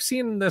I've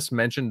seen this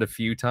mentioned a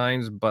few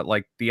times. But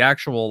like the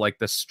actual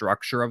the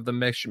structure of the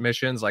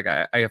missions, like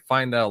I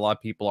find that a lot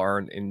of people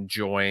aren't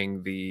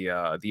enjoying the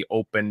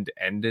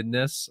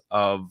open-endedness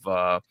of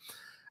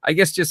I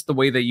guess just the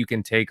way that you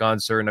can take on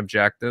certain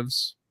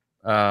objectives.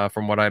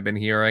 From what I've been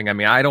hearing, I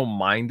mean, I don't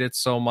mind it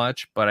so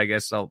much, but I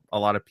guess a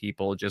lot of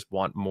people just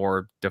want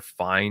more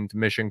defined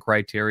mission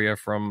criteria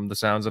from the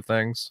sounds of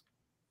things.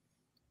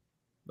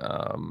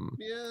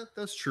 Yeah,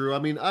 that's true. I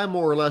mean, I'm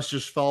more or less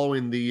just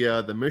following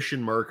the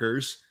mission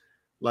markers,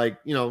 like,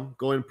 you know,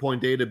 going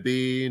point A to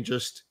B, and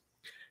just,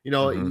 you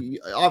know,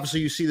 obviously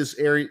you see this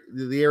area,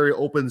 the area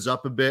opens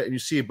up a bit, and you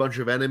see a bunch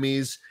of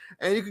enemies,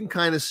 and you can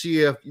kind of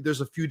see if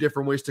there's a few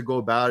different ways to go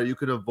about it. You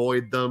can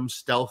avoid them,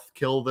 stealth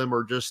kill them,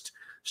 or just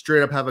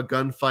straight up have a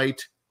gunfight.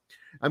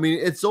 I mean,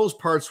 it's those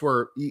parts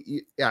where,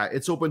 yeah,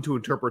 it's open to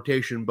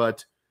interpretation,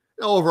 but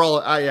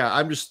overall,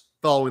 I'm just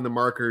following the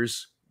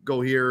markers. Go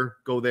here,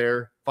 go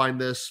there,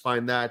 find this,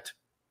 find that.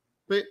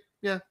 But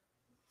yeah.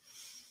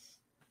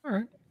 All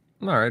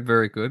right.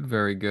 Very good.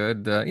 Very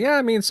good. Yeah,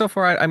 I mean, so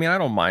far, I mean, I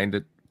don't mind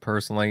it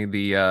personally,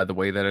 the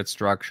way that it's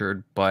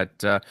structured,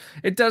 but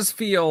it does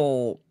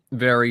feel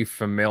very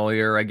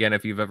familiar. Again,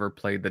 if you've ever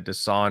played the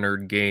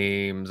Dishonored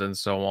games and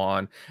so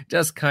on, it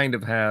does kind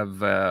of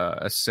have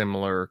a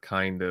similar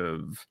kind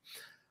of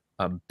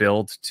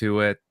build to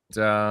it.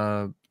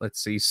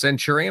 Let's see,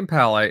 Centurion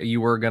Pal,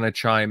 you were going to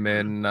chime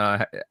in.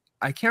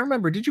 I can't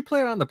remember. Did you play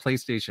it on the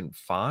PlayStation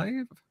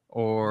 5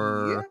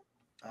 or?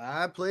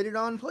 Yeah, I played it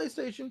on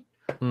PlayStation.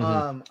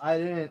 Mm-hmm.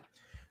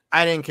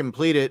 I didn't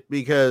complete it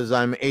because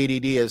I'm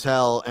ADD as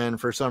hell, and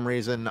for some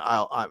reason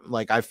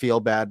I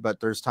feel bad, but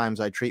there's times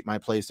I treat my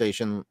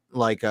PlayStation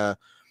like a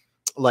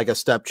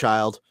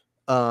stepchild.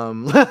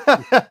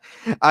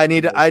 I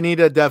need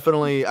to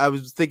definitely. I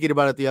was thinking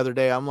about it the other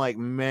day. I'm like,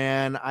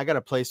 man, I got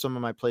to play some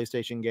of my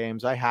PlayStation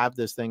games. I have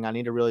this thing. I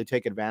need to really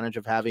take advantage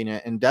of having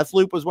it. And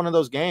Deathloop was one of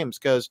those games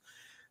because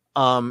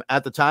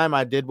at the time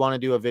I did want to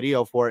do a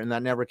video for it, and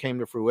that never came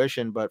to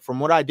fruition. But from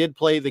what I did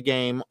play the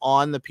game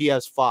on the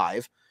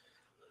PS5.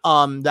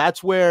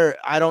 That's where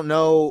I don't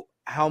know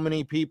how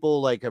many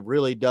people have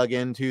really dug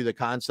into the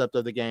concept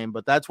of the game,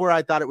 but that's where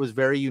I thought it was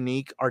very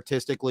unique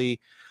artistically.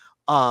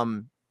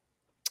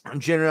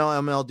 General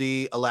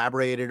MLD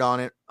elaborated on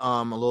it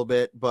a little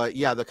bit, but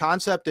yeah, the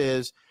concept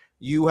is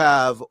you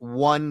have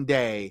 1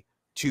 day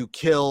to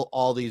kill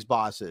all these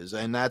bosses,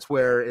 and that's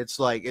where it's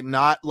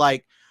not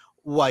like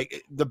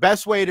the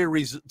best way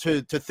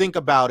to think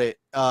about it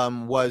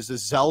was the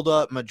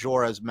Zelda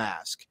Majora's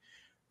Mask.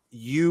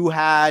 you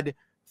had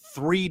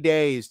 3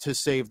 days to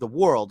save the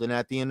world. And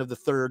at the end of the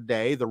third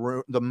day,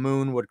 the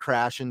moon would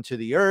crash into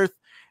the earth.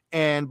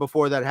 And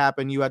before that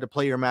happened, you had to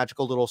play your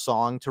magical little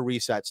song to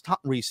reset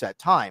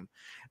time.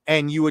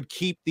 And you would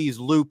keep these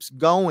loops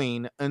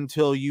going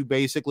until you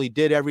basically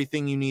did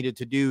everything you needed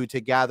to do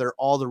to gather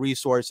all the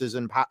resources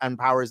and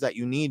powers that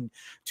you need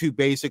to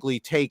basically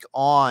take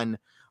on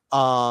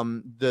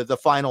the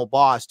final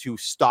boss to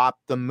stop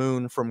the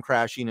moon from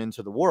crashing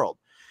into the world.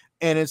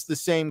 And it's the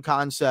same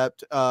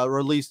concept, or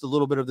at least a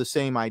little bit of the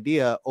same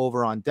idea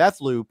over on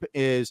Deathloop.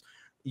 Is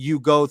you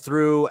go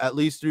through, at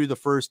least through the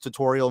first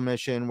tutorial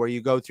mission, where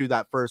you go through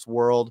that first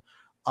world.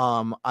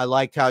 I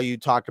liked how you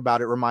talked about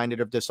it, reminded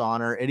of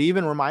Dishonor. It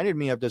even reminded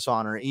me of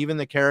Dishonor, even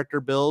the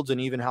character builds and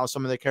even how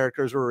some of the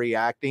characters were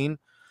reacting.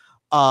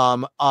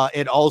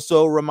 It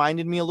also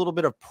reminded me a little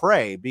bit of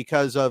Prey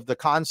because of the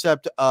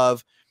concept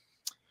of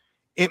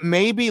it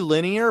may be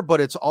linear, but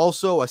it's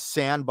also a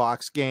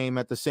sandbox game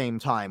at the same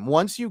time.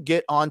 Once you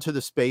get onto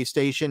the space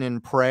station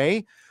in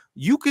Prey,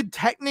 you could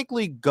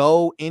technically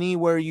go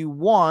anywhere you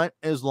want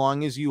as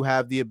long as you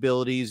have the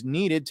abilities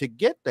needed to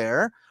get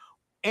there.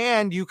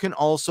 And you can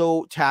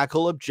also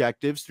tackle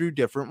objectives through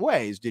different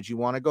ways. Did you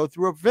want to go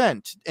through a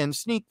vent and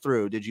sneak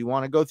through? Did you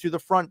want to go through the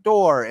front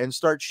door and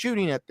start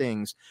shooting at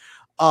things?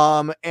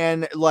 And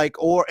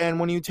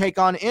when you take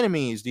on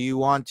enemies, do you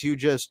want to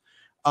just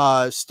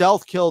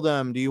stealth kill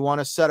them? Do you want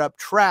to set up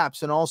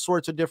traps and all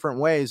sorts of different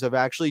ways of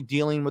actually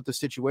dealing with the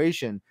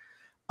situation?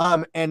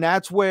 And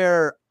that's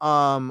where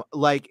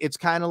it's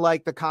kind of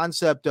like the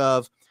concept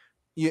of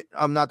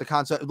not the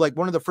concept, like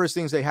one of the first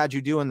things they had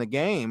you do in the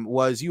game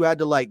was you had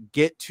to like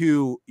get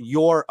to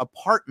your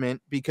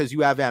apartment because you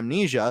have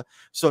amnesia.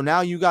 So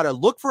now you got to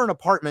look for an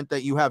apartment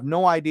that you have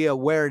no idea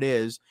where it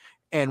is.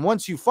 And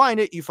once you find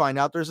it, you find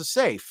out there's a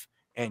safe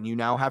and you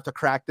now have to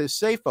crack this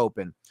safe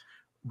open.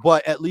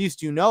 But at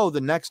least, you know,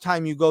 the next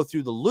time you go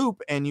through the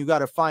loop and you got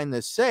to find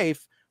this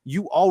safe,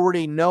 you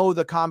already know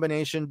the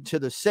combination to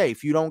the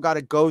safe. You don't got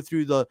to go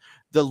through the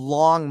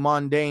long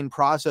mundane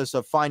process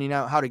of finding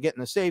out how to get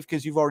in the safe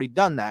because you've already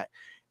done that.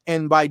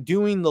 And by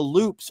doing the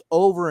loops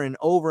over and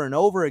over and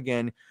over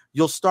again,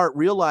 you'll start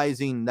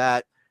realizing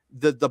that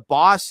the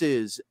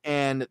bosses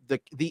and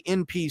the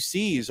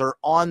NPCs are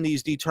on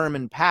these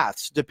determined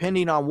paths.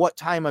 Depending on what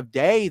time of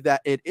day that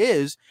it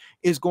is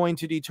going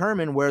to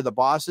determine where the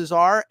bosses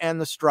are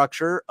and the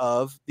structure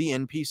of the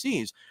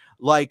NPCs.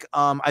 Like,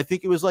 I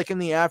think it was like in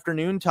the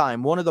afternoon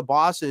time, one of the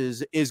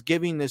bosses is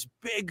giving this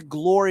big,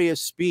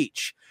 glorious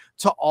speech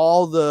to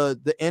all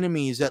the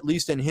enemies, at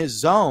least in his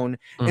zone.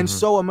 Mm-hmm. And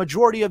so a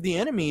majority of the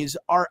enemies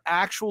are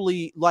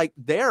actually like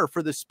there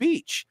for the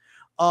speech.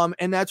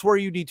 And that's where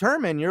you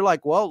determine, you're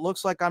like, well, it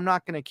looks like I'm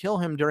not going to kill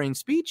him during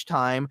speech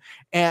time.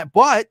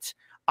 But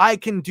I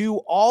can do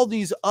all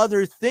these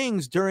other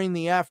things during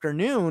the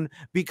afternoon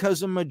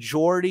because a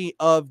majority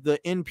of the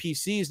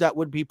NPCs that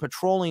would be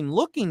patrolling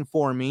looking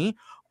for me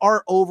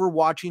are over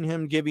watching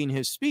him giving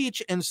his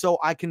speech. And so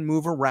I can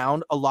move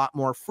around a lot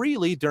more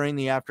freely during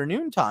the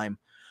afternoon time.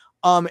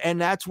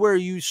 And that's where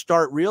you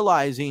start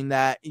realizing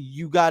that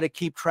you got to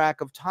keep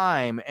track of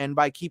time. And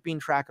by keeping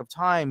track of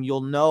time,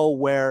 you'll know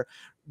where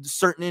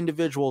certain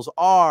individuals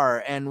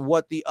are and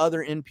what the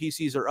other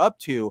NPCs are up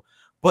to.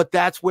 But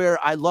that's where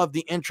I love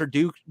the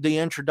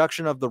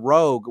introduction of the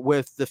rogue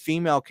with the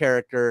female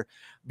character,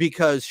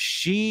 because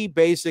she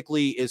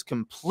basically is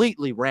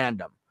completely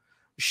random.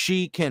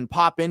 She can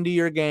pop into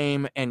your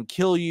game and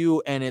kill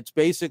you, and it's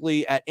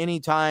basically at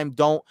any time.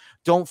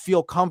 Don't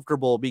feel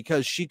comfortable,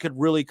 because she could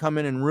really come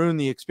in and ruin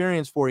the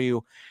experience for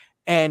you.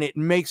 And it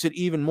makes it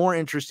even more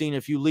interesting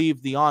if you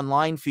leave the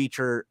online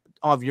feature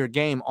of your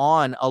game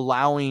on,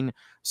 allowing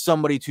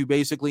somebody to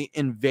basically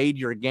invade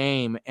your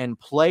game and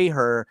play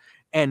her.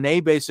 And they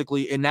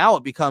basically, and now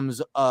it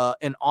becomes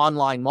an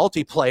online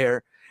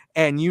multiplayer,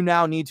 and you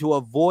now need to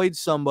avoid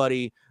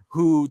somebody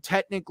who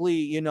technically,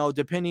 you know,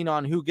 depending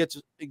on who gets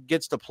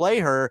to play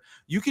her,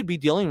 you could be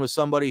dealing with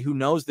somebody who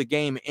knows the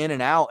game in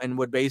and out and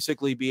would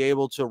basically be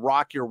able to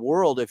rock your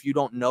world if you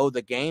don't know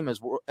the game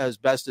as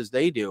best as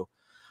they do.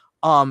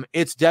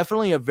 It's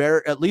definitely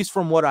at least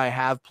from what I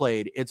have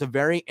played, it's a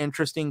very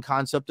interesting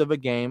concept of a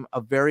game, a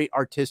very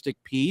artistic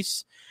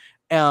piece.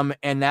 And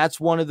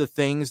that's one of the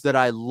things that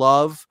I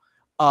love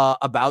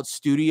about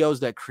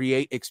studios that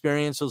create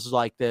experiences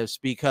like this,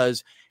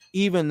 because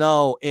even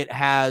though it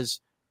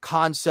has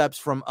concepts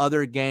from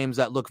other games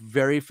that look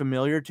very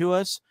familiar to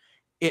us,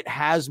 it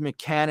has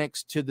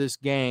mechanics to this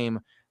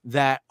game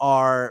that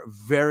are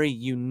very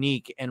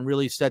unique and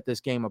really set this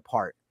game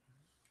apart.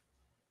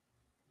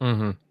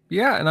 Mm-hmm.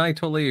 Yeah, and I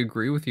totally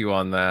agree with you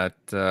on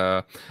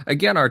that.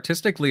 Again,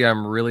 artistically,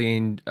 I'm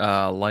really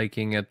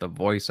liking it. The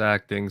voice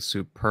acting,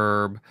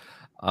 superb.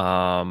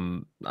 I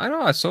don't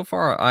know. So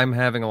far, I'm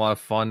having a lot of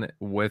fun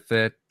with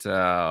it.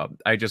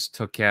 I just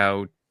took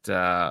out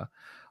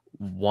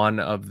one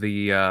of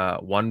the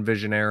one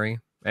visionary,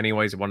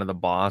 anyways, one of the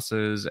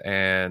bosses,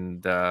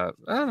 and I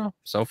don't know.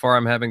 So far,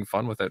 I'm having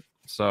fun with it.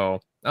 So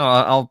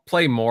I'll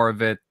play more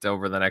of it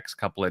over the next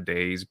couple of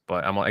days.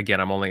 But I'm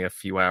only a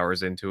few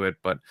hours into it,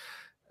 but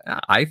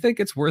I think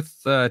it's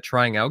worth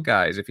trying out,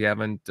 guys. If you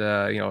haven't,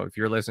 if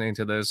you're listening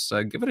to this,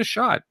 give it a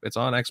shot. It's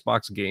on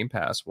Xbox Game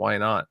Pass. Why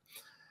not?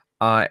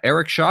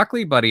 Eric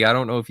Shockley, buddy, I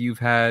don't know if you've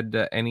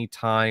had any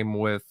time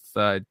with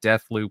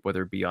Deathloop,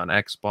 whether it be on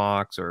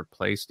Xbox or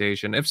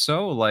PlayStation. If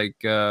so,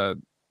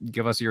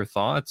 give us your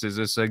thoughts. Is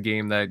this a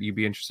game that you'd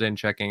be interested in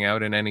checking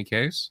out in any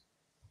case?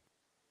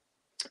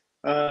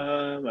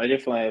 I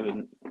definitely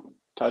haven't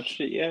touched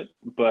it yet,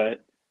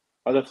 but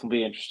I'll definitely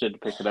be interested to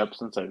pick it up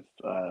since I've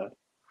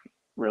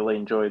really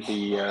enjoyed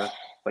the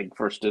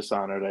first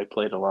Dishonored. I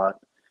played a lot,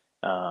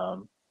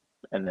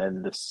 and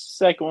then the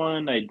second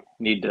one I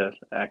need to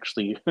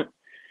actually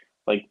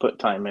put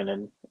time in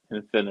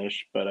and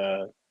finish. But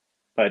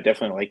I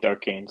definitely liked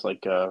Arcane's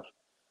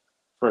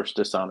first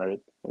Dishonored,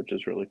 which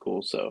is really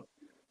cool. So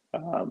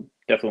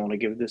definitely want to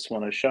give this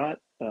one a shot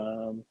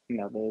now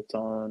that it's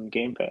on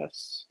Game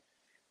Pass.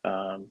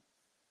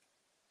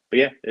 But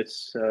yeah,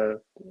 it's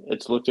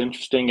looked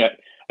interesting. I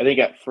think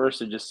at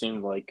first it just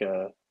seemed like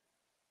a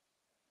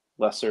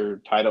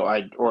lesser title.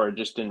 Or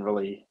just didn't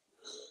really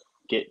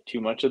get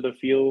too much of the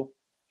feel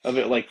of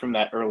it, like from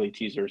that early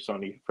teaser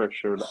Sony first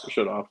showed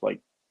off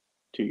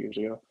 2 years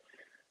ago.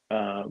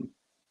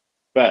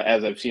 But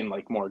as I've seen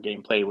more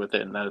gameplay with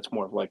it, and that it's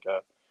more of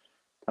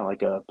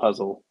a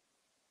puzzle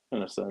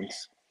in a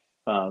sense,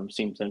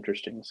 seems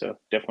interesting. So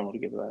definitely want to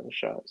give that a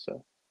shot.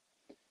 So.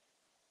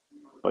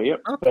 But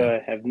yep,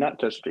 okay. Have not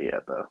touched it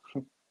yet though.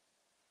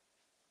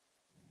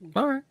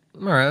 All right,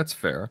 that's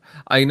fair.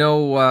 I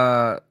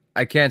know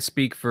I can't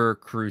speak for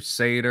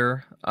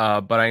Crusader,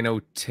 but I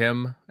know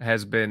Tim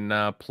has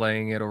been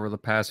playing it over the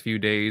past few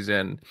days,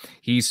 and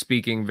he's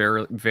speaking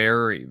very,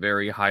 very,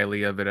 very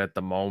highly of it at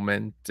the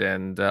moment,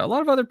 and a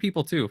lot of other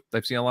people too.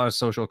 I've seen a lot of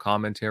social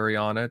commentary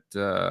on it.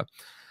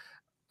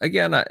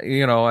 Again, I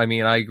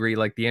agree.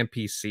 The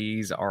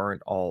NPCs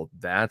aren't all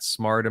that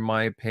smart, in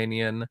my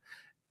opinion.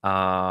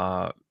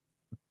 But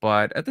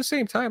at the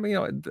same time,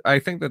 I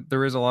think that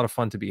there is a lot of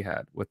fun to be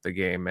had with the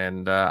game,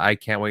 and I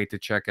can't wait to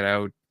check it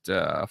out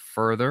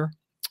further.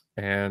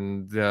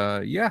 And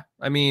yeah,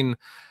 I don't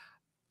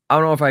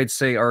know if I'd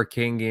say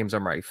Arcane games are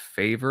my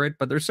favorite,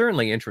 but they're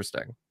certainly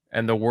interesting,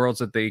 and the worlds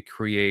that they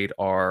create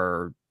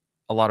are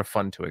a lot of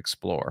fun to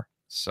explore.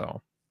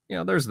 So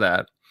there's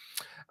that.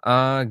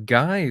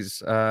 Guys,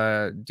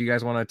 do you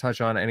guys want to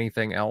touch on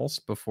anything else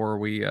before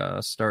we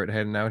start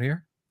heading out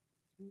here?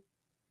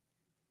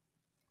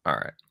 All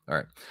right.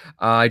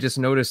 I just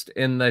noticed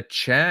in the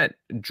chat,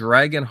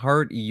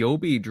 Dragonheart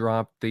Yobi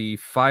dropped the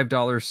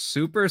 $5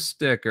 super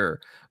sticker.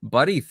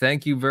 Buddy,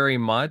 thank you very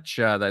much.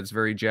 That's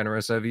very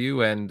generous of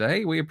you. And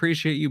hey, we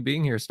appreciate you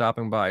being here,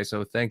 stopping by.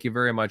 So thank you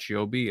very much,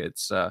 Yobi.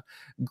 It's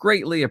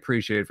greatly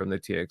appreciated from the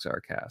TXR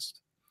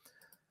cast.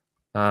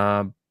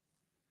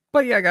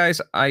 But yeah, guys,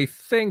 I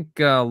think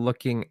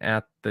looking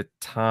at the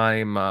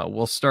time,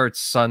 we'll start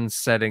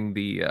sunsetting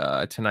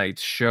the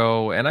tonight's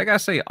show. And I gotta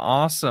say,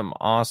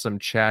 awesome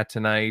chat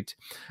tonight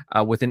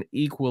with an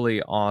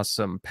equally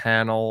awesome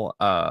panel.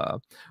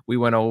 We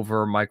went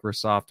over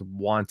Microsoft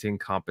wanting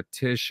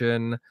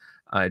competition,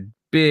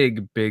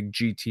 big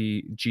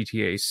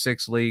GTA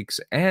 6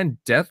 leaks, and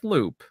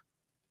Deathloop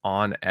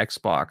on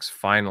Xbox,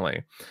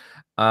 finally.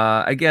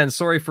 Again,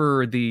 sorry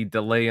for the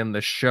delay in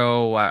the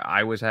show.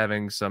 I was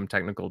having some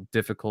technical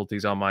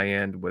difficulties on my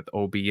end with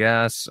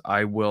OBS.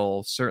 I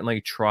will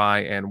certainly try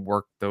and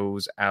work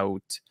those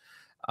out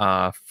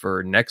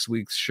for next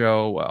week's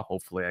show.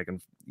 Hopefully I can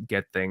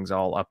get things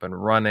all up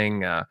and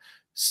running.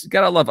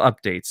 Gotta love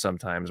updates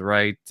sometimes,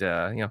 right?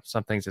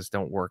 Some things just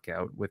don't work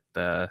out with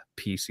the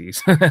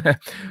PCs.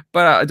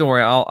 But don't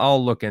worry,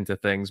 I'll look into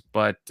things.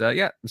 But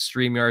yeah,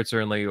 StreamYard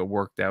certainly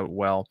worked out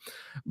well.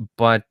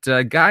 But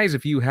guys,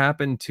 if you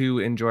happen to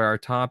enjoy our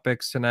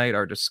topics tonight,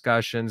 our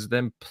discussions,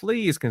 then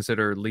please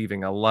consider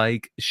leaving a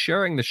like,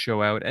 sharing the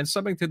show out, and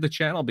subbing to the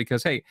channel,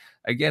 because hey,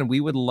 again,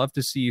 we would love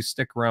to see you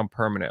stick around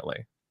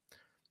permanently.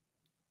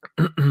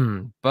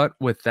 But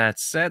with that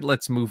said,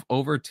 let's move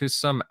over to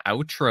some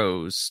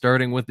outros,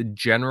 starting with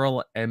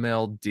General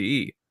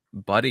MLD.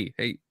 Buddy,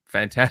 hey,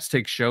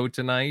 fantastic show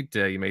tonight.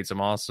 You made some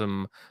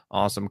awesome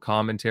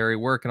commentary.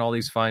 Where can all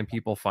these fine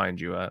people find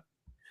you at?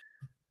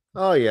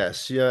 Oh,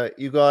 yes. Yeah,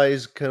 you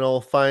guys can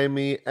all find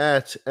me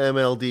at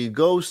MLD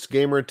Ghost,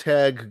 gamer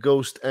tag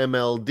Ghost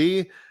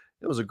MLD.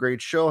 It was a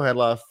great show, had a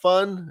lot of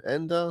fun,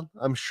 and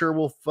I'm sure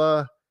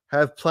we'll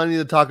have plenty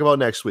to talk about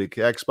next week.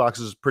 Xbox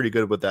is pretty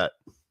good with that.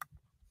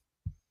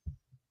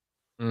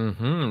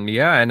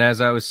 Yeah, and as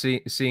I was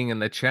seeing in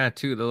the chat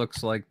too, that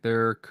looks like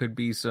there could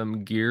be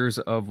some Gears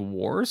of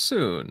War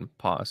soon,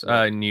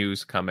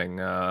 news coming.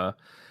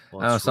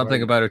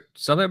 Something about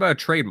a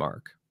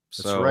trademark.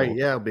 That's right.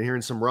 Yeah, I've been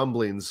hearing some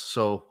rumblings.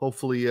 So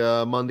hopefully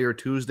Monday or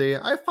Tuesday.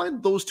 I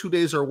find those 2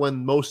 days are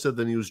when most of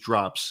the news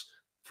drops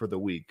for the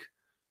week.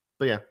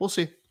 But yeah, we'll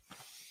see.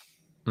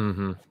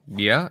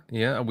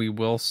 Yeah, we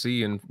will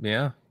see. And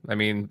yeah,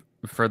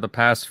 for the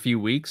past few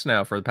weeks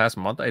now, for the past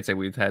month, I'd say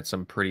we've had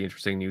some pretty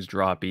interesting news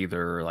drop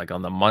either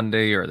on the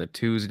Monday or the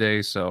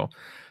Tuesday. So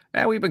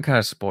we've been kind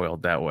of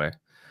spoiled that way.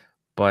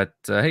 But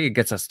hey, it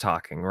gets us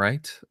talking,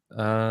 right?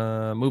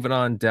 Moving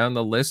on down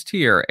the list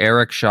here,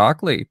 Eric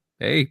Shockley.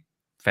 Hey,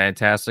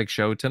 fantastic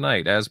show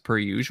tonight. As per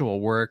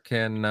usual, where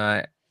can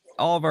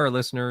all of our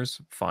listeners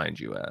find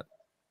you at?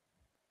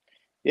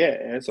 Yeah,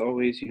 as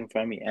always, you can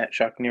find me at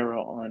Shock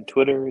Nero on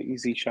Twitter,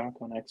 Easy Shock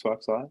on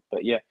Xbox Live.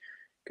 But yeah,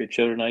 good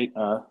show tonight.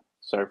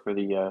 Sorry for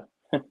the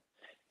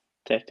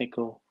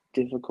technical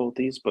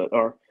difficulties, but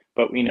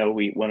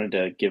we wanted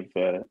to give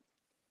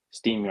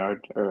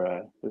SteamYard,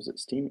 or was it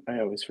Steam? I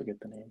always forget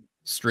the name.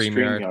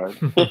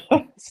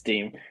 StreamYard.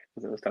 Steam,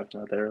 because I was talking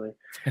about that earlier.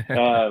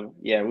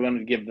 Yeah, we wanted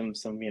to give them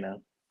some,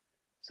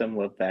 some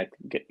love back.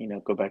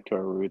 Go back to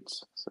our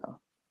roots. So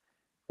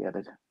we had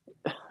to.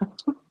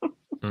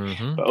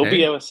 But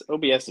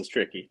OBS is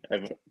tricky.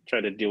 I've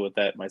tried to deal with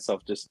that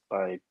myself just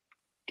by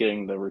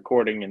getting the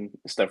recording and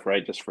stuff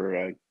right, just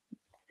for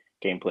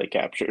gameplay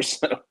captures.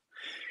 So,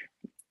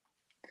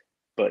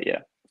 but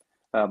yeah,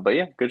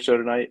 good show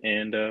tonight,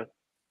 and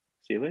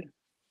see you later.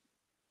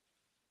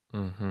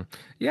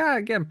 Yeah,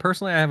 again,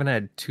 personally, I haven't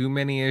had too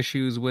many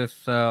issues with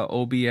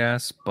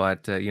OBS,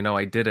 but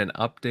I did an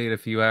update a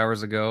few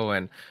hours ago,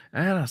 and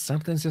I don't know,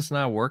 something's just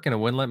not working. It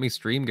wouldn't let me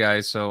stream,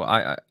 guys. So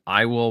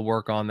I will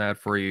work on that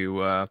for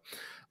you.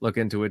 Look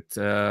into it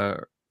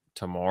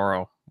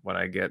tomorrow when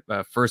I get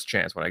first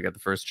chance. When I get the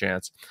first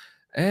chance.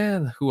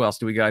 And who else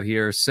do we got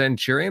here?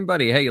 Centurion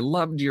buddy. Hey,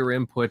 loved your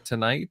input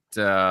tonight.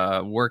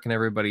 Where can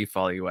everybody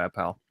follow you at,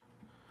 pal?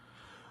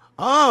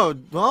 Oh,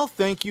 well,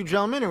 thank you,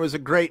 gentlemen. It was a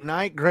great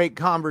night, great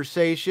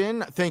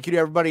conversation. Thank you to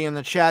everybody in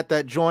the chat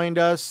that joined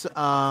us.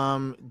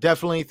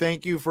 Definitely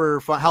thank you for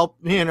help,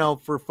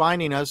 for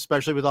finding us,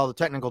 especially with all the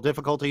technical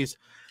difficulties.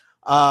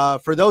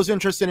 For those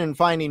interested in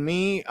finding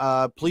me,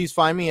 please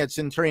find me at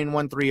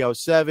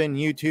Centurion1307,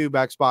 YouTube,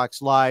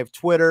 Xbox Live,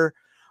 Twitter.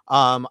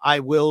 I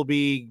will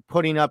be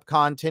putting up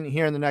content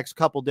here in the next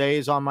couple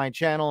days on my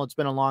channel. It's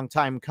been a long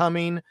time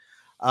coming.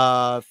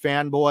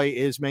 Fanboy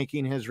is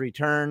making his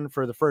return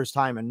for the first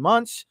time in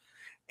months.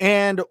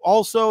 And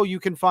also you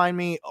can find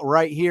me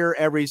right here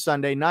every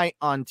Sunday night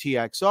on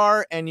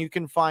TXR, and you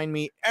can find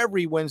me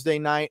every Wednesday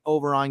night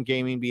over on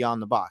Gaming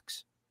Beyond the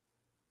Box.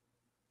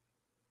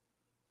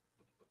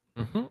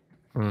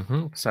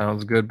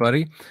 Sounds good,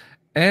 buddy.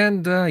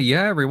 And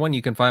yeah, everyone,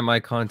 you can find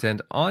my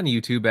content on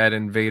YouTube at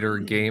Invader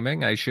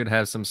Gaming. I should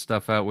have some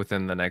stuff out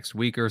within the next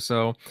week or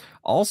so.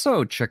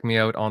 Also, check me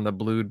out on the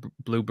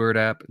Bluebird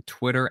app,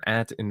 Twitter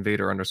at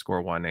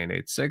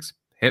Invader_1986.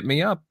 Hit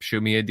me up,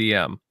 shoot me a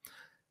DM.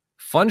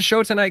 Fun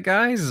show tonight,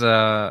 guys.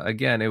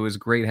 Again, it was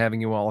great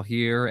having you all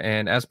here.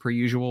 And as per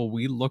usual,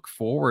 we look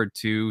forward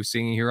to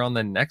seeing you here on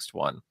the next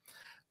one.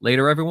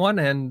 Later, everyone.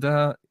 And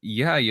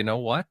yeah, you know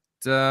what?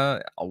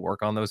 I'll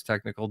work on those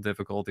technical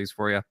difficulties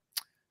for you.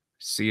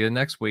 See you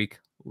next week.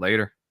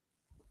 Later.